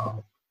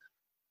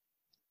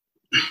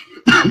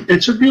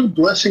 it's a real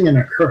blessing and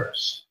a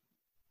curse.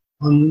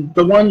 On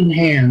the one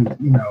hand,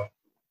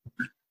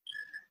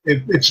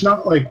 it's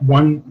not like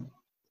one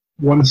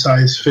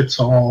size fits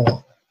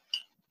all.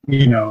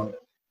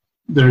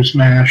 There's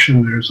MASH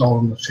and there's All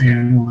in the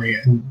Family,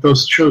 and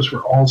those shows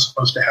were all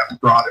supposed to have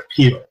broad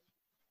appeal,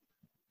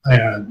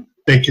 and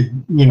they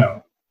could,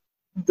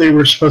 they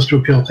were supposed to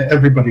appeal to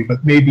everybody,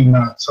 but maybe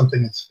not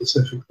something that's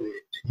specifically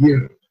to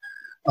you.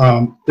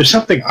 There's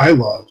something I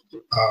loved.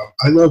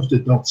 I loved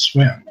Adult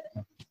Swim,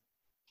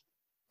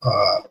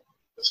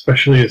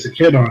 especially as a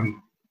kid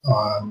on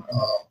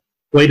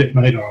late at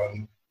night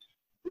on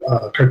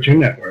Cartoon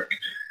Network,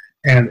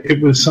 and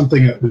it was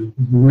something that was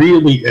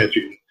really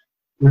edgy.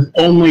 It was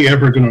only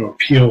ever going to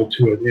appeal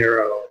to a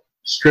narrow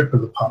strip of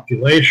the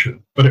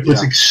population, but it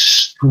was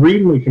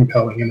extremely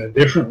compelling in a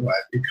different way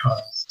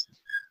because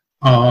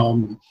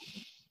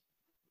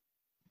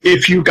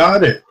if you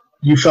got it,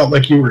 you felt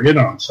like you were in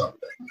on something.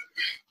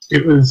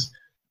 It was,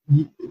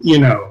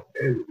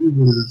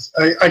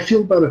 I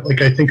feel about it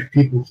like I think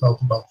people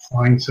felt about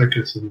Flying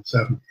Circus in the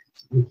 70s.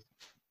 It was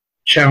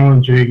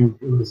challenging,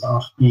 it was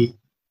offbeat.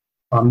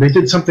 They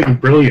did something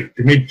brilliant.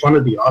 They made fun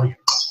of the audience.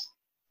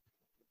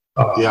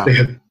 They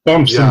had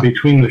bumps in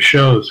between the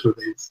shows where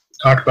they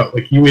talk about,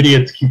 like, you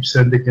idiots keep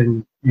sending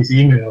in these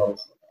emails.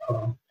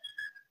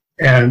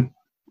 And,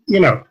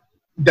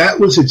 that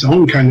was its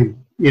own kind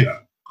of,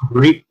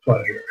 great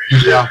pleasure.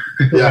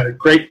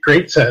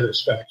 Great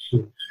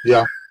satisfaction.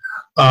 Yeah.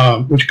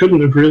 Which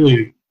couldn't have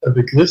really have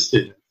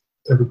existed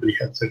if everybody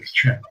had 6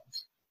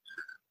 channels.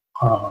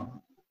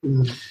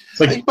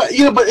 But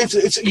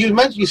it's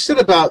you said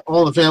about All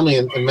in the Family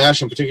and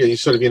MASH in particular. You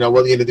sort of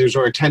these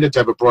were intended to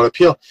have a broad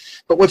appeal.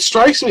 But what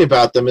strikes me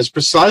about them is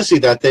precisely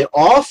that they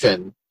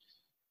often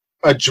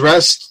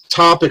addressed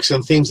topics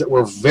and themes that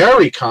were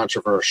very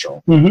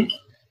controversial,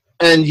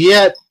 and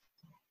yet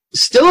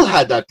still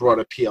had that broad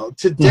appeal.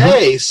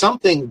 Today,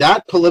 something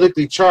that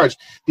politically charged,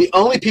 the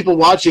only people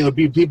watching would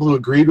be people who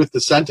agreed with the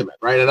sentiment,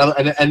 right?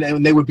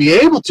 And they would be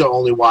able to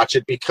only watch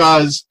it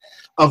because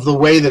of the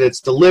way that it's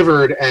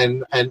delivered,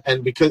 and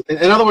because,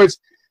 in other words,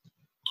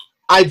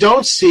 I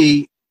don't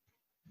see.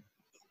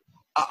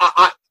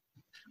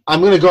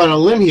 I'm going to go on a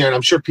limb here, and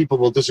I'm sure people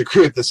will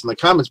disagree with this in the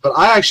comments, but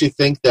I actually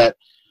think that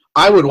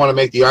I would want to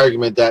make the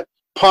argument that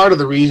part of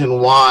the reason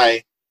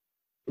why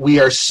we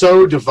are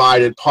so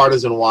divided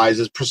partisan-wise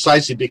is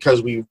precisely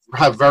because we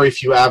have very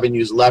few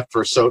avenues left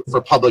for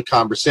public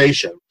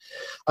conversation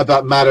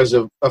about matters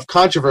of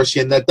controversy,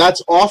 and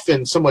that's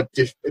often somewhat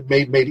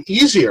made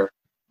easier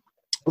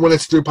when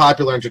it's through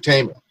popular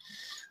entertainment,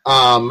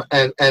 and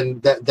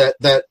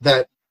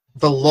that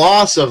the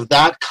loss of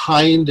that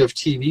kind of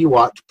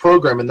TV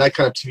program and that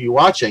kind of TV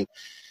watching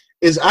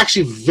is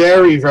actually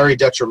very, very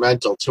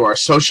detrimental to our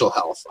social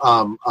health.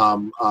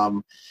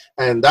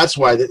 And that's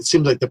why it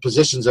seems like the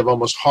positions have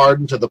almost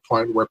hardened to the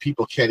point where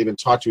people can't even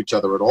talk to each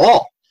other at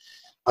all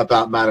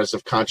about matters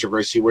of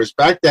controversy, whereas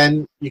back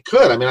then you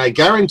could. I mean, I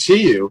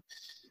guarantee you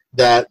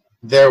that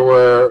there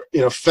were,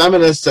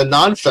 feminists and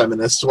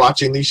non-feminists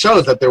watching these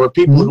shows, that there were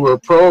people who were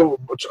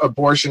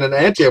pro-abortion and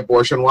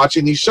anti-abortion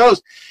watching these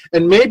shows.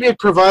 And maybe it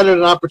provided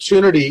an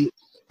opportunity,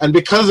 and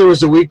because there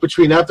was a week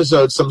between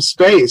episodes, some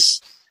space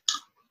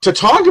to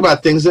talk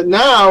about things that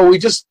now we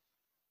just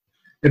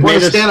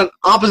want to stand on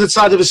opposite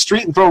sides of the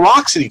street and throw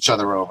rocks at each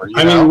other over.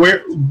 I mean,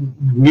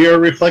 we are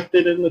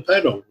reflected in the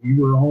title. We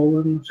were all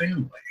in the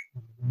family,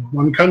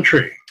 one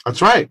country.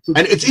 That's right.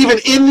 And it's even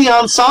in the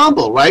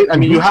ensemble, right? I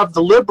mean, you have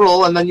the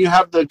liberal and then you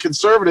have the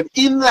conservative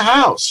in the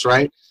house,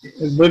 right?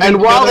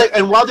 And while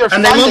they're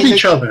fighting, they love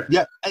each other.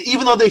 Yeah,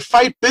 even though they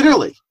fight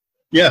bitterly.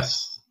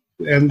 Yes.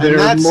 And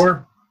they're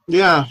more.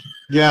 Yeah.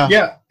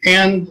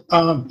 And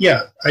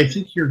I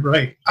think you're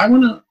right. I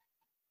want to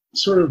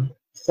sort of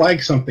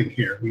flag something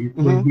here.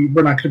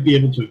 We're not going to be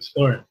able to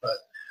explore it, but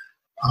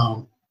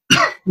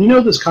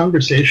this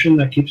conversation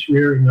that keeps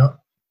rearing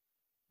up,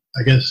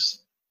 I guess,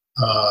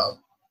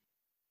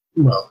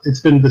 it's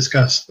been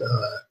discussed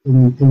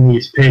in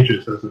these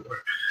pages, as it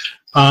were,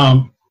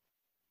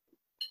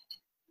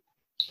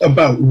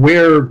 about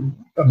where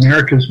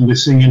America's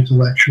missing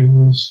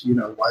intellectuals.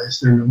 Why is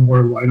there no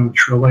more Lionel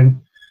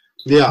Trilling?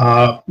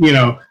 Yeah.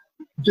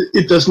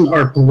 It doesn't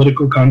our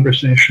political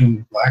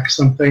conversation lack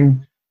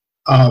something?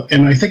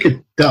 And I think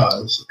it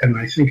does. And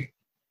I think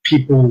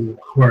people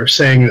who are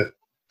saying that,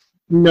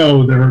 no,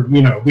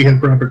 we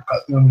have Robert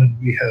Putnam and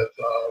we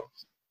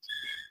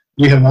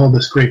have all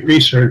this great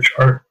research,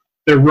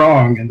 they're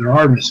wrong, and there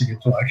are missing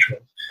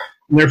intellectuals.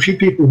 And there are a few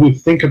people who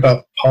think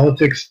about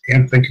politics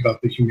and think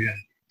about the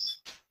humanities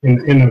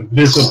in a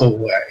visible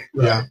way.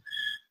 Right?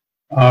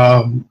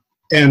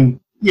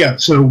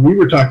 So we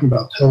were talking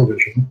about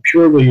television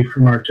purely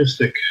from an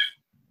artistic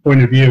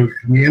point of view,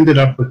 and we ended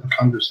up with a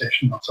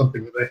conversation about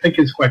something that I think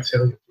is quite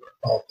salient to our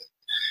politics.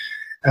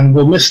 And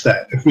we'll miss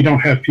that if we don't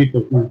have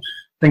people who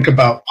think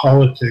about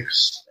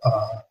politics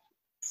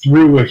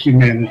through a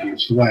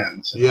humanities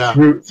lens,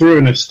 through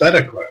an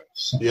aesthetic lens.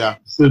 Yeah.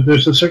 So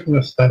there's a certain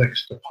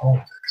aesthetics to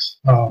politics.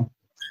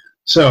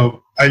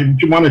 So I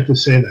wanted to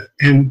say that.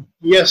 And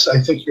yes, I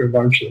think you're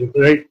largely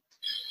right.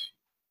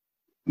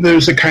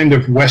 There's a kind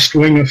of West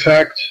Wing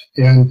effect,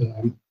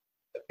 and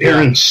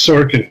Aaron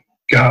Sorkin,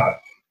 God,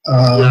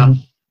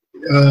 and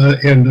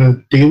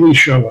the Daily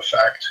Show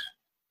effect,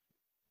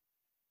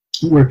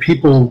 where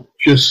people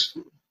just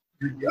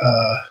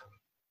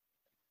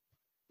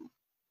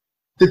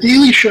the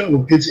Daily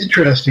Show is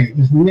interesting. It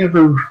was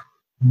never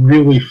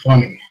really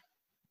funny.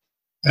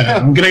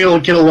 I'm going to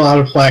get a lot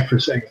of flack for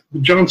saying it.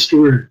 But Jon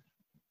Stewart,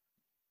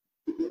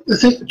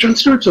 Jon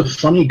Stewart's a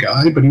funny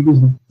guy, but he was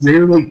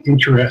rarely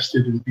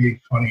interested in being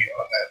funny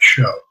on that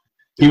show.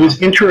 He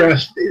was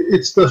interested.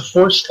 It's the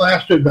forced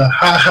laughter, the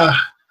ha-ha.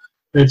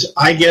 It's,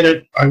 I get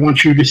it. I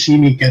want you to see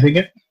me getting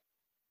it.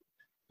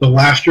 The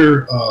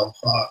laughter of,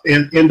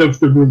 and of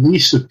the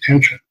release of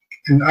tension.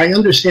 And I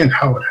understand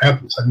how it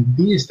happens. I mean,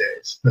 these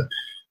days, the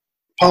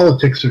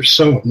politics are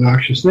so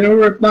obnoxious. They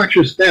were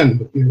obnoxious then,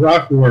 but the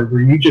Iraq War,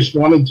 where you just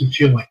wanted to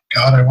feel like,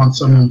 God, I want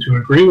someone to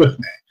agree with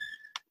me.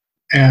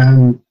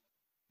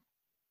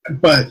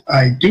 But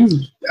I do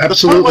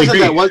absolutely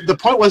agree. The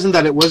point wasn't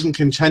that it wasn't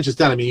contentious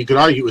then. I mean, you could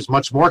argue it was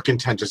much more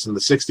contentious in the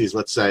 60s,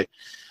 let's say.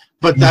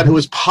 But that it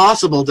was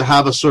possible to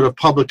have a sort of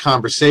public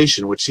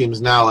conversation, which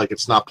seems now like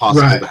it's not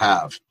possible to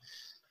have.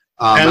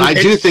 And I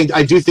do think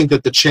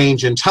that the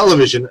change in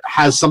television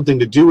has something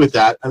to do with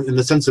that, in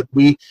the sense that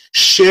we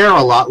share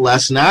a lot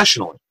less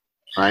nationally,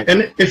 right?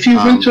 And if you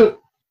went to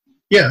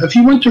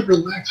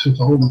relax with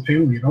the whole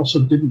family, it also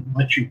didn't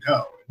let you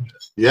go. And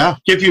just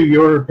give you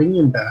your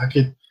opinion back.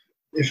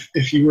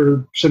 If you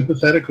were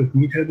sympathetic with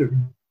Meathead, it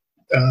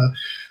would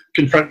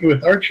confront you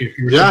with Archie. If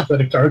you were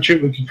sympathetic to Archie,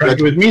 it would confront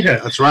you with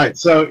Meathead. That's right.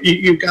 So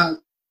you got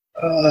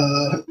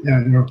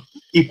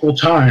equal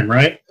time,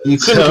 right? You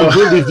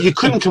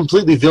couldn't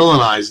completely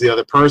villainize the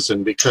other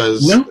person,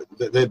 because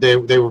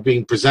they were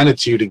being presented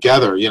to you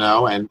together,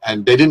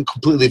 and they didn't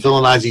completely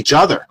villainize each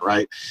other,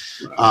 right?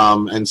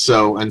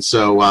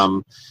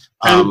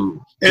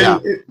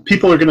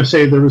 People are going to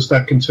say there was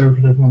that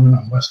conservative woman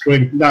on West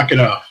Wing. Knock it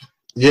off.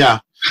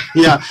 Yeah.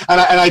 Yeah,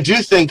 and I do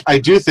think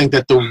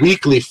that the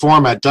weekly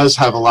format does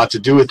have a lot to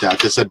do with that.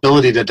 This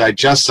ability to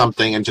digest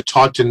something and to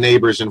talk to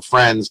neighbors and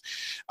friends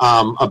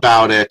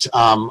about it.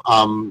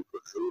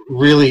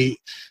 Really,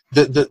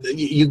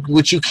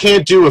 which you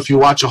can't do if you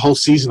watch a whole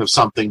season of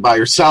something by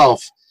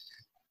yourself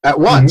at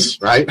once,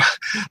 right?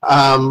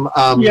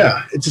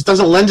 It just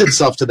doesn't lend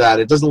itself to that.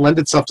 It doesn't lend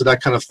itself to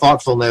that kind of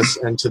thoughtfulness,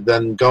 and to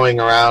then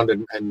going around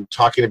and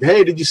talking to,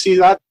 hey, did you see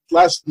that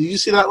last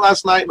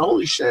night? And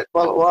holy shit,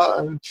 blah blah blah.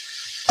 And,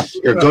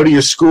 go to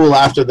your school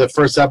after the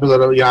first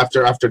episode,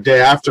 after day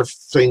after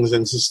things,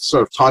 and just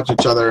sort of talk to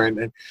each other.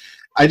 And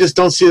I just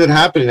don't see that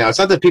happening now. It's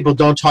not that people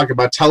don't talk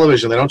about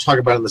television; they don't talk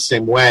about it in the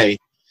same way.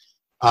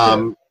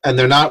 And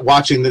they're not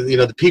watching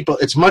the people.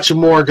 It's much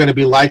more going to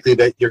be likely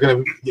that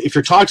if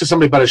you're talking to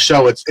somebody about a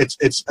show,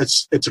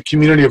 it's a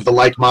community of the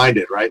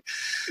like-minded, right?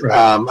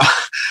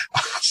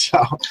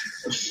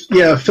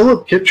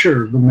 Philip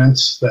Kitcher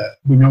laments that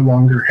we no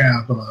longer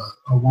have a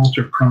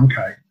Walter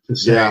Cronkite to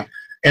say,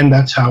 and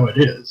that's how it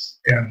is.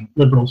 And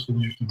liberals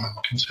believe him,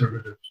 and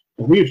conservatives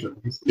believe him.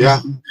 He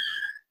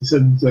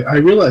said, I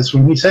realized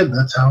when he said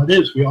that's how it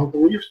is, we all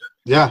believed it.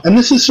 Yeah. And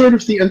this is sort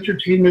of the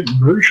entertainment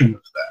version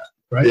of that,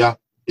 right? Yeah.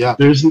 Yeah.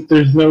 There's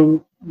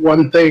no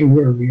one thing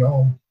where we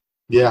all,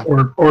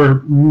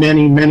 or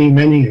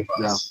many of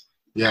us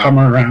come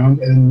around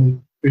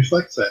and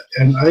reflect that.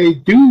 And I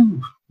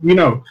do,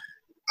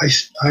 I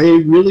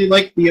really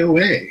like the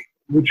OA,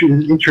 which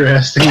is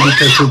interesting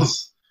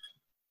because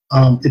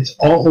it's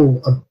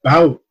all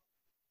about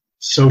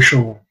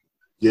social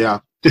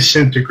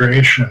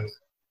disintegration,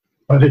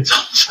 but it's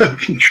also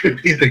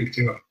contributing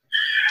to it.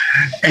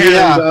 And,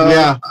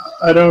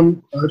 I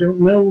don't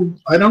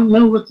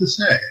know what to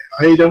say.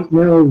 I don't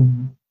know.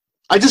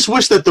 I just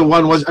wish that the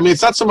one was. I mean,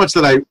 it's not so much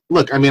that I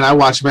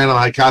watched Man on the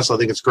High Castle. I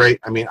think it's great.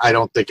 I mean, I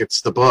don't think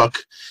it's the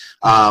book,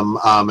 and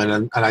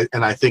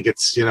I think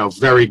it's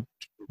very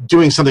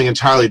doing something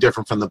entirely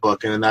different from the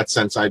book. And in that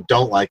sense, I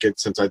don't like it,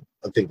 since I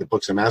think the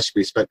book's a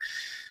masterpiece. But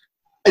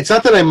it's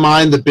not that I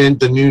mind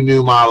the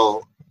new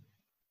model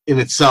in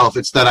itself.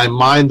 It's that I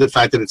mind the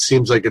fact that it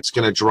seems like it's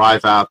going to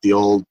drive out the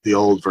old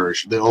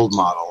version, the old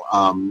model.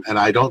 And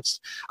I'd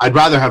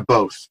rather have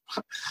both.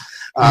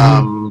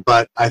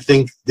 But I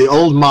think the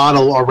old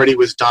model already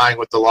was dying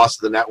with the loss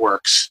of the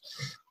networks,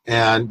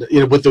 and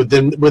with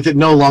it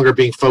no longer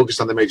being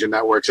focused on the major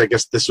networks, I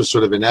guess this was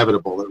sort of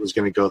inevitable that it was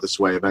going to go this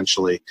way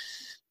eventually.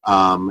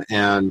 I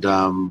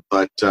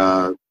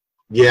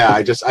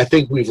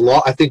think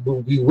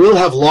we will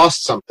have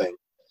lost something,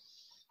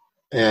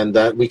 and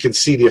that we can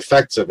see the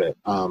effects of it.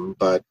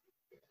 But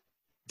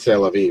c'est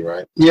la vie,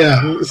 right? Yeah.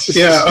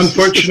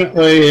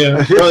 Unfortunately,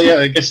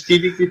 I guess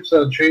TV keeps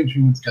on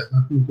changing. It's got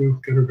nothing to do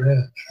with good or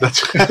bad.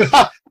 That's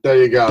there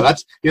you go.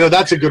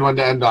 That's a good one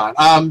to end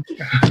on.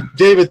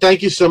 David,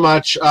 thank you so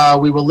much.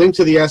 We will link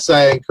to the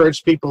essay. I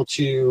encourage people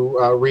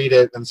to read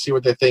it and see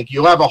what they think.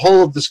 You'll have a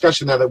whole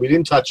discussion there that we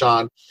didn't touch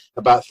on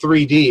about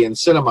 3D and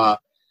cinema,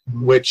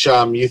 which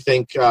you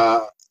think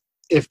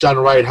if done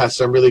right, has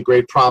some really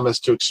great promise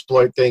to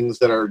exploit things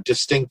that are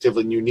distinctive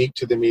and unique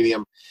to the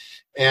medium.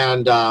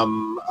 And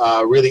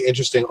a really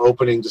interesting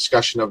opening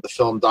discussion of the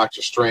film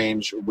Doctor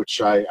Strange, which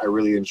I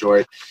really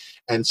enjoyed.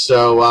 And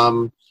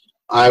so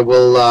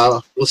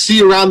we'll see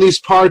you around these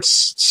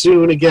parts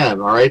soon again.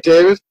 All right,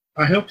 David?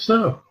 I hope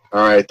so.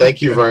 All right.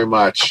 Thank you very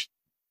much.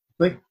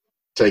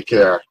 Take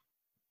care.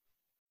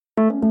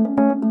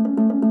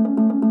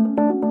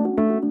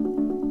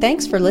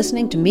 Thanks for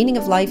listening to Meaning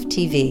of Life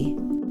TV.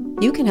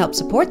 You can help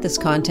support this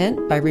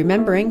content by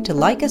remembering to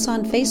like us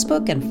on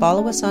Facebook and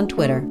follow us on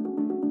Twitter.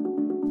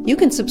 You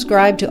can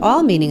subscribe to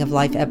all Meaning of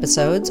Life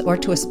episodes or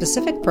to a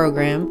specific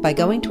program by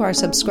going to our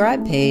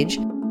subscribe page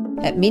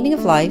at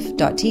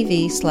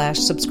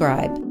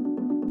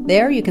meaningoflife.tv/subscribe.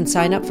 There you can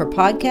sign up for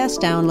podcast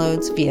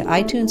downloads via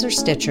iTunes or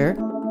Stitcher,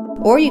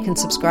 or you can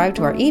subscribe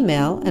to our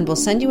email and we'll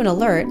send you an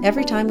alert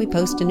every time we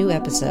post a new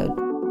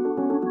episode.